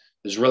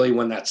is really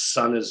when that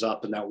sun is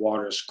up and that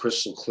water is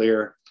crystal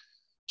clear.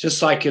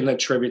 Just like in the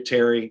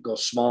tributary, go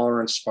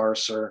smaller and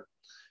sparser.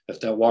 If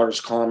that water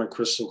is calm and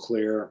crystal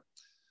clear,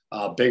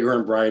 bigger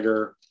and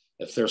brighter.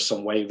 If there's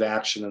some wave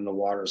action and the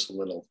water's a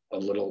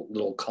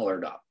little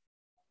colored up.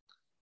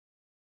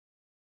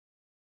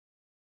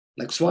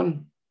 Next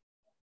one.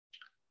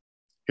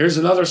 Here's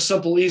another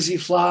simple, easy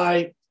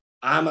fly.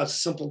 I'm a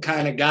simple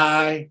kind of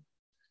guy.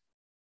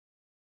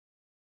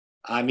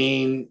 I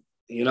mean,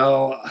 you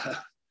know,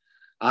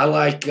 I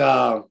like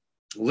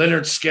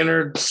Leonard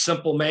Skinner,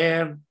 simple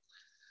man.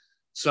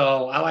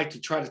 So I like to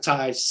try to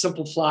tie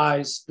simple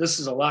flies. This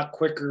is a lot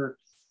quicker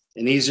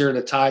and easier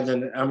to tie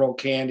than emerald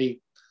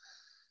candy.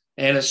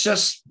 And it's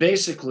just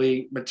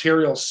basically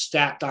material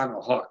stacked on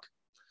a hook.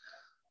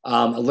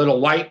 A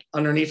little white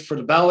underneath for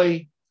the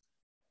belly.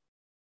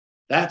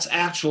 That's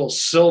actual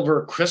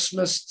silver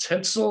Christmas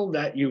tinsel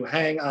that you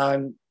hang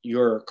on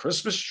your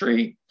Christmas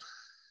tree.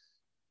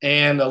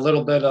 And a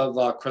little bit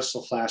of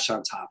crystal flash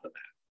on top of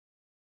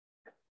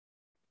that.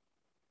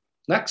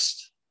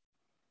 Next.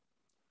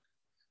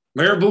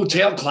 Marabou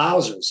tail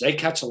clousers. They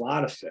catch a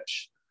lot of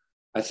fish.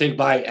 I think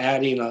by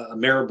adding a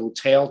marabou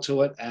tail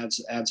to it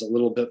adds a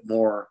little bit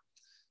more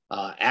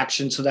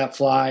action to that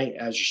fly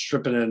as you're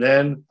stripping it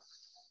in.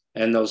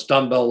 And those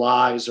dumbbell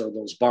eyes or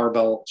those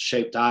barbell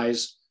shaped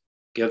eyes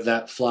give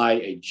that fly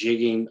a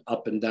jigging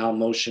up and down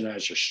motion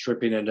as you're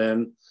stripping it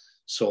in.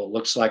 So it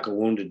looks like a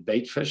wounded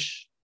bait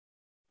fish.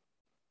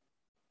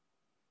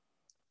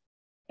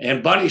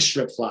 And bunny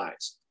strip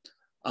flies.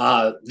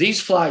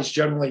 These flies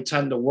generally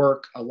tend to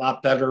work a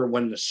lot better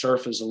when the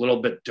surf is a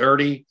little bit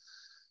dirty.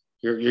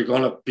 You're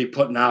going to be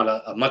putting out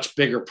a much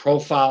bigger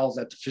profile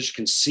that the fish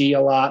can see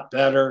a lot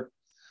better.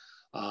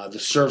 The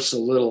surf's a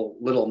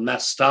little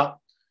messed up.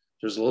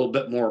 There's a little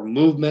bit more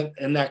movement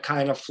in that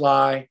kind of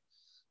fly.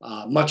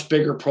 Much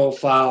bigger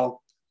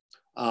profile.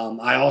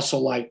 I also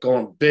like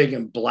going big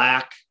and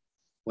black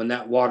when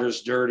that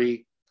water's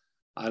dirty.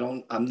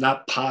 I'm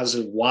not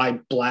positive why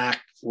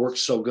black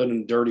works so good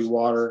in dirty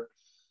water.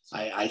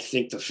 I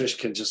think the fish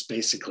can just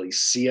basically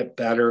see it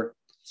better.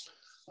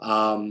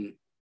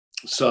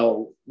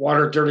 So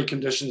water dirty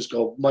conditions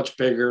go much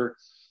bigger.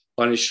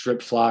 Bunny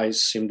strip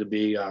flies seem to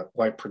be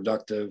quite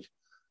productive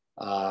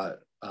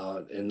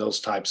in those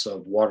types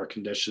of water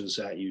conditions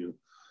that you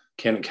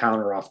can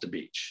encounter off the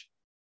beach.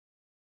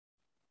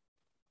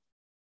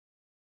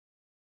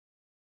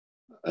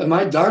 Am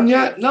I done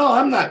yet? No,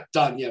 I'm not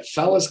done yet,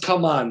 fellas.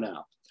 Come on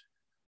now.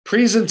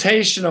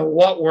 Presentation of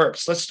what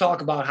works. Let's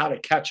talk about how to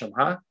catch them,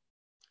 huh?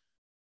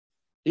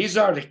 These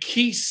are the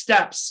key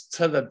steps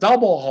to the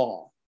double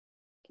haul.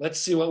 Let's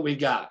see what we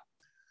got.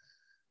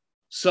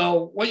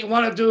 So what you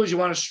want to do is you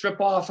want to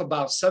strip off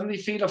about 70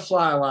 feet of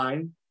fly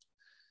line,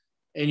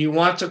 and you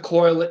want to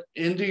coil it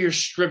into your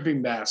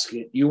stripping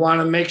basket. You want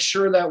to make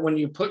sure that when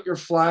you put your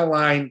fly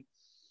line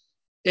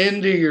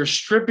into your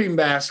stripping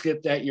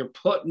basket that you're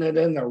putting it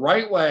in the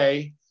right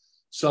way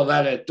so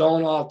that it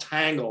don't all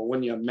tangle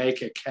when you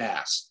make a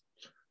cast.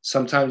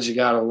 Sometimes you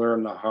got to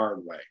learn the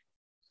hard way.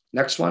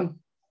 Next one.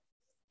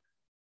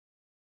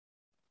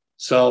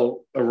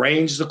 So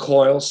arrange the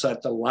coils so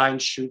that the line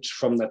shoots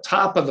from the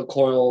top of the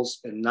coils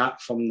and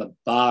not from the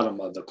bottom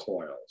of the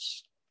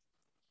coils.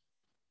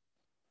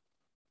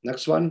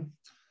 Next one.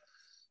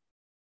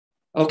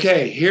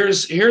 Okay,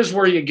 here's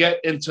where you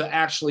get into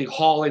actually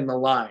hauling the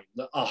line.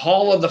 A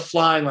haul of the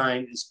fly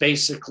line is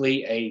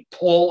basically a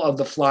pull of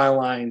the fly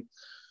line.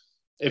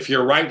 If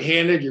you're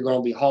right-handed, you're going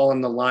to be hauling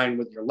the line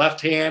with your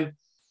left hand.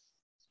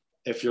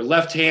 If you're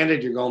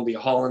left-handed, you're going to be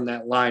hauling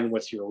that line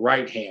with your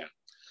right hand.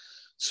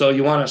 So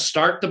you want to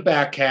start the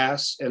back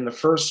cast in the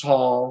first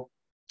haul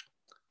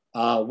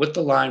with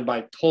the line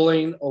by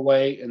pulling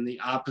away in the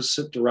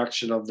opposite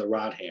direction of the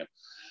rod hand.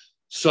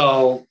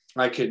 So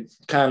I could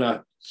kind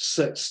of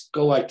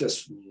go like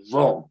this,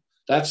 vroom.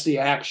 That's the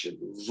action,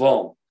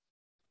 vroom.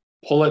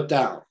 Pull it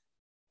down.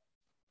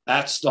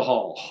 That's the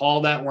haul.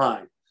 Haul that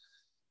line.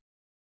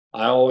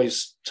 I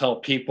always tell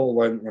people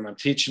when I'm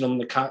teaching them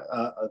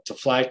to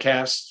fly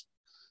cast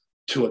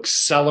to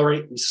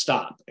accelerate and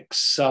stop,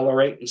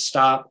 accelerate and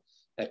stop,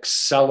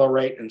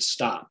 accelerate and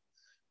stop.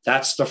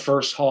 That's the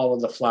first haul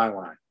of the fly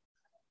line.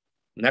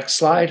 Next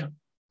slide.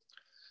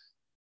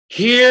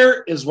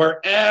 Here is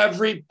where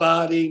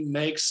everybody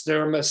makes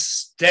their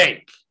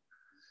mistake.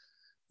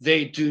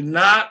 They do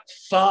not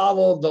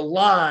follow the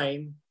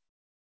line.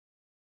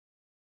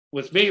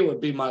 With me, it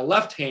would be my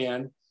left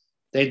hand.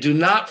 They do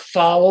not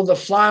follow the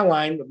fly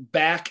line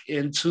back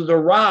into the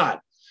rod.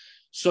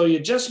 So you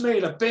just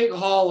made a big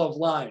haul of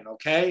line,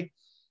 okay?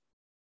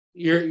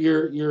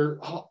 Your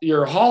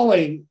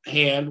hauling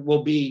hand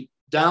will be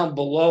down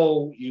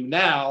below you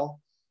now,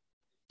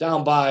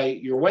 down by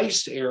your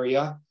waist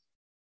area,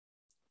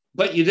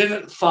 but you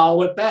didn't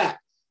follow it back.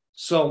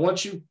 So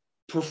once you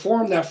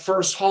perform that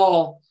first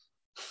haul,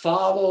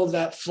 follow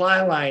that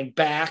fly line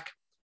back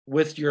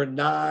with your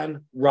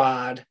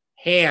non-rod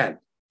hand.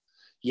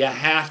 You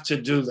have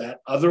to do that.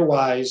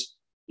 Otherwise,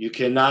 you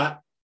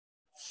cannot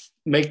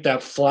make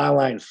that fly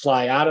line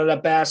fly out of the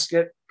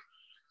basket.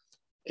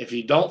 If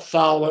you don't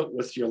follow it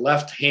with your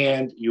left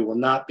hand, you will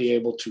not be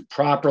able to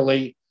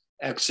properly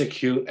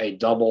execute a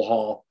double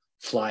haul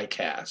fly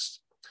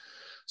cast.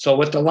 So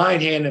with the line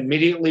hand,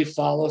 immediately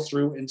follow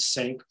through and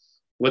sync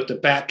with the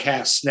back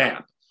cast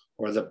snap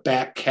or the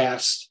back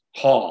cast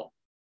haul.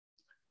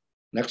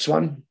 Next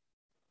one.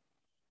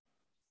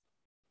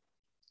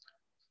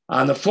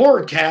 On the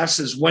forward cast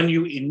is when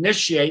you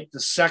initiate the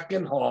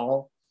second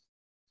haul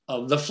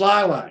of the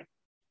fly line.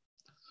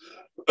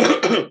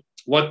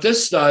 What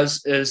this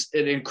does is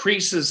it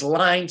increases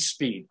line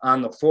speed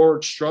on the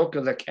forward stroke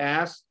of the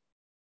cast,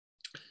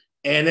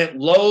 and it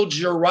loads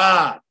your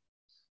rod.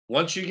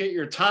 Once you get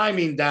your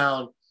timing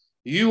down,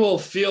 you will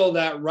feel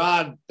that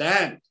rod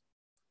bend.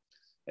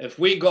 If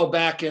we go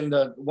back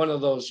into one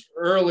of those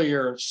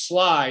earlier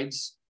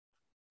slides,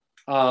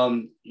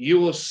 you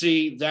will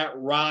see that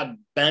rod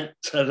bent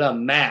to the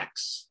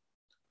max.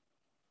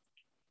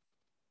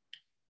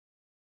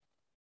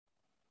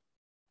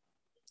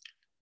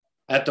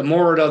 At the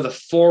moment of the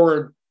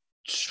forward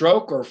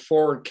stroke or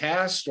forward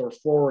cast or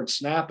forward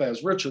snap,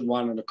 as Richard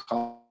wanted to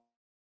call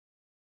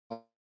it,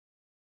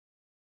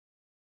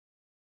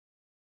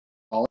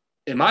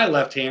 in my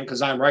left hand,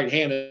 because I'm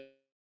right-handed,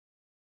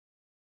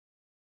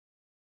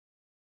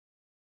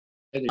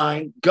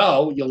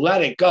 go, you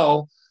let it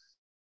go,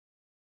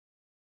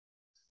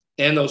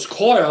 and those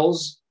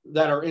coils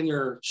that are in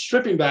your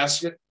stripping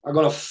basket are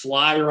going to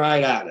fly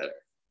right out of it.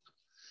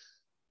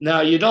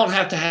 Now, you don't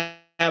have to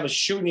have a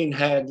shooting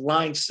head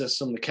line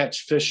system to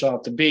catch fish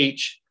off the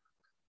beach.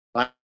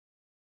 Like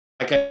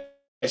I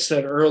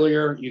said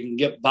earlier, you can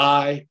get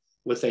by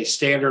with a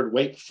standard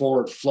wake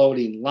forward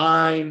floating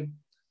line.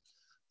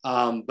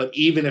 But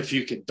even if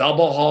you could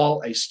double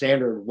haul a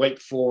standard wake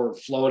forward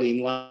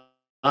floating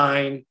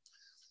line,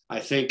 I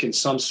think in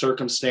some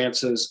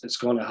circumstances, it's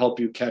going to help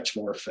you catch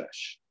more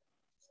fish.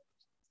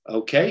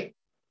 Okay.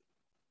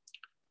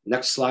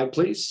 Next slide,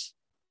 please.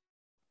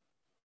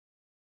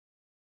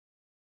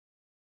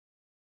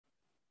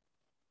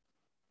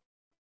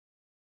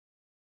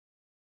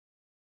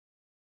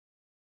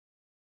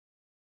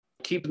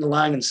 Keeping the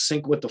line in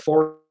sync with the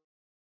forward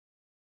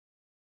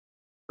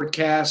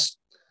cast.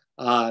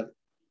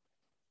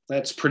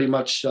 That's pretty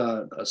much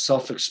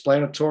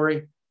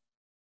self-explanatory.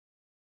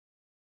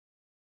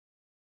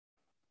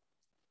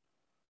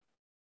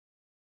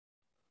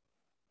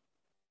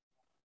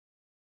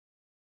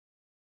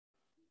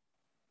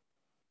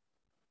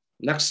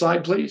 Next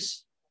slide,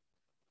 please.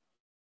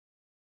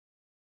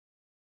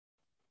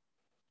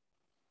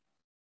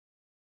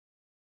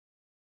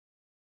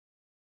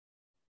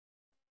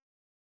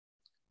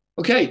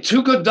 Okay,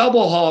 two good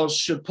double hauls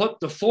should put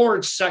the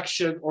forward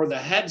section or the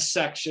head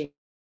section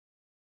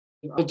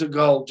to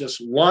go just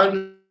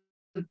 1,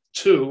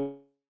 2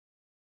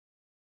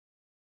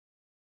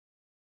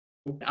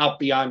 out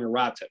beyond your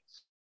rod tip.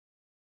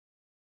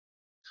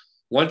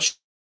 Once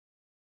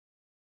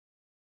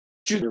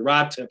you shoot your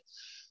rod tip,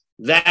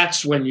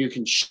 that's when you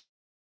can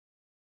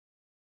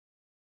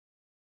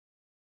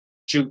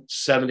shoot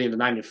 70 to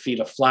 90 feet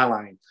of fly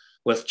line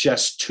with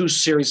just 2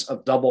 series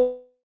of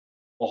double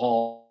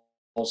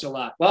hauls a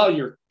lot. Well,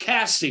 you're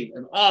casting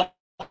an awful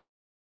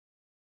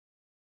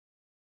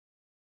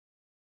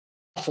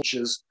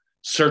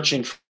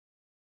searching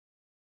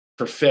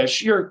for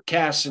fish. You're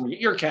casting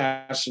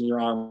your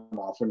arm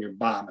off when you're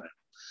bombing it.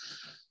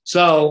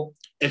 So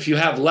if you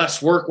have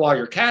less work while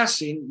you're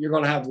casting, you're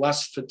going to have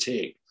less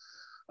fatigue.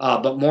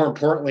 But more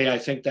importantly, I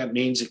think that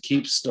means it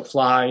keeps the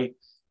fly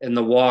in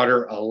the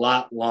water a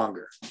lot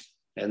longer.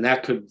 And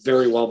that could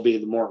very well be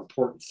the more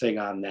important thing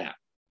on that.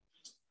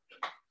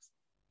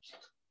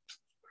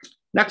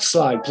 Next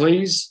slide,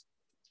 please.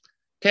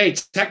 Okay,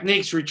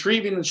 techniques,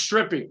 retrieving and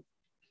stripping.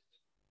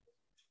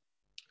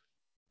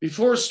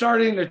 Before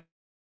starting to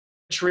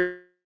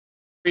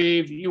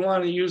retrieve, you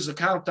want to use the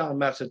countdown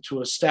method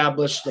to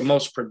establish the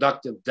most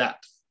productive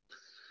depth.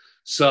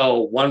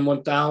 So 1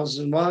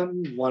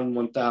 1001, 1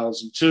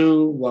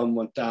 1002, 1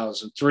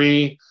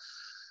 1003.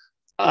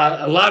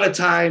 A lot of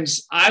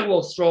times I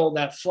will throw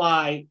that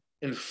fly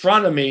in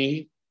front of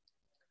me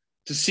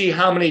to see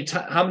how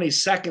many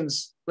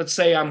seconds. Let's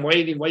say I'm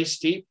wading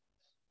waist deep.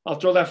 I'll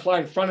throw that fly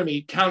in front of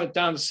me, count it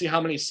down to see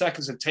how many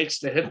seconds it takes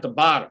to hit the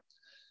bottom.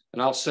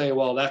 And I'll say,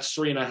 well, that's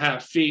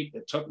 3.5 feet.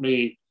 It took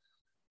me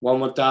 1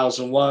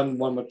 1001,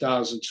 1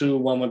 1002,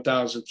 1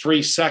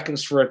 1003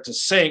 seconds for it to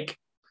sink.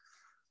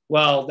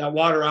 Well, that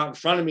water out in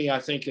front of me, I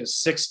think, is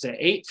 6 to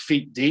 8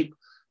 feet deep.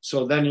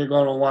 So then you're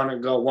going to want to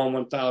go 1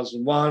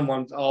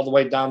 1001, all the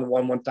way down to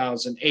 1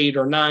 1008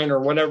 or 9 or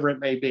whatever it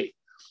may be.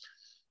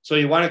 So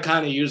you want to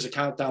kind of use a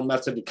countdown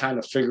method to kind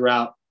of figure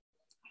out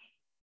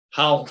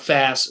how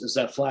fast is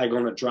that fly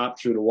going to drop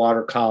through the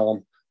water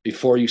column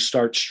before you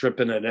start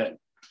stripping it in.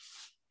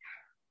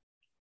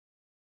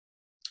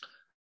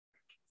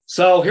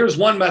 So here's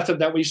one method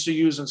that we used to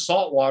use in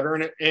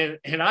saltwater,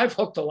 and I've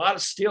hooked a lot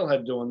of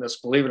steelhead doing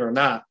this, believe it or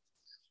not.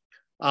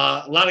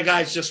 A lot of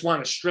guys just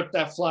want to strip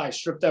that fly,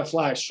 strip that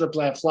fly, strip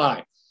that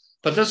fly.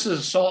 But this is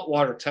a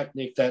saltwater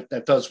technique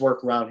that does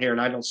work around here, and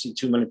I don't see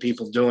too many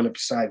people doing it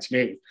besides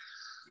me.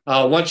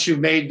 Once you've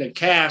made the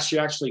cast, you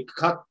actually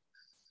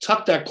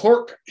tuck that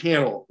cork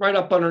handle right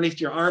up underneath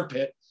your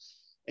armpit,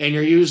 and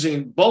you're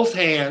using both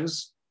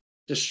hands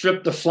to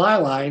strip the fly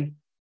line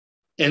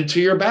into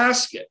your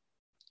basket.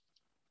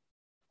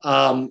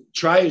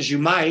 Try as you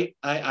might,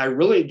 I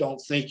really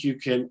don't think you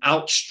can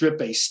outstrip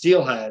a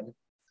steelhead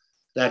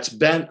that's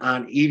bent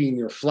on eating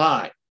your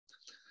fly.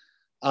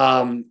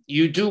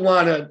 You do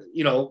want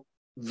to,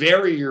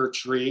 vary your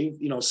retrieve.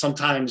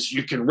 Sometimes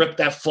you can rip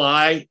that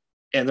fly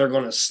and they're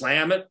going to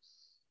slam it.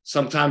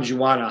 Sometimes you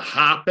want to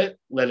hop it,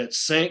 let it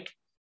sink,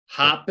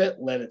 hop it,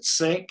 let it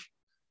sink,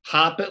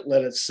 hop it,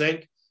 let it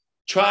sink.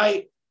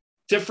 Try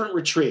different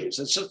retrieves.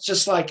 It's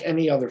just like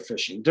any other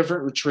fishing.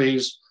 Different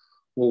retrieves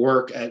will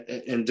work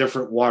in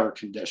different water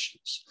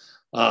conditions.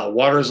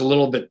 Water is a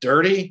little bit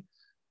dirty,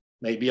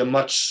 maybe a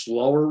much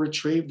slower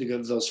retrieve to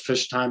give those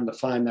fish time to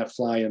find that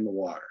fly in the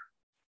water.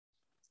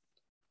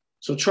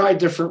 So try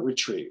different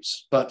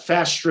retrieves, but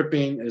fast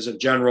stripping is a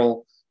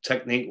general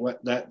technique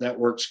that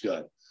works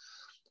good.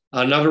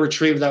 Another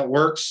retrieve that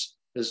works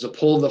is to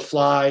pull the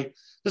fly.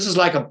 This is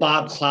like a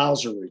Bob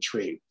Clouser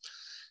retrieve.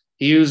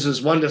 He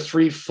uses 1 to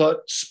 3 foot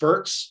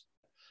spurts,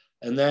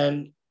 and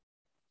then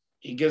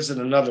he gives it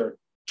another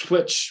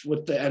twitch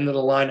with the end of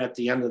the line at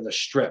the end of the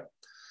strip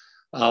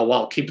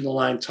while keeping the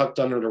line tucked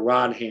under the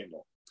rod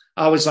handle.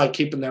 I always like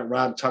keeping that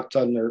rod tucked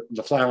under,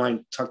 the fly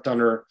line tucked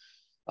under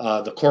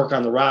the cork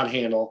on the rod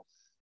handle.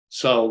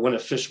 So when a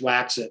fish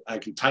whacks it, I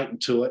can tighten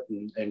to it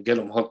and get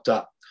them hooked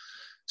up.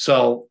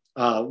 So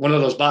one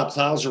of those Bob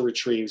Clouser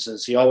retrieves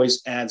is he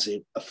always adds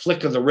a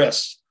flick of the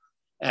wrist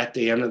at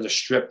the end of the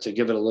strip to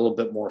give it a little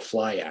bit more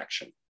fly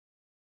action.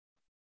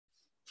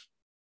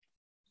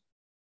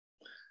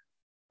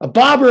 A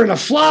bobber and a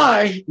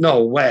fly?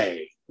 No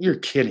way. You're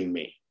kidding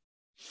me.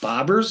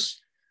 Bobbers?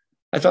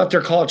 I thought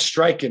they're called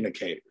strike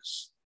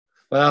indicators.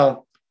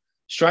 Well,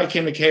 strike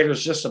indicator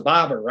is just a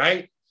bobber,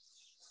 right?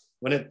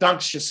 When it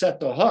dunks, you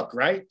set the hook,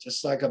 right?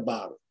 Just like a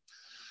bobber.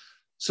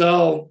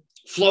 So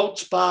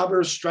floats,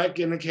 bobbers, strike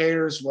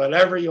indicators,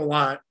 whatever you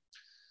want.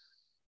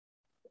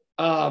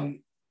 I've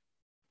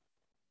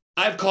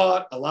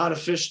caught a lot of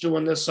fish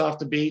doing this off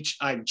the beach.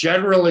 I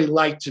generally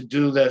like to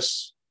do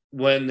this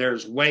when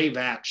there's wave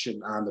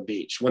action on the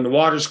beach. When the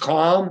water's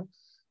calm,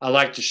 I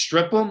like to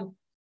strip them.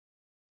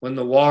 When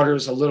the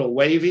water's a little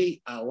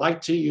wavy, I like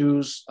to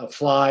use a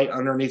fly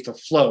underneath a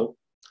float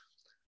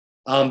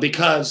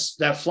because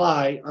that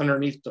fly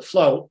underneath the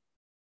float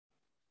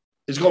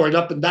is going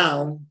up and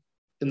down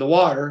in the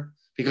water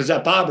because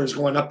that bobber is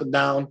going up and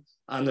down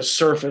on the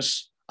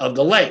surface of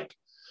the lake.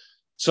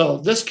 So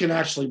this can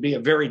actually be a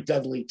very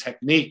deadly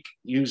technique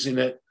using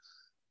it.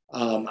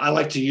 I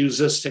like to use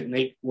this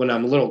technique when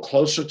I'm a little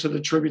closer to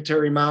the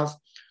tributary mouth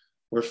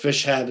where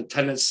fish have a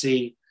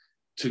tendency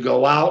to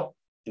go out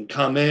and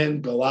come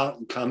in, go out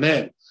and come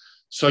in.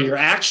 So you're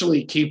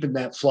actually keeping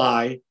that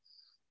fly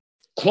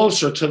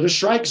closer to the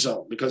strike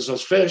zone because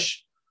those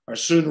fish are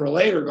sooner or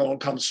later going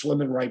to come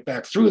swimming right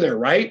back through there,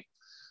 right?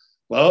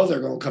 Well,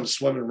 they're going to come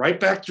swimming right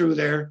back through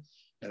there.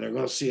 And they're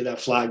going to see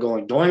that fly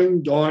going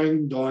doing,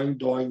 doing, doing,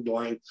 doing,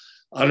 doing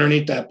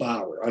underneath that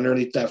bobber,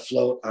 underneath that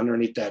float,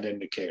 underneath that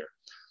indicator.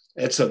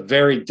 It's a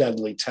very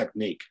deadly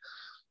technique.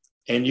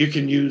 And you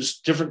can use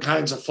different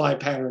kinds of fly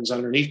patterns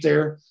underneath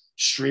there.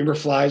 Streamer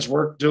flies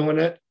work doing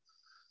it.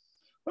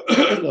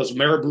 Those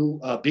marabou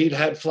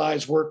beadhead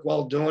flies work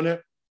well doing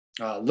it.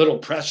 Little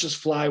precious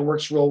fly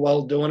works real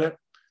well doing it.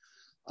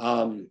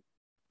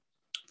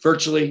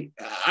 Virtually,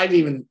 I've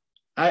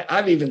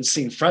even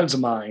seen friends of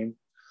mine,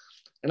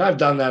 and I've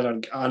done that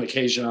on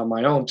occasion on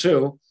my own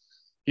too.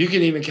 You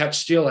can even catch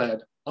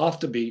steelhead off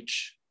the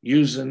beach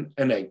using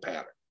an egg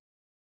pattern.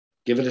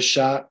 Give it a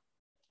shot.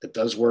 It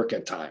does work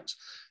at times.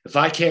 If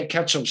I can't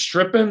catch them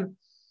stripping,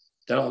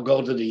 then I'll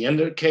go to the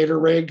indicator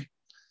rig.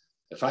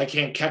 If I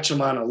can't catch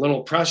them on a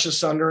little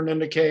precious under an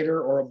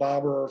indicator or a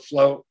bobber or a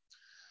float,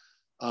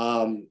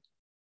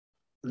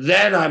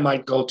 then I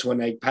might go to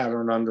an egg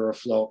pattern under a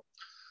float.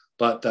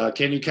 But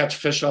can you catch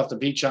fish off the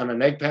beach on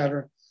an egg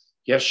pattern?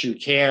 Yes, you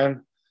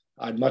can.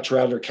 I'd much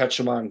rather catch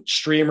them on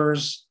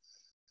streamers.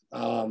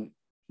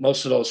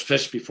 Most of those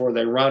fish before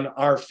they run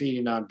are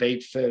feeding on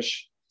bait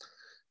fish.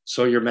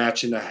 So you're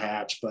matching the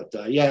hatch. But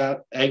yeah,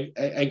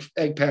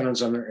 egg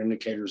patterns under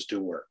indicators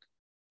do work.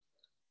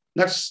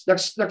 Next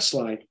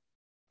slide.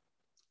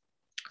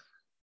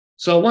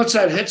 So once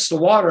that hits the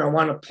water, I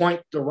want to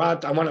point the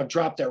rod. I want to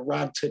drop that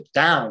rod tip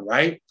down,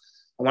 right?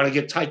 I want to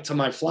get tight to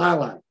my fly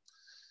line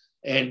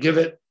and give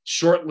it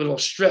short little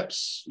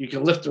strips. You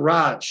can lift the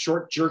rod,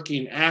 short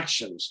jerking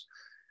actions,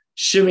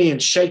 shimmy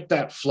and shake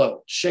that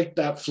float,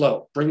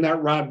 bring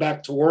that rod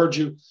back towards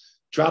you,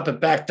 drop it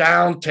back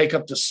down, take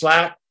up the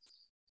slack,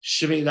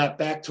 shimmy that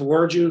back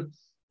towards you.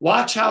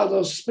 Watch how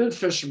those spin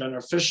fishermen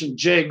are fishing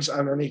jigs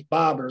underneath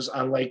bobbers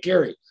on Lake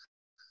Erie.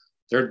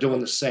 They're doing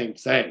the same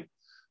thing.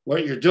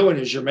 What you're doing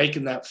is you're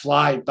making that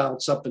fly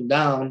bounce up and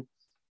down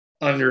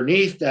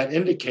underneath that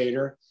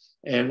indicator,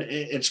 and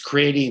it's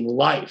creating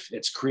life.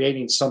 It's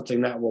creating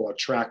something that will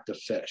attract the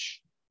fish.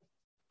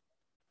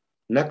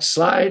 Next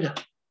slide.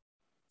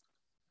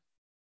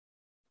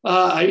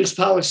 I use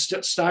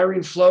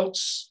polystyrene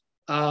floats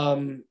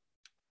for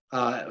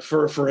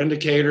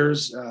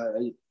indicators.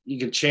 You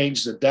can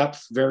change the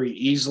depth very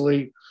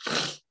easily.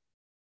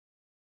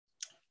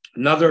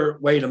 Another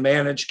way to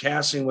manage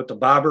casting with the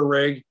bobber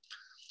rig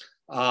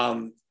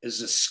is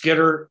to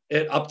skitter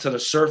it up to the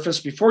surface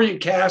before you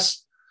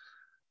cast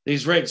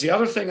these rigs. The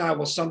other thing I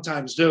will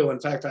sometimes do, in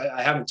fact,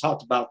 I haven't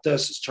talked about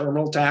this, is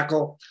terminal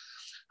tackle.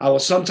 I will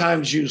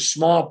sometimes use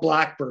small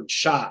blackbird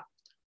shot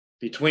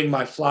between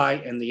my fly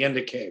and the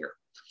indicator.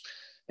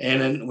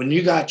 And then when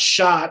you got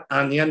shot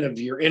on the end of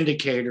your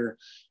indicator,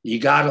 you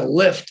got to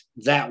lift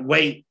that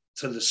weight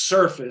to the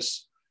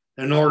surface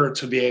in order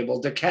to be able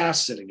to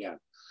cast it again.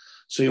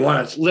 So you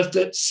want to lift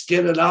it,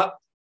 skid it up,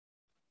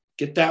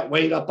 get that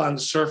weight up on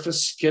the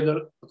surface, skid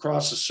it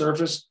across the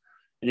surface,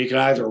 and you can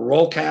either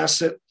roll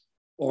cast it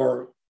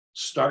or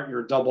start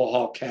your double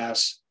haul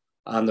cast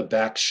on the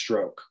back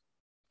stroke.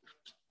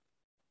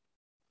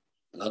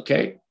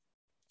 Okay.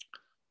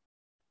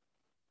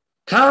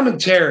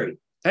 Commentary.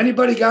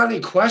 Anybody got any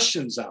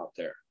questions out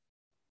there?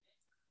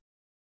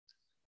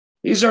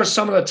 These are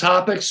some of the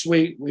topics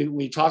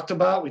we talked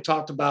about. We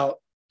talked about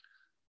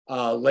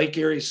Lake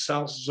Erie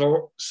South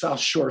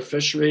Shore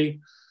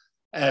Fishery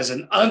as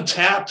an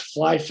untapped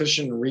fly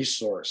fishing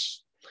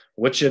resource,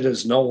 which it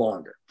is no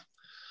longer.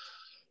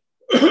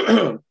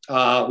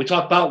 We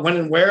talked about when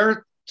and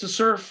where to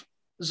surf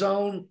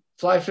zone,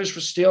 fly fish for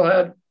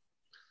steelhead.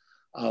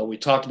 We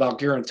talked about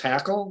gear and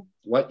tackle,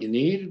 what you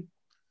need.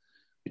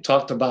 We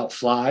talked about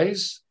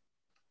flies.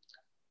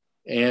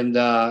 And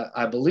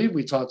I believe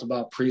we talked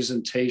about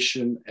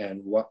presentation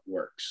and what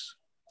works.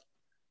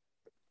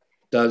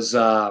 Does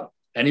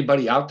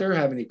anybody out there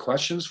have any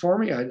questions for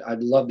me?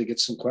 I'd love to get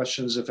some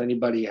questions if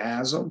anybody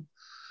has them.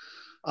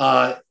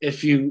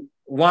 If you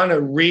want to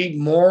read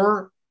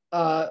more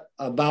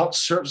about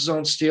surf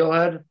zone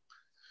steelhead,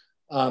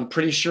 I'm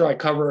pretty sure I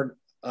covered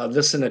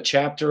this in a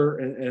chapter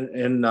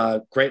in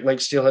Great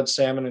Lakes steelhead,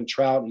 salmon, and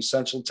trout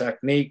essential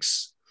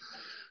techniques.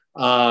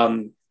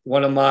 One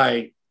of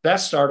my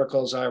best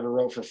articles I ever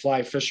wrote for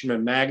Fly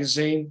Fisherman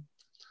magazine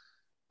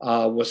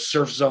was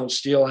Surf Zone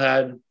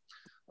Steelhead.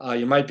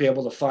 You might be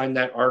able to find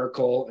that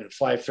article in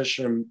Fly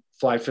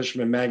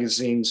Fisherman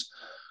magazine's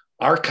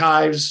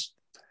archives.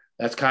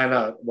 That's kind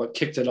of what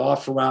kicked it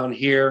off around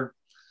here.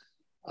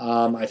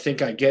 I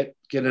think I get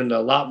into a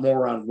lot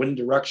more on wind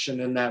direction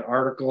in that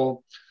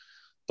article,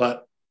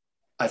 but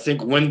I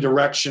think wind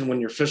direction when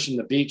you're fishing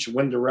the beach,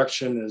 wind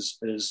direction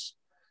is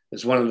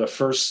one of the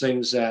first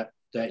things that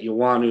you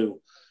want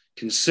to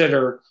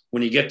consider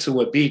when you get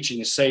to a beach and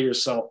you say to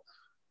yourself,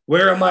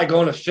 where am I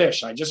going to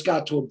fish? I just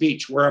got to a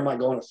beach. Where am I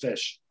going to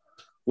fish?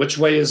 Which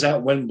way is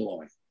that wind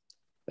blowing?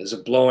 Is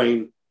it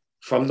blowing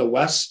from the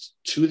west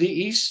to the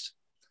east?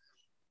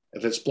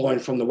 If it's blowing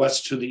from the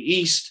west to the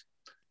east,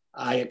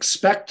 I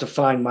expect to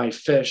find my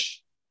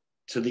fish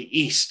to the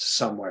east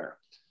somewhere.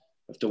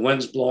 If the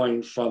wind's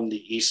blowing from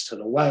the east to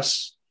the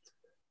west,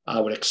 I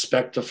would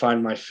expect to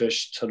find my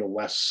fish to the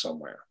west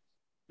somewhere.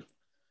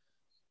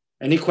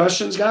 Any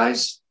questions,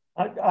 guys?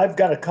 I've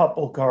got a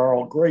couple,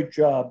 Carl. Great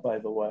job, by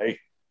the way.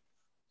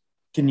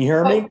 Can you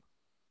hear me?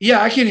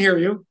 Yeah, I can hear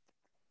you.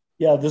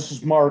 Yeah, this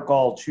is Mark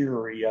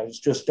Altieri. I was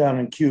just down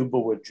in Cuba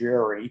with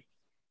Jerry.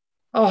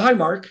 Oh, hi,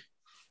 Mark.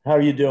 How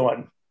are you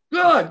doing?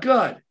 Good,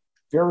 good.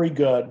 Very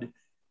good.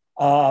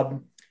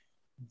 Um,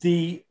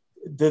 the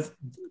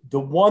the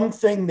one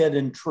thing that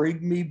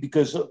intrigued me,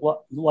 because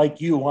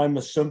like you, I'm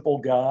a simple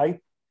guy,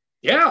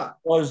 Yeah.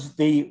 was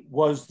the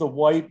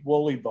white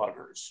woolly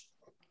buggers.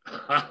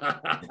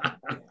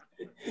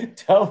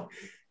 tell,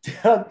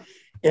 tell,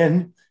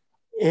 and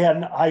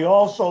I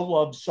also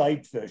love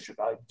sight fishing.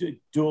 I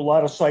do a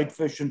lot of sight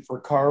fishing for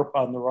carp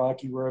on the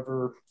Rocky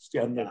River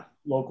and the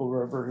local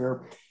river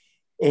here.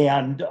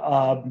 And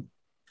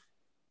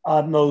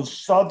on those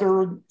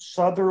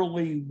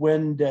southerly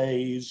wind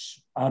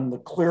days, on the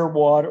clearer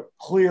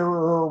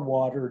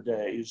water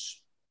days,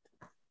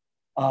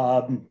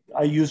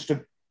 I used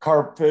to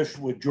carp fish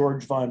with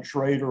George von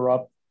Schrader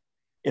up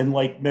in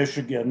Lake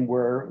Michigan,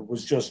 where it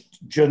was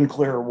just gin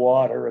clear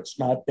water. It's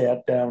not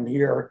that down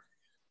here.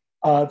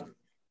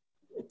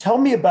 Tell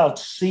me about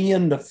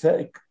seeing the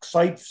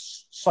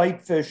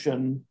sight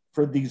fishing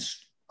for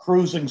these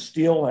cruising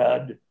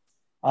steelhead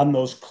on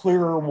those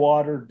clearer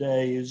water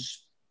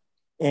days,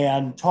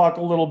 and talk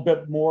a little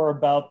bit more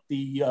about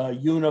the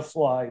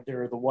unifly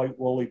there, the white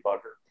woolly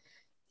bugger.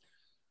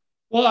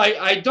 Well,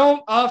 I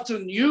don't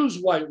often use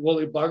white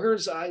woolly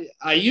buggers.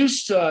 I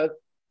used to,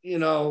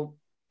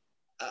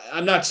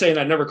 I'm not saying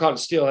I never caught a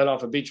steelhead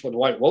off a beach with a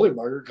white woolly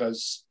bugger,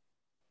 because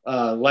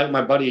like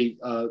my buddy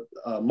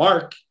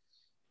Mark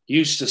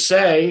used to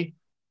say,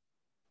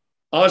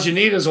 all you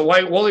need is a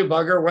white woolly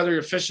bugger, whether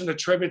you're fishing a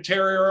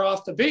tributary or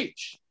off the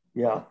beach.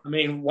 Yeah. I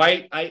mean,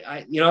 white,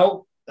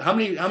 how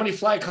many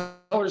flag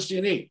colors do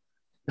you need?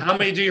 How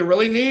many do you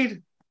really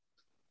need?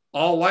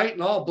 All white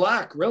and all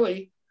black,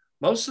 really,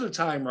 most of the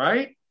time,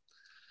 right?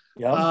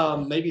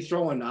 Yeah. Maybe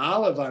throw an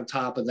olive on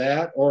top of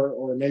that,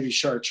 or maybe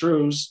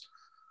chartreuse.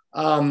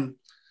 But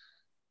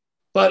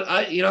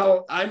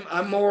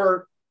I'm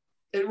more.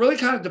 It really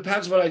kind of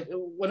depends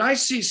when I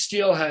see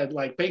steelhead,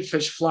 like bait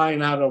fish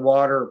flying out of the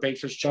water or bait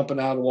fish jumping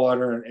out of the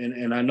water,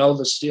 and I know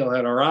the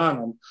steelhead are on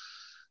them.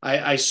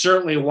 I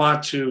certainly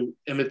want to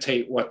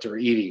imitate what they're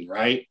eating,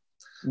 right?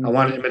 Mm-hmm. I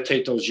want to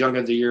imitate those young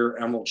of the year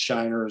emerald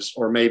shiners,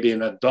 or maybe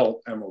an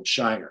adult emerald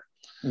shiner.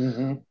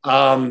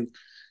 Mm-hmm.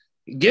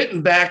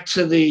 Getting back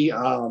to the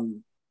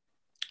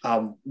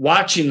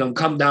watching them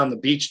come down the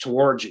beach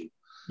towards you.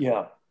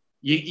 Yeah.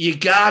 You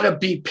gotta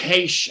be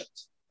patient,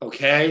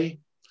 okay?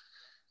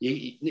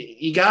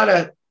 You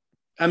gotta,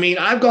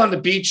 I've gone to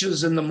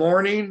beaches in the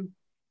morning,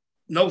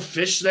 no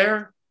fish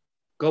there.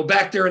 Go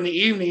back there in the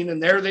evening,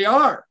 and there they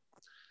are.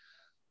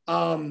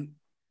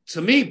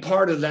 To me,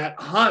 part of that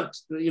hunt,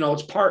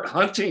 it's part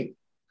hunting.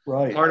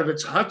 Right. Part of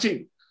it's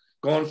hunting,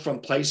 going from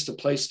place to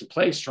place to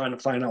place, trying to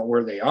find out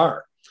where they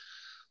are.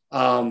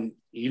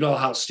 You know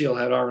how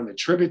steelhead are in the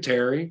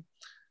tributary.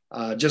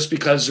 Just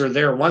because they're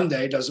there one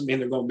day doesn't mean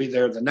they're going to be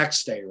there the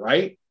next day,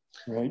 right?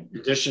 Right.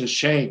 Conditions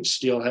change,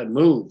 steelhead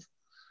move.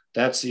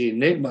 That's the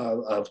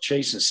enigma of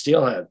chasing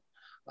steelhead.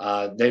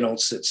 They don't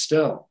sit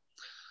still.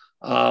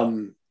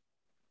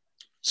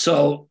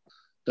 So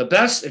the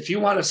best, if you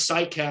want to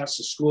sight cast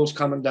the schools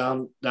coming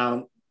down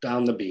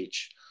the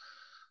beach,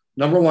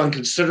 number one,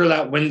 consider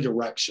that wind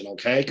direction,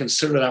 okay?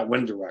 Consider that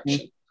wind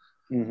direction.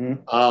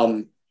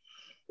 Mm-hmm.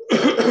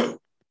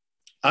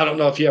 I don't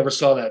know if you ever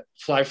saw that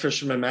Fly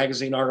Fisherman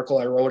magazine article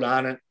I wrote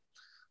on it.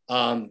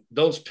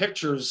 Those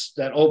pictures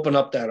that open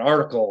up that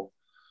article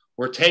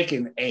were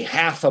taken a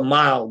half a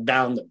mile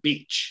down the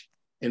beach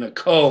in a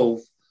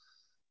cove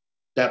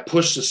that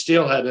pushed the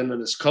steelhead into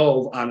this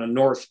cove on a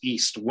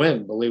northeast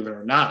wind, believe it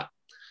or not.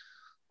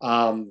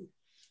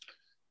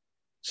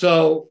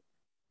 So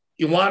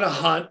you want to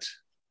hunt.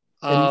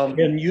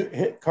 And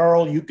you,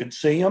 Carl, you could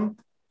see them?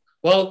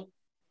 Well,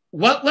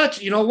 what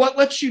lets you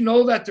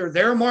know that they're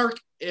there, Mark,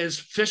 is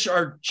fish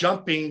are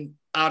jumping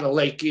out of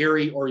Lake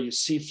Erie, or you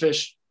see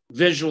fish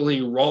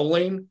visually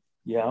rolling.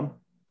 Yeah.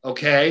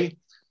 Okay.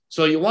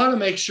 So you want to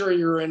make sure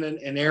you're in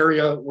an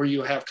area where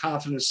you have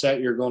confidence that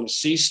you're going to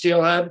see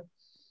steelhead.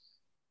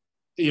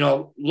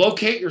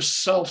 Locate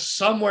yourself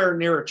somewhere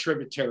near a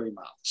tributary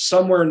mouth.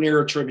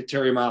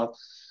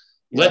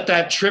 Yeah. Let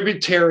that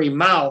tributary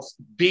mouth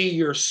be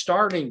your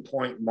starting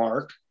point,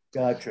 Mark.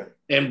 Gotcha.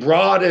 And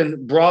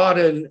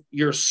broaden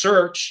your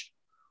search,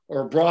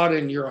 or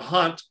broaden your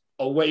hunt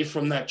away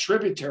from that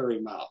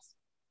tributary mouth.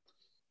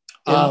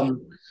 Carl,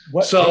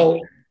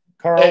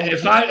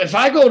 if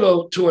I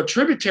go to a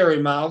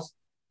tributary mouth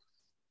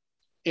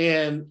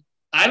and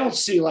I don't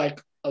see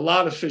like a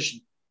lot of fish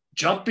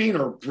jumping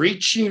or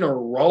breaching or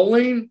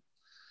rolling,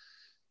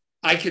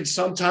 I can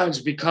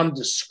sometimes become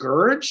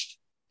discouraged,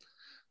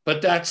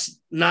 but that's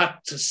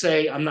not to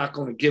say I'm not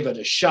going to give it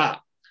a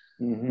shot.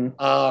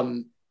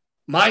 Mm-hmm.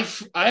 I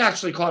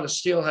actually caught a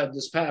steelhead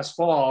this past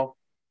fall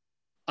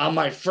on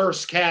my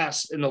first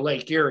cast in the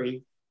Lake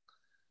Erie,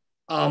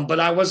 but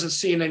I wasn't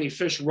seeing any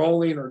fish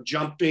rolling or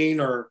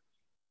jumping or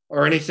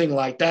anything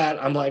like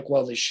that. I'm like,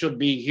 well, they should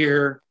be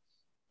here.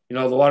 You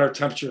know, the water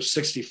temperature is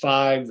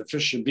 65. The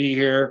fish should be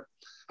here.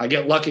 I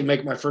get lucky,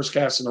 make my first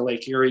cast in the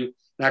Lake Erie,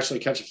 and actually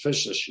catch a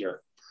fish this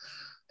year.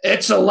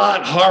 It's a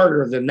lot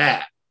harder than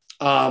that.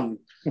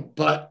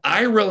 But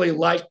I really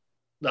like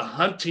the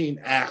hunting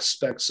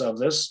aspects of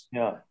this.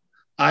 Yeah.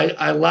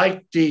 I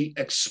like the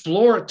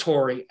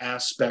exploratory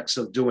aspects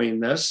of doing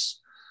this.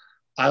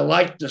 I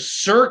like the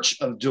search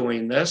of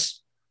doing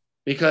this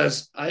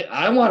because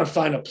I want to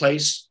find a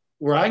place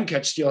where I can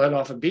catch steelhead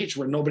off a beach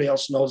where nobody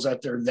else knows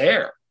that they're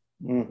there.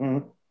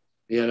 Mm-hmm.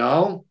 You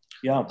know?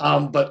 Yeah.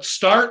 But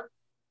start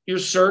your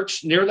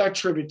search near that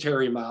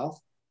tributary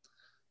mouth.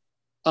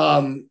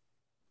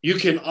 You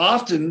can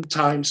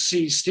oftentimes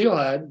see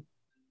steelhead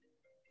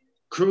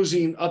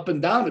cruising up and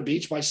down the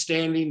beach by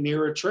standing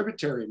near a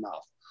tributary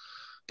mouth.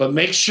 But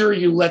make sure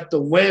you let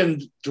the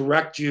wind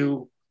direct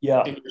you in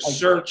your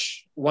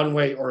search one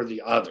way or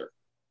the other.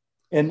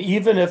 And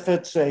even if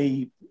it's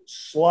a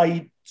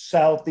slight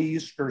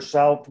southeast or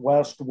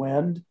southwest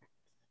wind,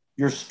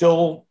 you're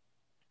still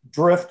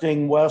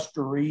drifting west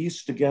or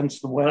east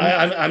against the wind.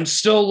 I'm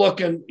still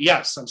looking.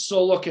 Yes, I'm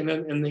still looking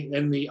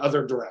in the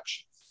other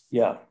direction.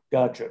 Yeah,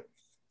 gotcha.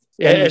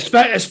 And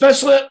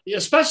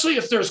especially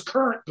if there's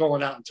current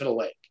going out into the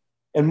lake.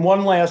 And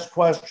one last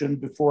question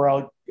before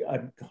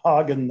I'm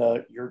hogging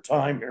your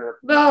time here.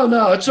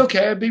 No, it's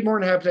okay. I'd be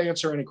more than happy to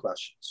answer any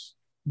questions.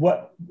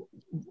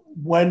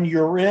 When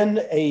you're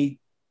in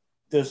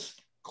this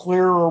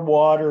clearer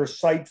water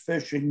sight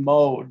fishing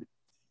mode,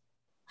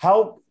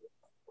 how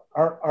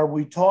are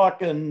we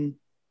talking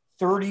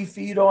 30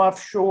 feet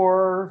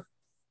offshore,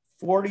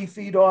 40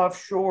 feet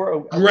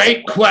offshore?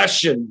 Great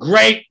question.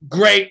 Great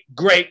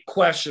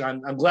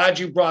question. I'm glad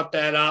you brought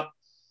that up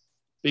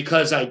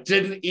because I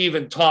didn't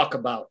even talk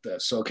about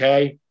this,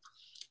 okay?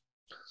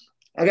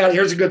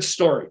 Here's a good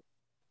story.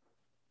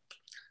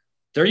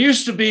 There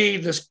used to be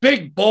this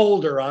big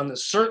boulder on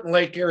this certain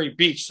Lake Erie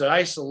beach that I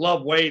used to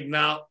love wading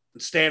out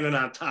and standing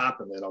on top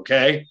of it,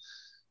 okay?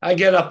 I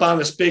get up on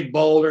this big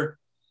boulder.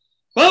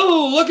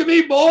 Whoa, look at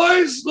me,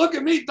 boys. Look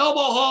at me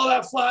double haul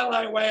that fly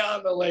line way out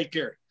of the Lake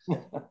Erie.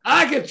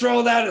 I could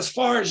throw that as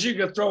far as you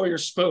could throw your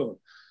spoon.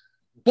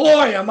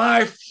 Boy, am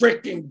I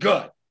freaking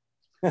good.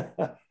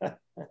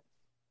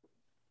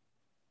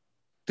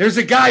 There's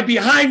a guy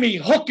behind me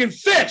hooking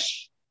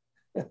fish.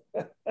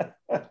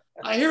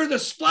 I hear the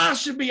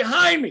splashing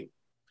behind me.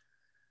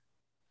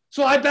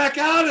 So I back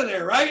out of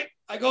there, right?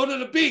 I go to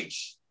the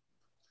beach.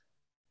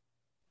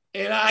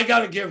 And I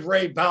got to give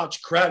Ray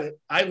Bouch credit.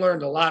 I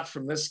learned a lot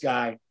from this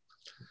guy.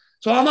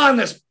 So I'm on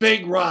this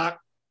big rock,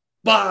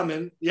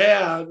 bombing.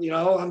 Yeah,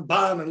 I'm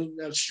bombing,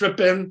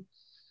 stripping.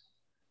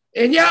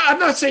 And yeah, I'm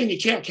not saying you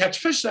can't catch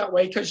fish that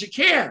way because you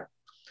can.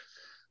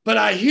 But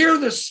I hear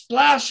the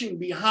splashing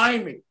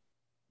behind me.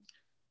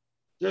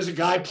 There's a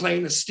guy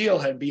playing the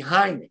steelhead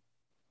behind me.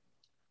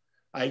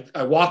 I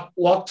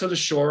walk to the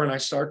shore and I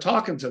start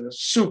talking to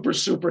this super,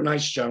 super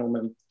nice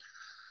gentleman.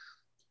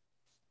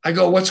 I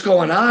go, what's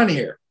going on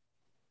here?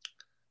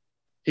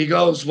 He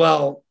goes,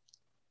 well,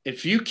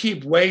 if you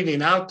keep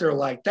wading out there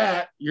like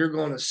that, you're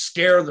going to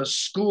scare the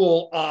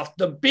school off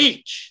the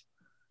beach.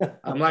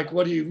 I'm like,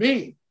 what do you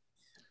mean?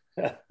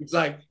 He's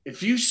like,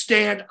 if you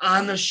stand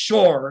on the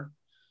shore,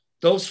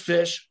 those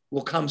fish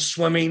will come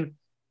swimming.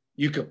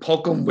 You could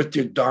poke them with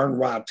your darn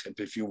rod tip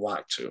if you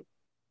want to.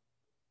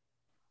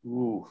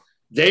 Ooh.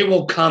 They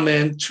will come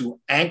into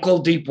ankle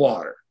deep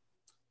water,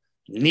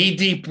 knee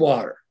deep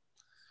water,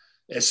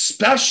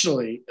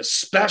 especially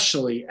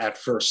at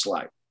first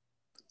light.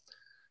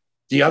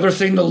 The other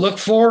thing to look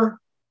for,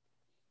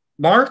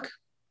 Mark,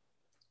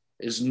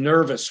 is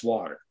nervous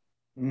water.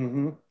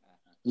 Mm-hmm.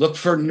 Look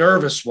for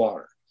nervous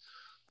water.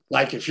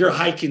 Like if you're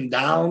hiking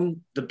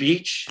down the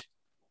beach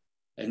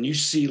and you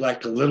see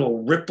like a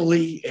little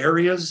ripply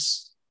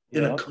areas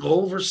in a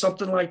cove or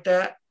something like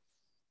that,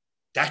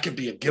 that could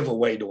be a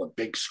giveaway to a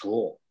big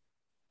school.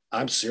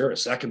 I'm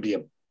serious. That could be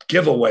a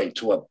giveaway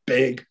to a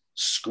big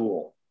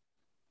school.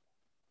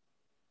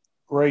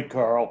 Great,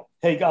 Karl.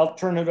 Hey, I'll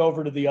turn it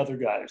over to the other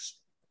guys.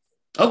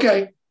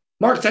 Okay.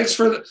 Mark, thanks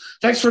for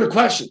the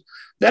question.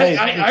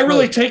 I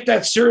really take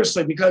that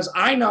seriously because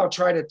I now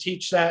try to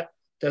teach that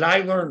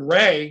I learned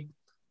Ray.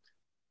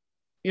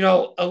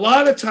 A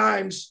lot of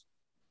times,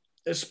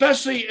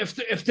 especially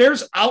if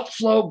there's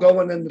outflow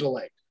going into the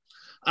lake,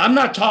 I'm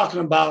not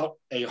talking about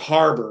a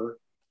harbor,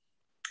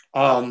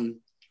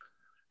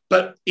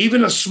 but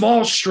even a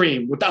small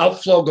stream with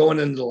outflow going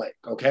into the lake,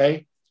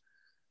 okay?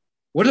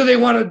 What do they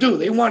want to do?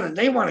 They want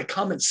to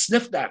come and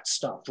sniff that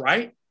stuff,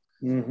 right?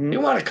 Mm-hmm. They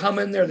want to come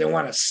in there. They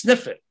want to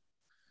sniff it.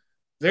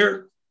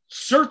 They're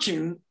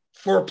searching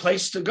for a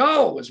place to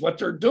go is what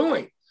they're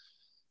doing.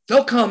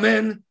 They'll come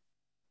in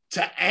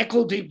to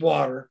ankle deep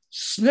water,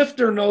 sniff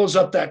their nose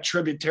up that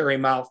tributary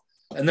mouth,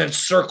 and then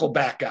circle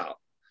back out.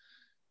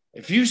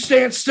 If you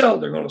stand still,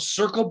 they're going to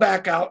circle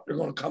back out. They're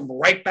going to come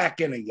right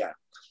back in again.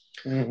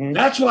 Mm-hmm.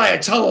 That's why I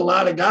tell a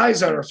lot of guys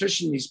that are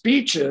fishing these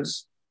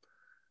beaches,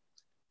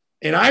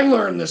 and I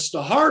learned this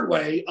the hard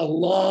way a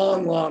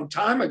long, long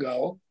time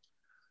ago,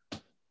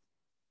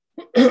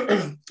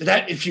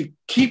 that if you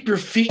keep your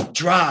feet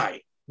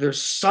dry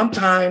there's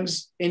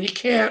sometimes, and you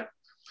can't,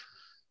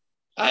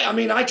 I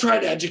mean, I try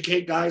to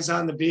educate guys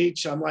on the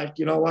beach. I'm like,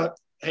 you know what?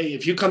 Hey,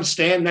 if you come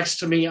stand next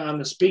to me on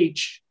this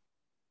beach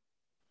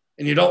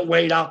and you don't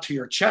wade out to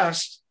your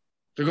chest,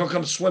 they're going to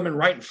come swimming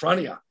right in front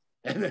of you.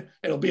 And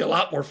it'll be a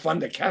lot more fun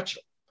to catch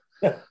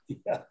them.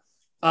 Yeah.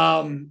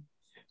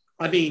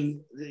 I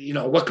mean, you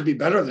know, what could be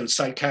better than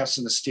sight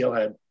casting the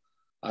steelhead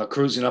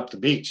cruising up the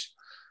beach?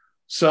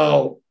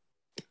 So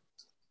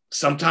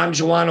sometimes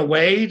you want to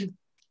wade,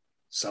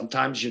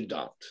 sometimes you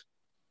don't.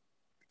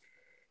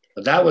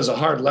 But that was a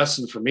hard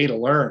lesson for me to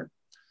learn,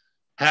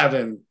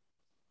 having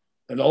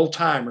an old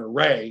timer,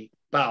 Ray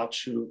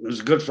Bouch,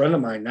 who's a good friend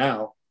of mine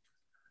now,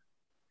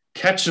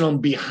 catching them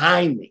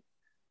behind me.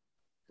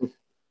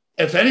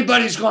 If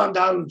anybody's gone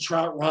down the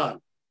Trout Run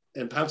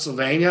in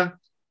Pennsylvania,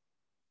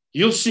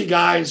 you'll see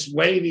guys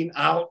wading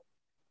out,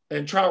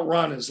 and Trout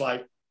Run is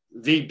like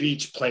the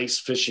beach place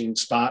fishing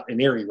spot in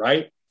Erie,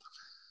 right?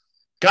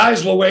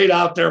 Guys will wade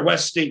out there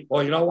West Deep.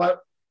 Well, you know what?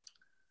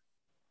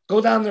 Go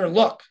down there and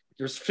look.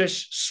 There's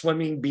fish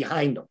swimming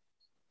behind them.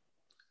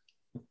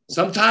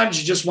 Sometimes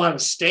you just want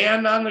to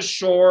stand on the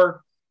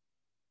shore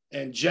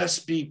and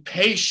just be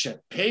patient.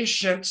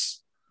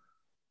 Patience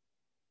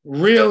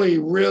really,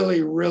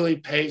 really, really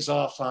pays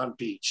off on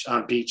beach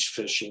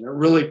fishing. It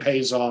really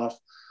pays off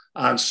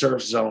on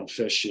surf zone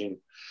fishing.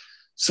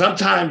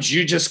 Sometimes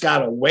you just got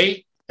to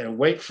wait and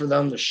wait for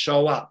them to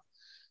show up.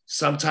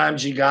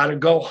 Sometimes you got to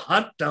go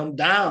hunt them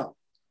down.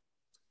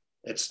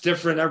 It's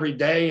different every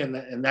day,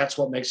 and that's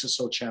what makes it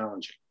so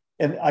challenging.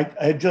 And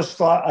I just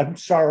thought, I'm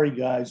sorry,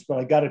 guys, but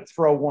I got to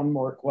throw one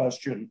more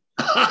question.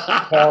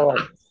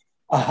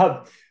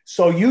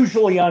 So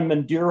usually I'm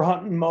in deer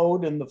hunting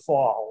mode in the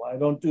fall. I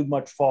don't do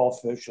much fall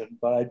fishing,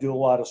 but I do a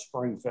lot of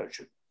spring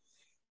fishing.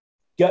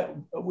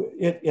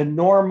 And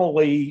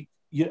normally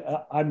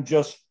I'm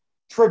just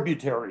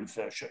tributary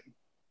fishing.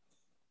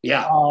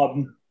 Yeah.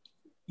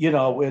 You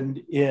know,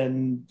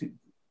 in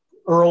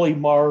early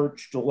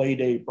March to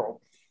late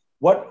April.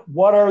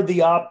 What are the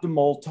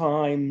optimal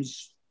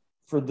times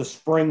for the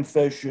spring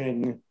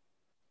fishing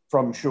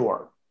from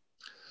shore?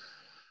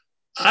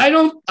 I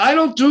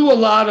don't do a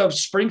lot of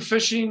spring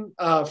fishing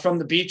from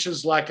the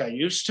beaches like I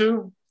used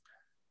to,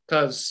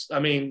 because I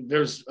mean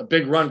there's a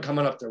big run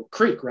coming up the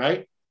creek,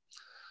 right?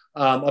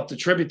 Up the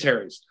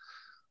tributaries.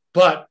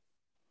 But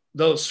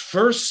those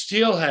first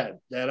steelhead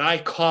that I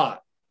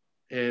caught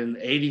in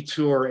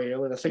 82 or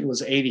I think it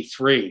was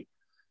 83,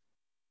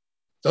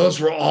 those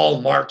were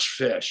all March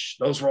fish.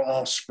 Those were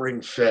all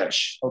spring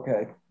fish.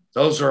 Okay.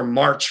 Those are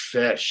March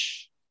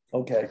fish.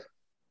 Okay.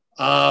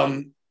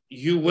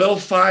 You will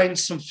find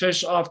some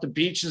fish off the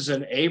beaches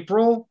in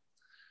April,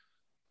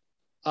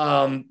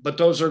 but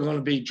those are going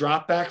to be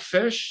drop back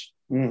fish.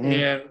 Mm-hmm.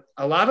 And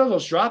a lot of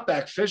those drop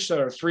back fish that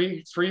are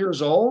three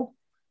years old,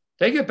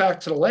 they get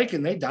back to the lake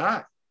and they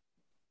die.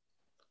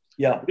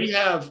 Yeah. We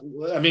have,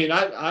 I mean,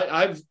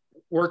 I've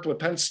worked with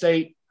Penn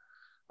State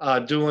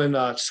doing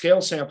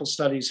scale sample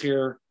studies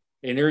here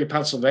in Erie,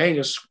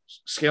 Pennsylvania,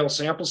 scale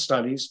sample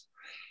studies.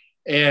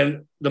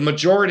 And the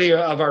majority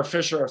of our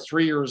fish are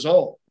 3 years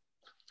old.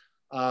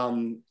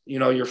 You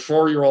know, your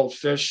 4-year-old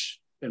fish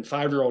and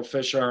 5-year-old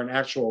fish are an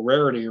actual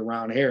rarity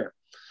around here.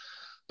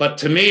 But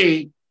to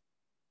me,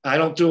 I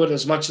don't do it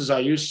as much as I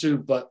used to,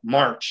 but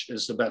March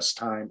is the best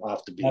time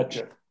off the beach.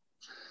 Gotcha.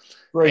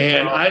 Great.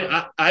 And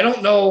I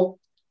don't know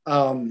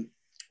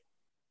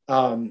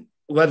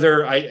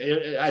whether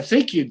I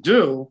think you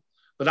do,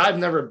 but I've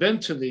never been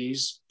to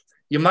these.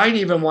 You might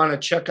even want to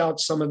check out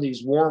some of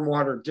these warm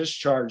water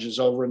discharges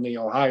over in the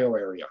Ohio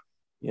area.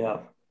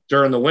 Yeah.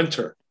 During the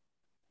winter.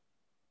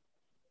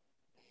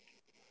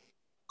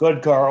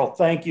 Good, Karl.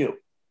 Thank you.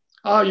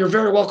 You're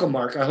very welcome,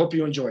 Mark. I hope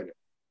you enjoyed it.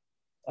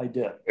 I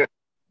did.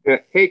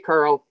 Hey,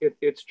 Karl,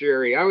 it's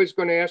Jerry. I was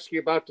going to ask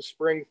you about the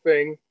spring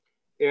thing.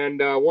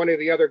 And one of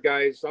the other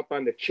guys up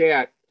on the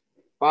chat,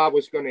 Bob,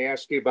 was going to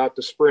ask you about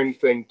the spring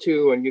thing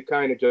too. And you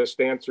kind of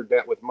just answered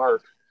that with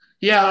Mark.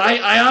 Yeah,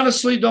 I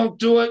honestly don't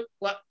do it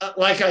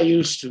like I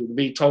used to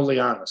be totally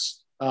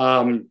honest.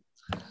 But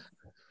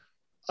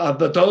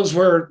those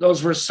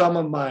were some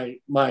of my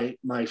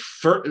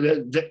first.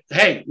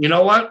 Hey, you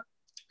know what?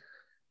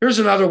 Here's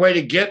another way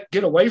to get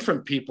away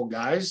from people,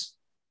 guys.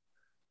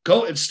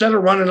 Go, instead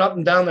of running up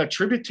and down that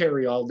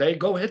tributary all day,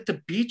 go hit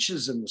the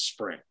beaches in the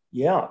spring.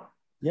 Yeah,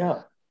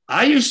 yeah.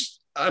 I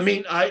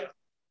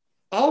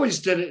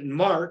always did it in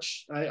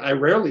March. I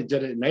rarely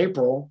did it in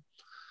April,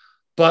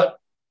 but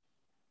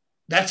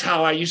that's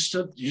how I used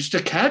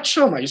to catch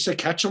them. I used to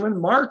catch them in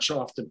March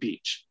off the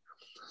beach,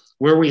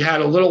 where we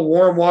had a little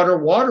warm water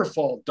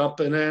waterfall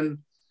dumping in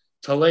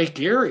to Lake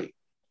Erie.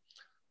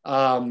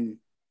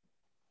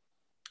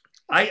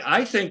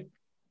 I think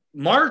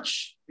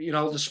March, you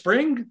know, the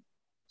spring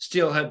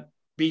steelhead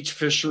beach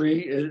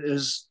fishery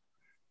is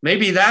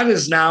maybe that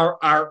is now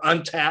our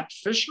untapped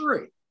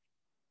fishery.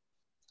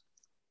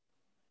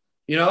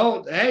 You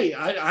know, hey,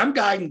 I'm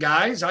guiding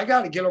guys. I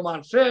got to get them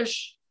on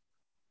fish.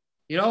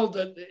 You know,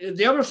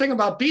 the other thing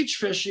about beach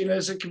fishing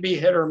is it can be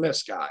hit or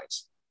miss,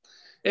 guys.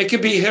 It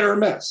could be hit or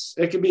miss.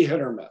 It could be hit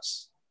or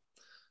miss.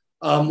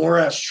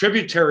 whereas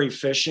tributary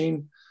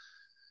fishing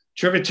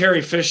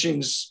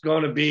is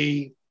going to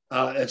be,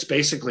 it's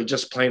basically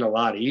just plain a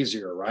lot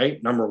easier,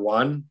 right? Number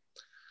one,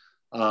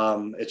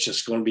 it's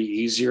just going to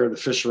be easier. The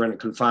fish are in a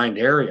confined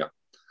area.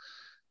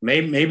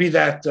 Maybe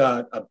that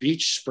a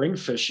beach spring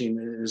fishing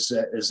is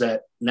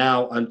that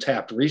now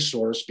untapped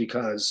resource,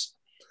 because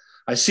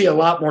I see a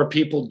lot more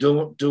people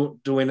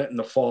doing it in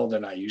the fall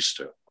than I used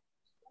to.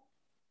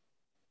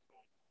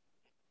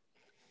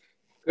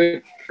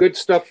 Good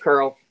stuff,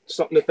 Karl.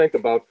 Something to think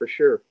about for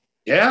sure.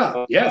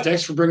 Yeah.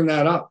 Thanks for bringing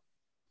that up.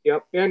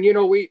 Yep. And, you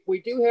know, we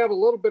do have a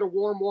little bit of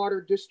warm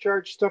water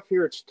discharge stuff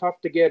here. It's tough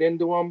to get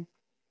into them.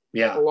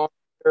 Yeah. Along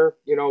there,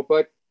 you know,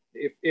 but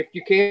if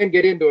you can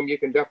get into them, you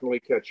can definitely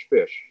catch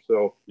fish.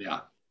 So yeah,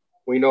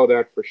 we know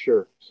that for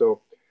sure.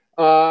 So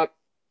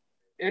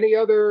any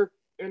other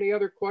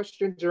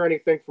questions or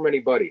anything from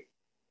anybody?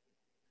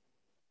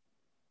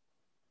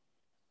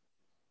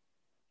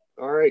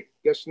 All right.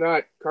 Guess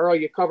not. Karl,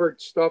 you covered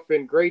stuff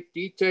in great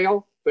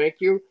detail. Thank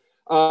you.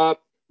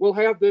 We'll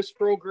have this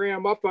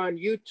program up on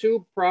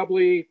YouTube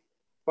probably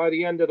by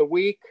the end of the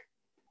week.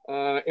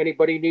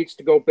 Anybody needs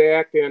to go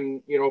back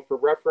and, you know, for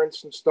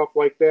reference and stuff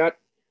like that.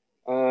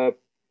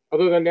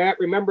 Other than that,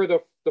 remember the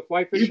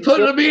fly fishing. You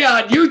putting me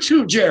on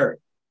YouTube, Jerry.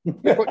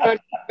 You're going to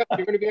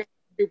be on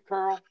YouTube,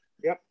 Karl.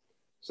 Yep.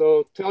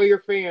 So tell your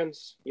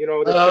fans, you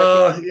know.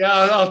 Yeah,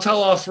 I'll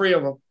tell all three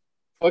of them.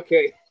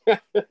 Okay.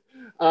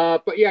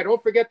 But yeah,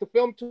 don't forget the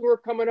film tour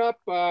coming up.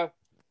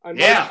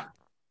 Yeah.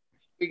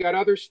 We got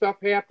other stuff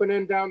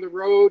happening down the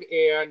road.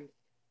 And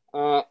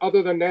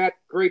other than that,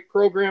 great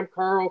program,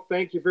 Karl.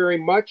 Thank you very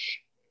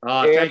much.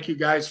 Thank you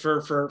guys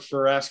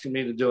for asking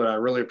me to do it. I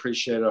really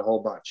appreciate it a whole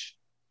bunch.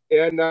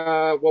 And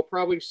we'll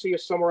probably see you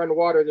somewhere on the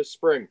water this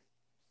spring.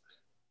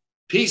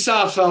 Peace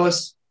out,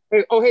 fellas.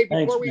 Hey,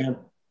 Thanks,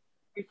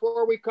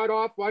 before we cut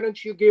off, why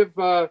don't you give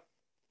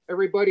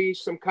everybody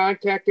some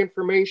contact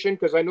information,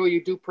 because I know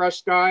you do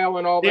Presque Isle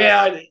and all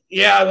that.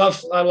 Yeah, I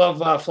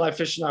love fly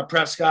fishing on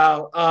Presque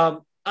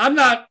Isle. I'm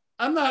not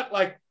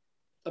like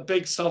a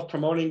big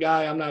self-promoting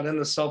guy. I'm not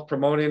into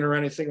self-promoting or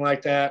anything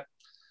like that.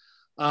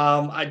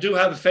 I do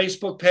have a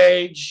Facebook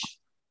page.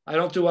 I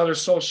don't do other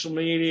social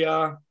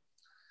media.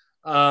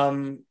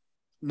 My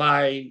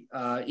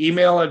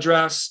email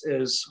address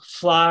is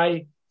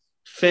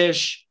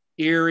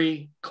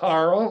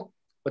flyfisheriekarl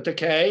with a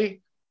K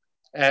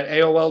at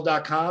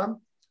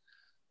AOL.com.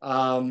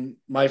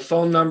 My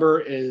phone number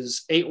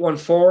is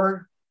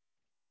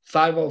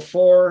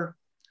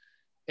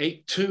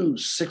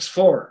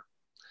 814-504-8264.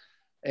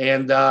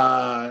 And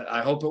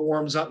I hope it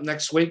warms up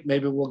next week.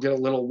 Maybe we'll get a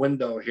little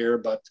window here,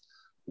 but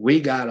we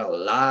got a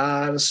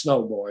lot of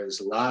snow, boys,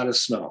 a lot of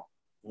snow.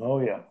 Oh,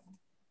 yeah.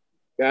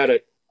 Got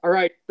it. All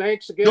right.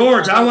 Thanks again.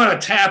 George, I want to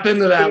tap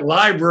into that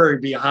library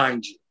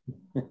behind you.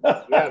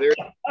 Yeah, there.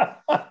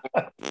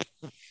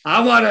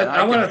 I want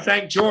to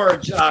thank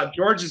George.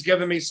 George has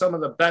given me some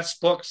of the best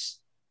books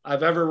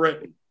I've ever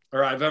written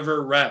or I've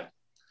ever read,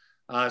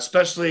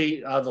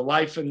 especially the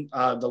life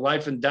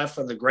and death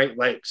of the Great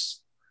Lakes.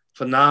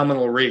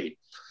 Phenomenal read.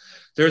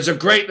 There's a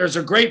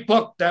great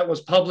book that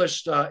was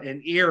published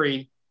in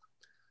Erie.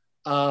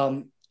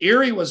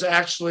 Erie was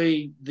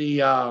actually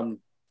the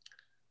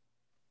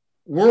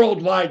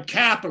worldwide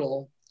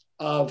capital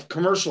of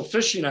commercial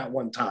fishing at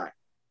one time.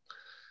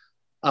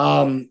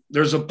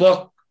 There's a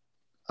book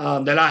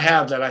that I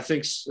have that I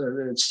think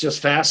it's just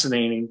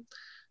fascinating.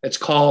 It's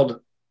called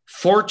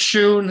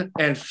Fortune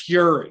and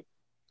Fury,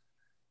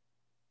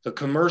 the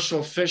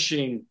commercial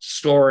fishing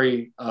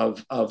story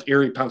of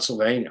Erie,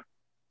 Pennsylvania.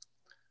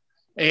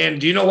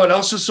 And do you know what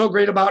else is so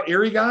great about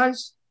Erie,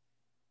 guys?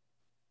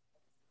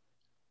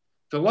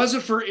 If it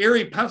wasn't for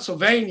Erie,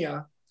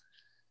 Pennsylvania,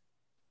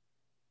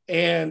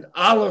 and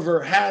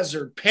Oliver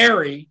Hazard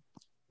Perry,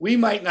 we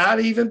might not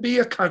even be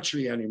a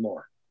country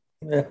anymore.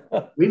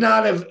 We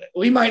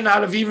might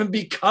not have even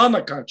become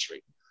a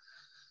country.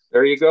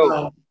 There you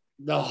go.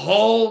 The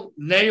whole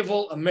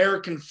naval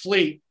American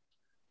fleet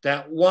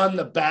that won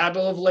the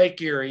Battle of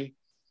Lake Erie,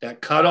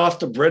 that cut off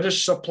the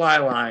British supply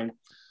line,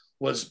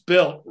 was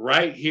built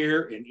right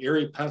here in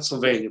Erie,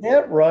 Pennsylvania. Is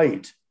that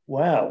right?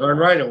 Wow. Darn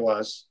right it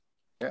was.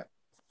 Yeah.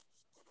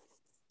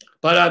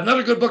 But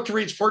another good book to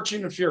read is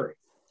Fortune and Fury.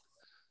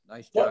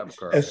 Nice job,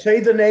 Karl.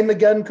 Say the name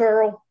again,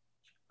 Karl.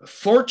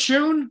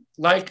 Fortune,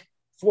 like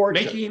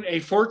Fortune. making a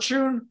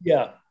fortune.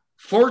 Yeah.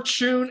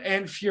 Fortune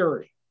and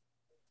Fury.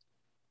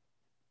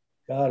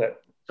 Got it.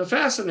 It's a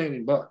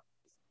fascinating book.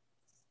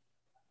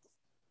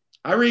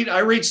 I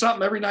read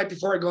something every night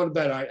before I go to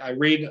bed. I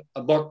read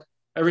a book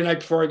every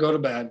night before I go to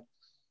bed.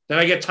 Then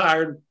I get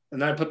tired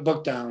and then I put the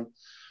book down.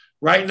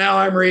 Right now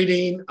I'm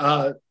reading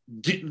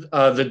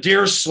The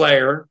Deer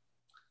Slayer.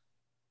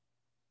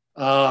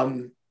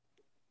 Part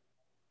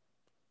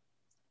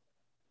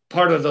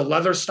of the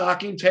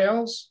Leatherstocking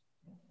Tales.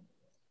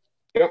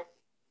 Yep.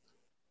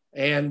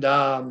 And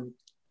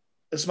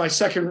it's my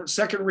second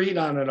read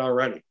on it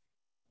already.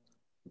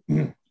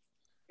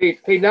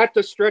 Hey, not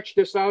to stretch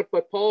this out,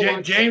 but Paul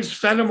James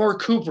Fenimore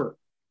Cooper.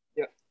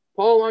 Yeah.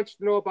 Paul wants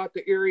to know about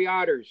the Erie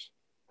Otters.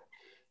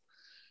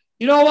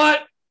 You know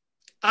what?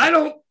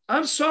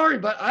 I'm sorry,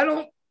 but I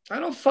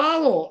don't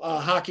follow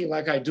hockey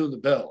like I do the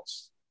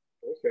Bills.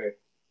 Okay.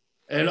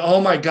 And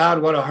oh my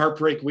God, what a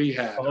heartbreak we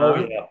had. Oh,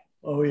 huh? yeah.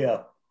 Oh,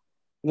 yeah.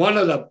 One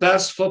of the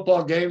best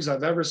football games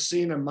I've ever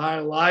seen in my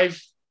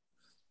life.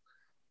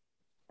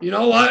 You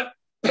know what?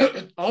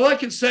 All I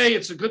can say,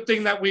 it's a good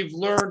thing that we've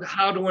learned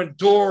how to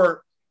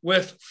endure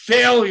with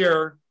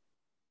failure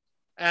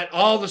at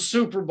all the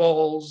Super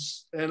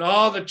Bowls and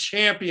all the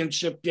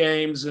championship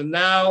games, and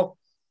now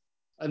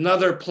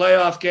another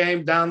playoff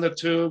game down the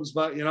tubes.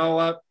 But you know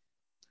what?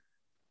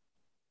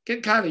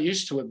 Get kind of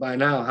used to it by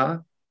now, huh?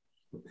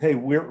 Hey,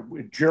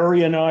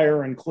 Jerry and I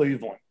are in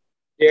Cleveland.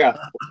 Yeah.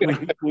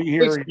 We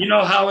hear You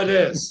know how it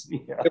is.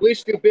 Yeah. At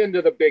least you've been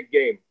to the big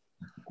game.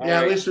 Yeah,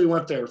 at least we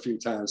went there a few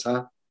times,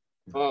 huh?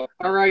 All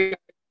right.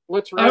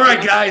 Let's All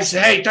right, guys.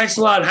 Hey, thanks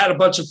a lot. Had a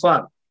bunch of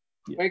fun.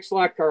 Thanks a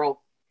lot,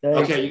 Karl.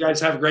 Thanks. Okay, you guys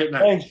have a great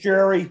night. Thanks,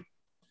 Jerry.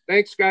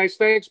 Thanks, guys.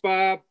 Thanks,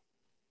 Bob.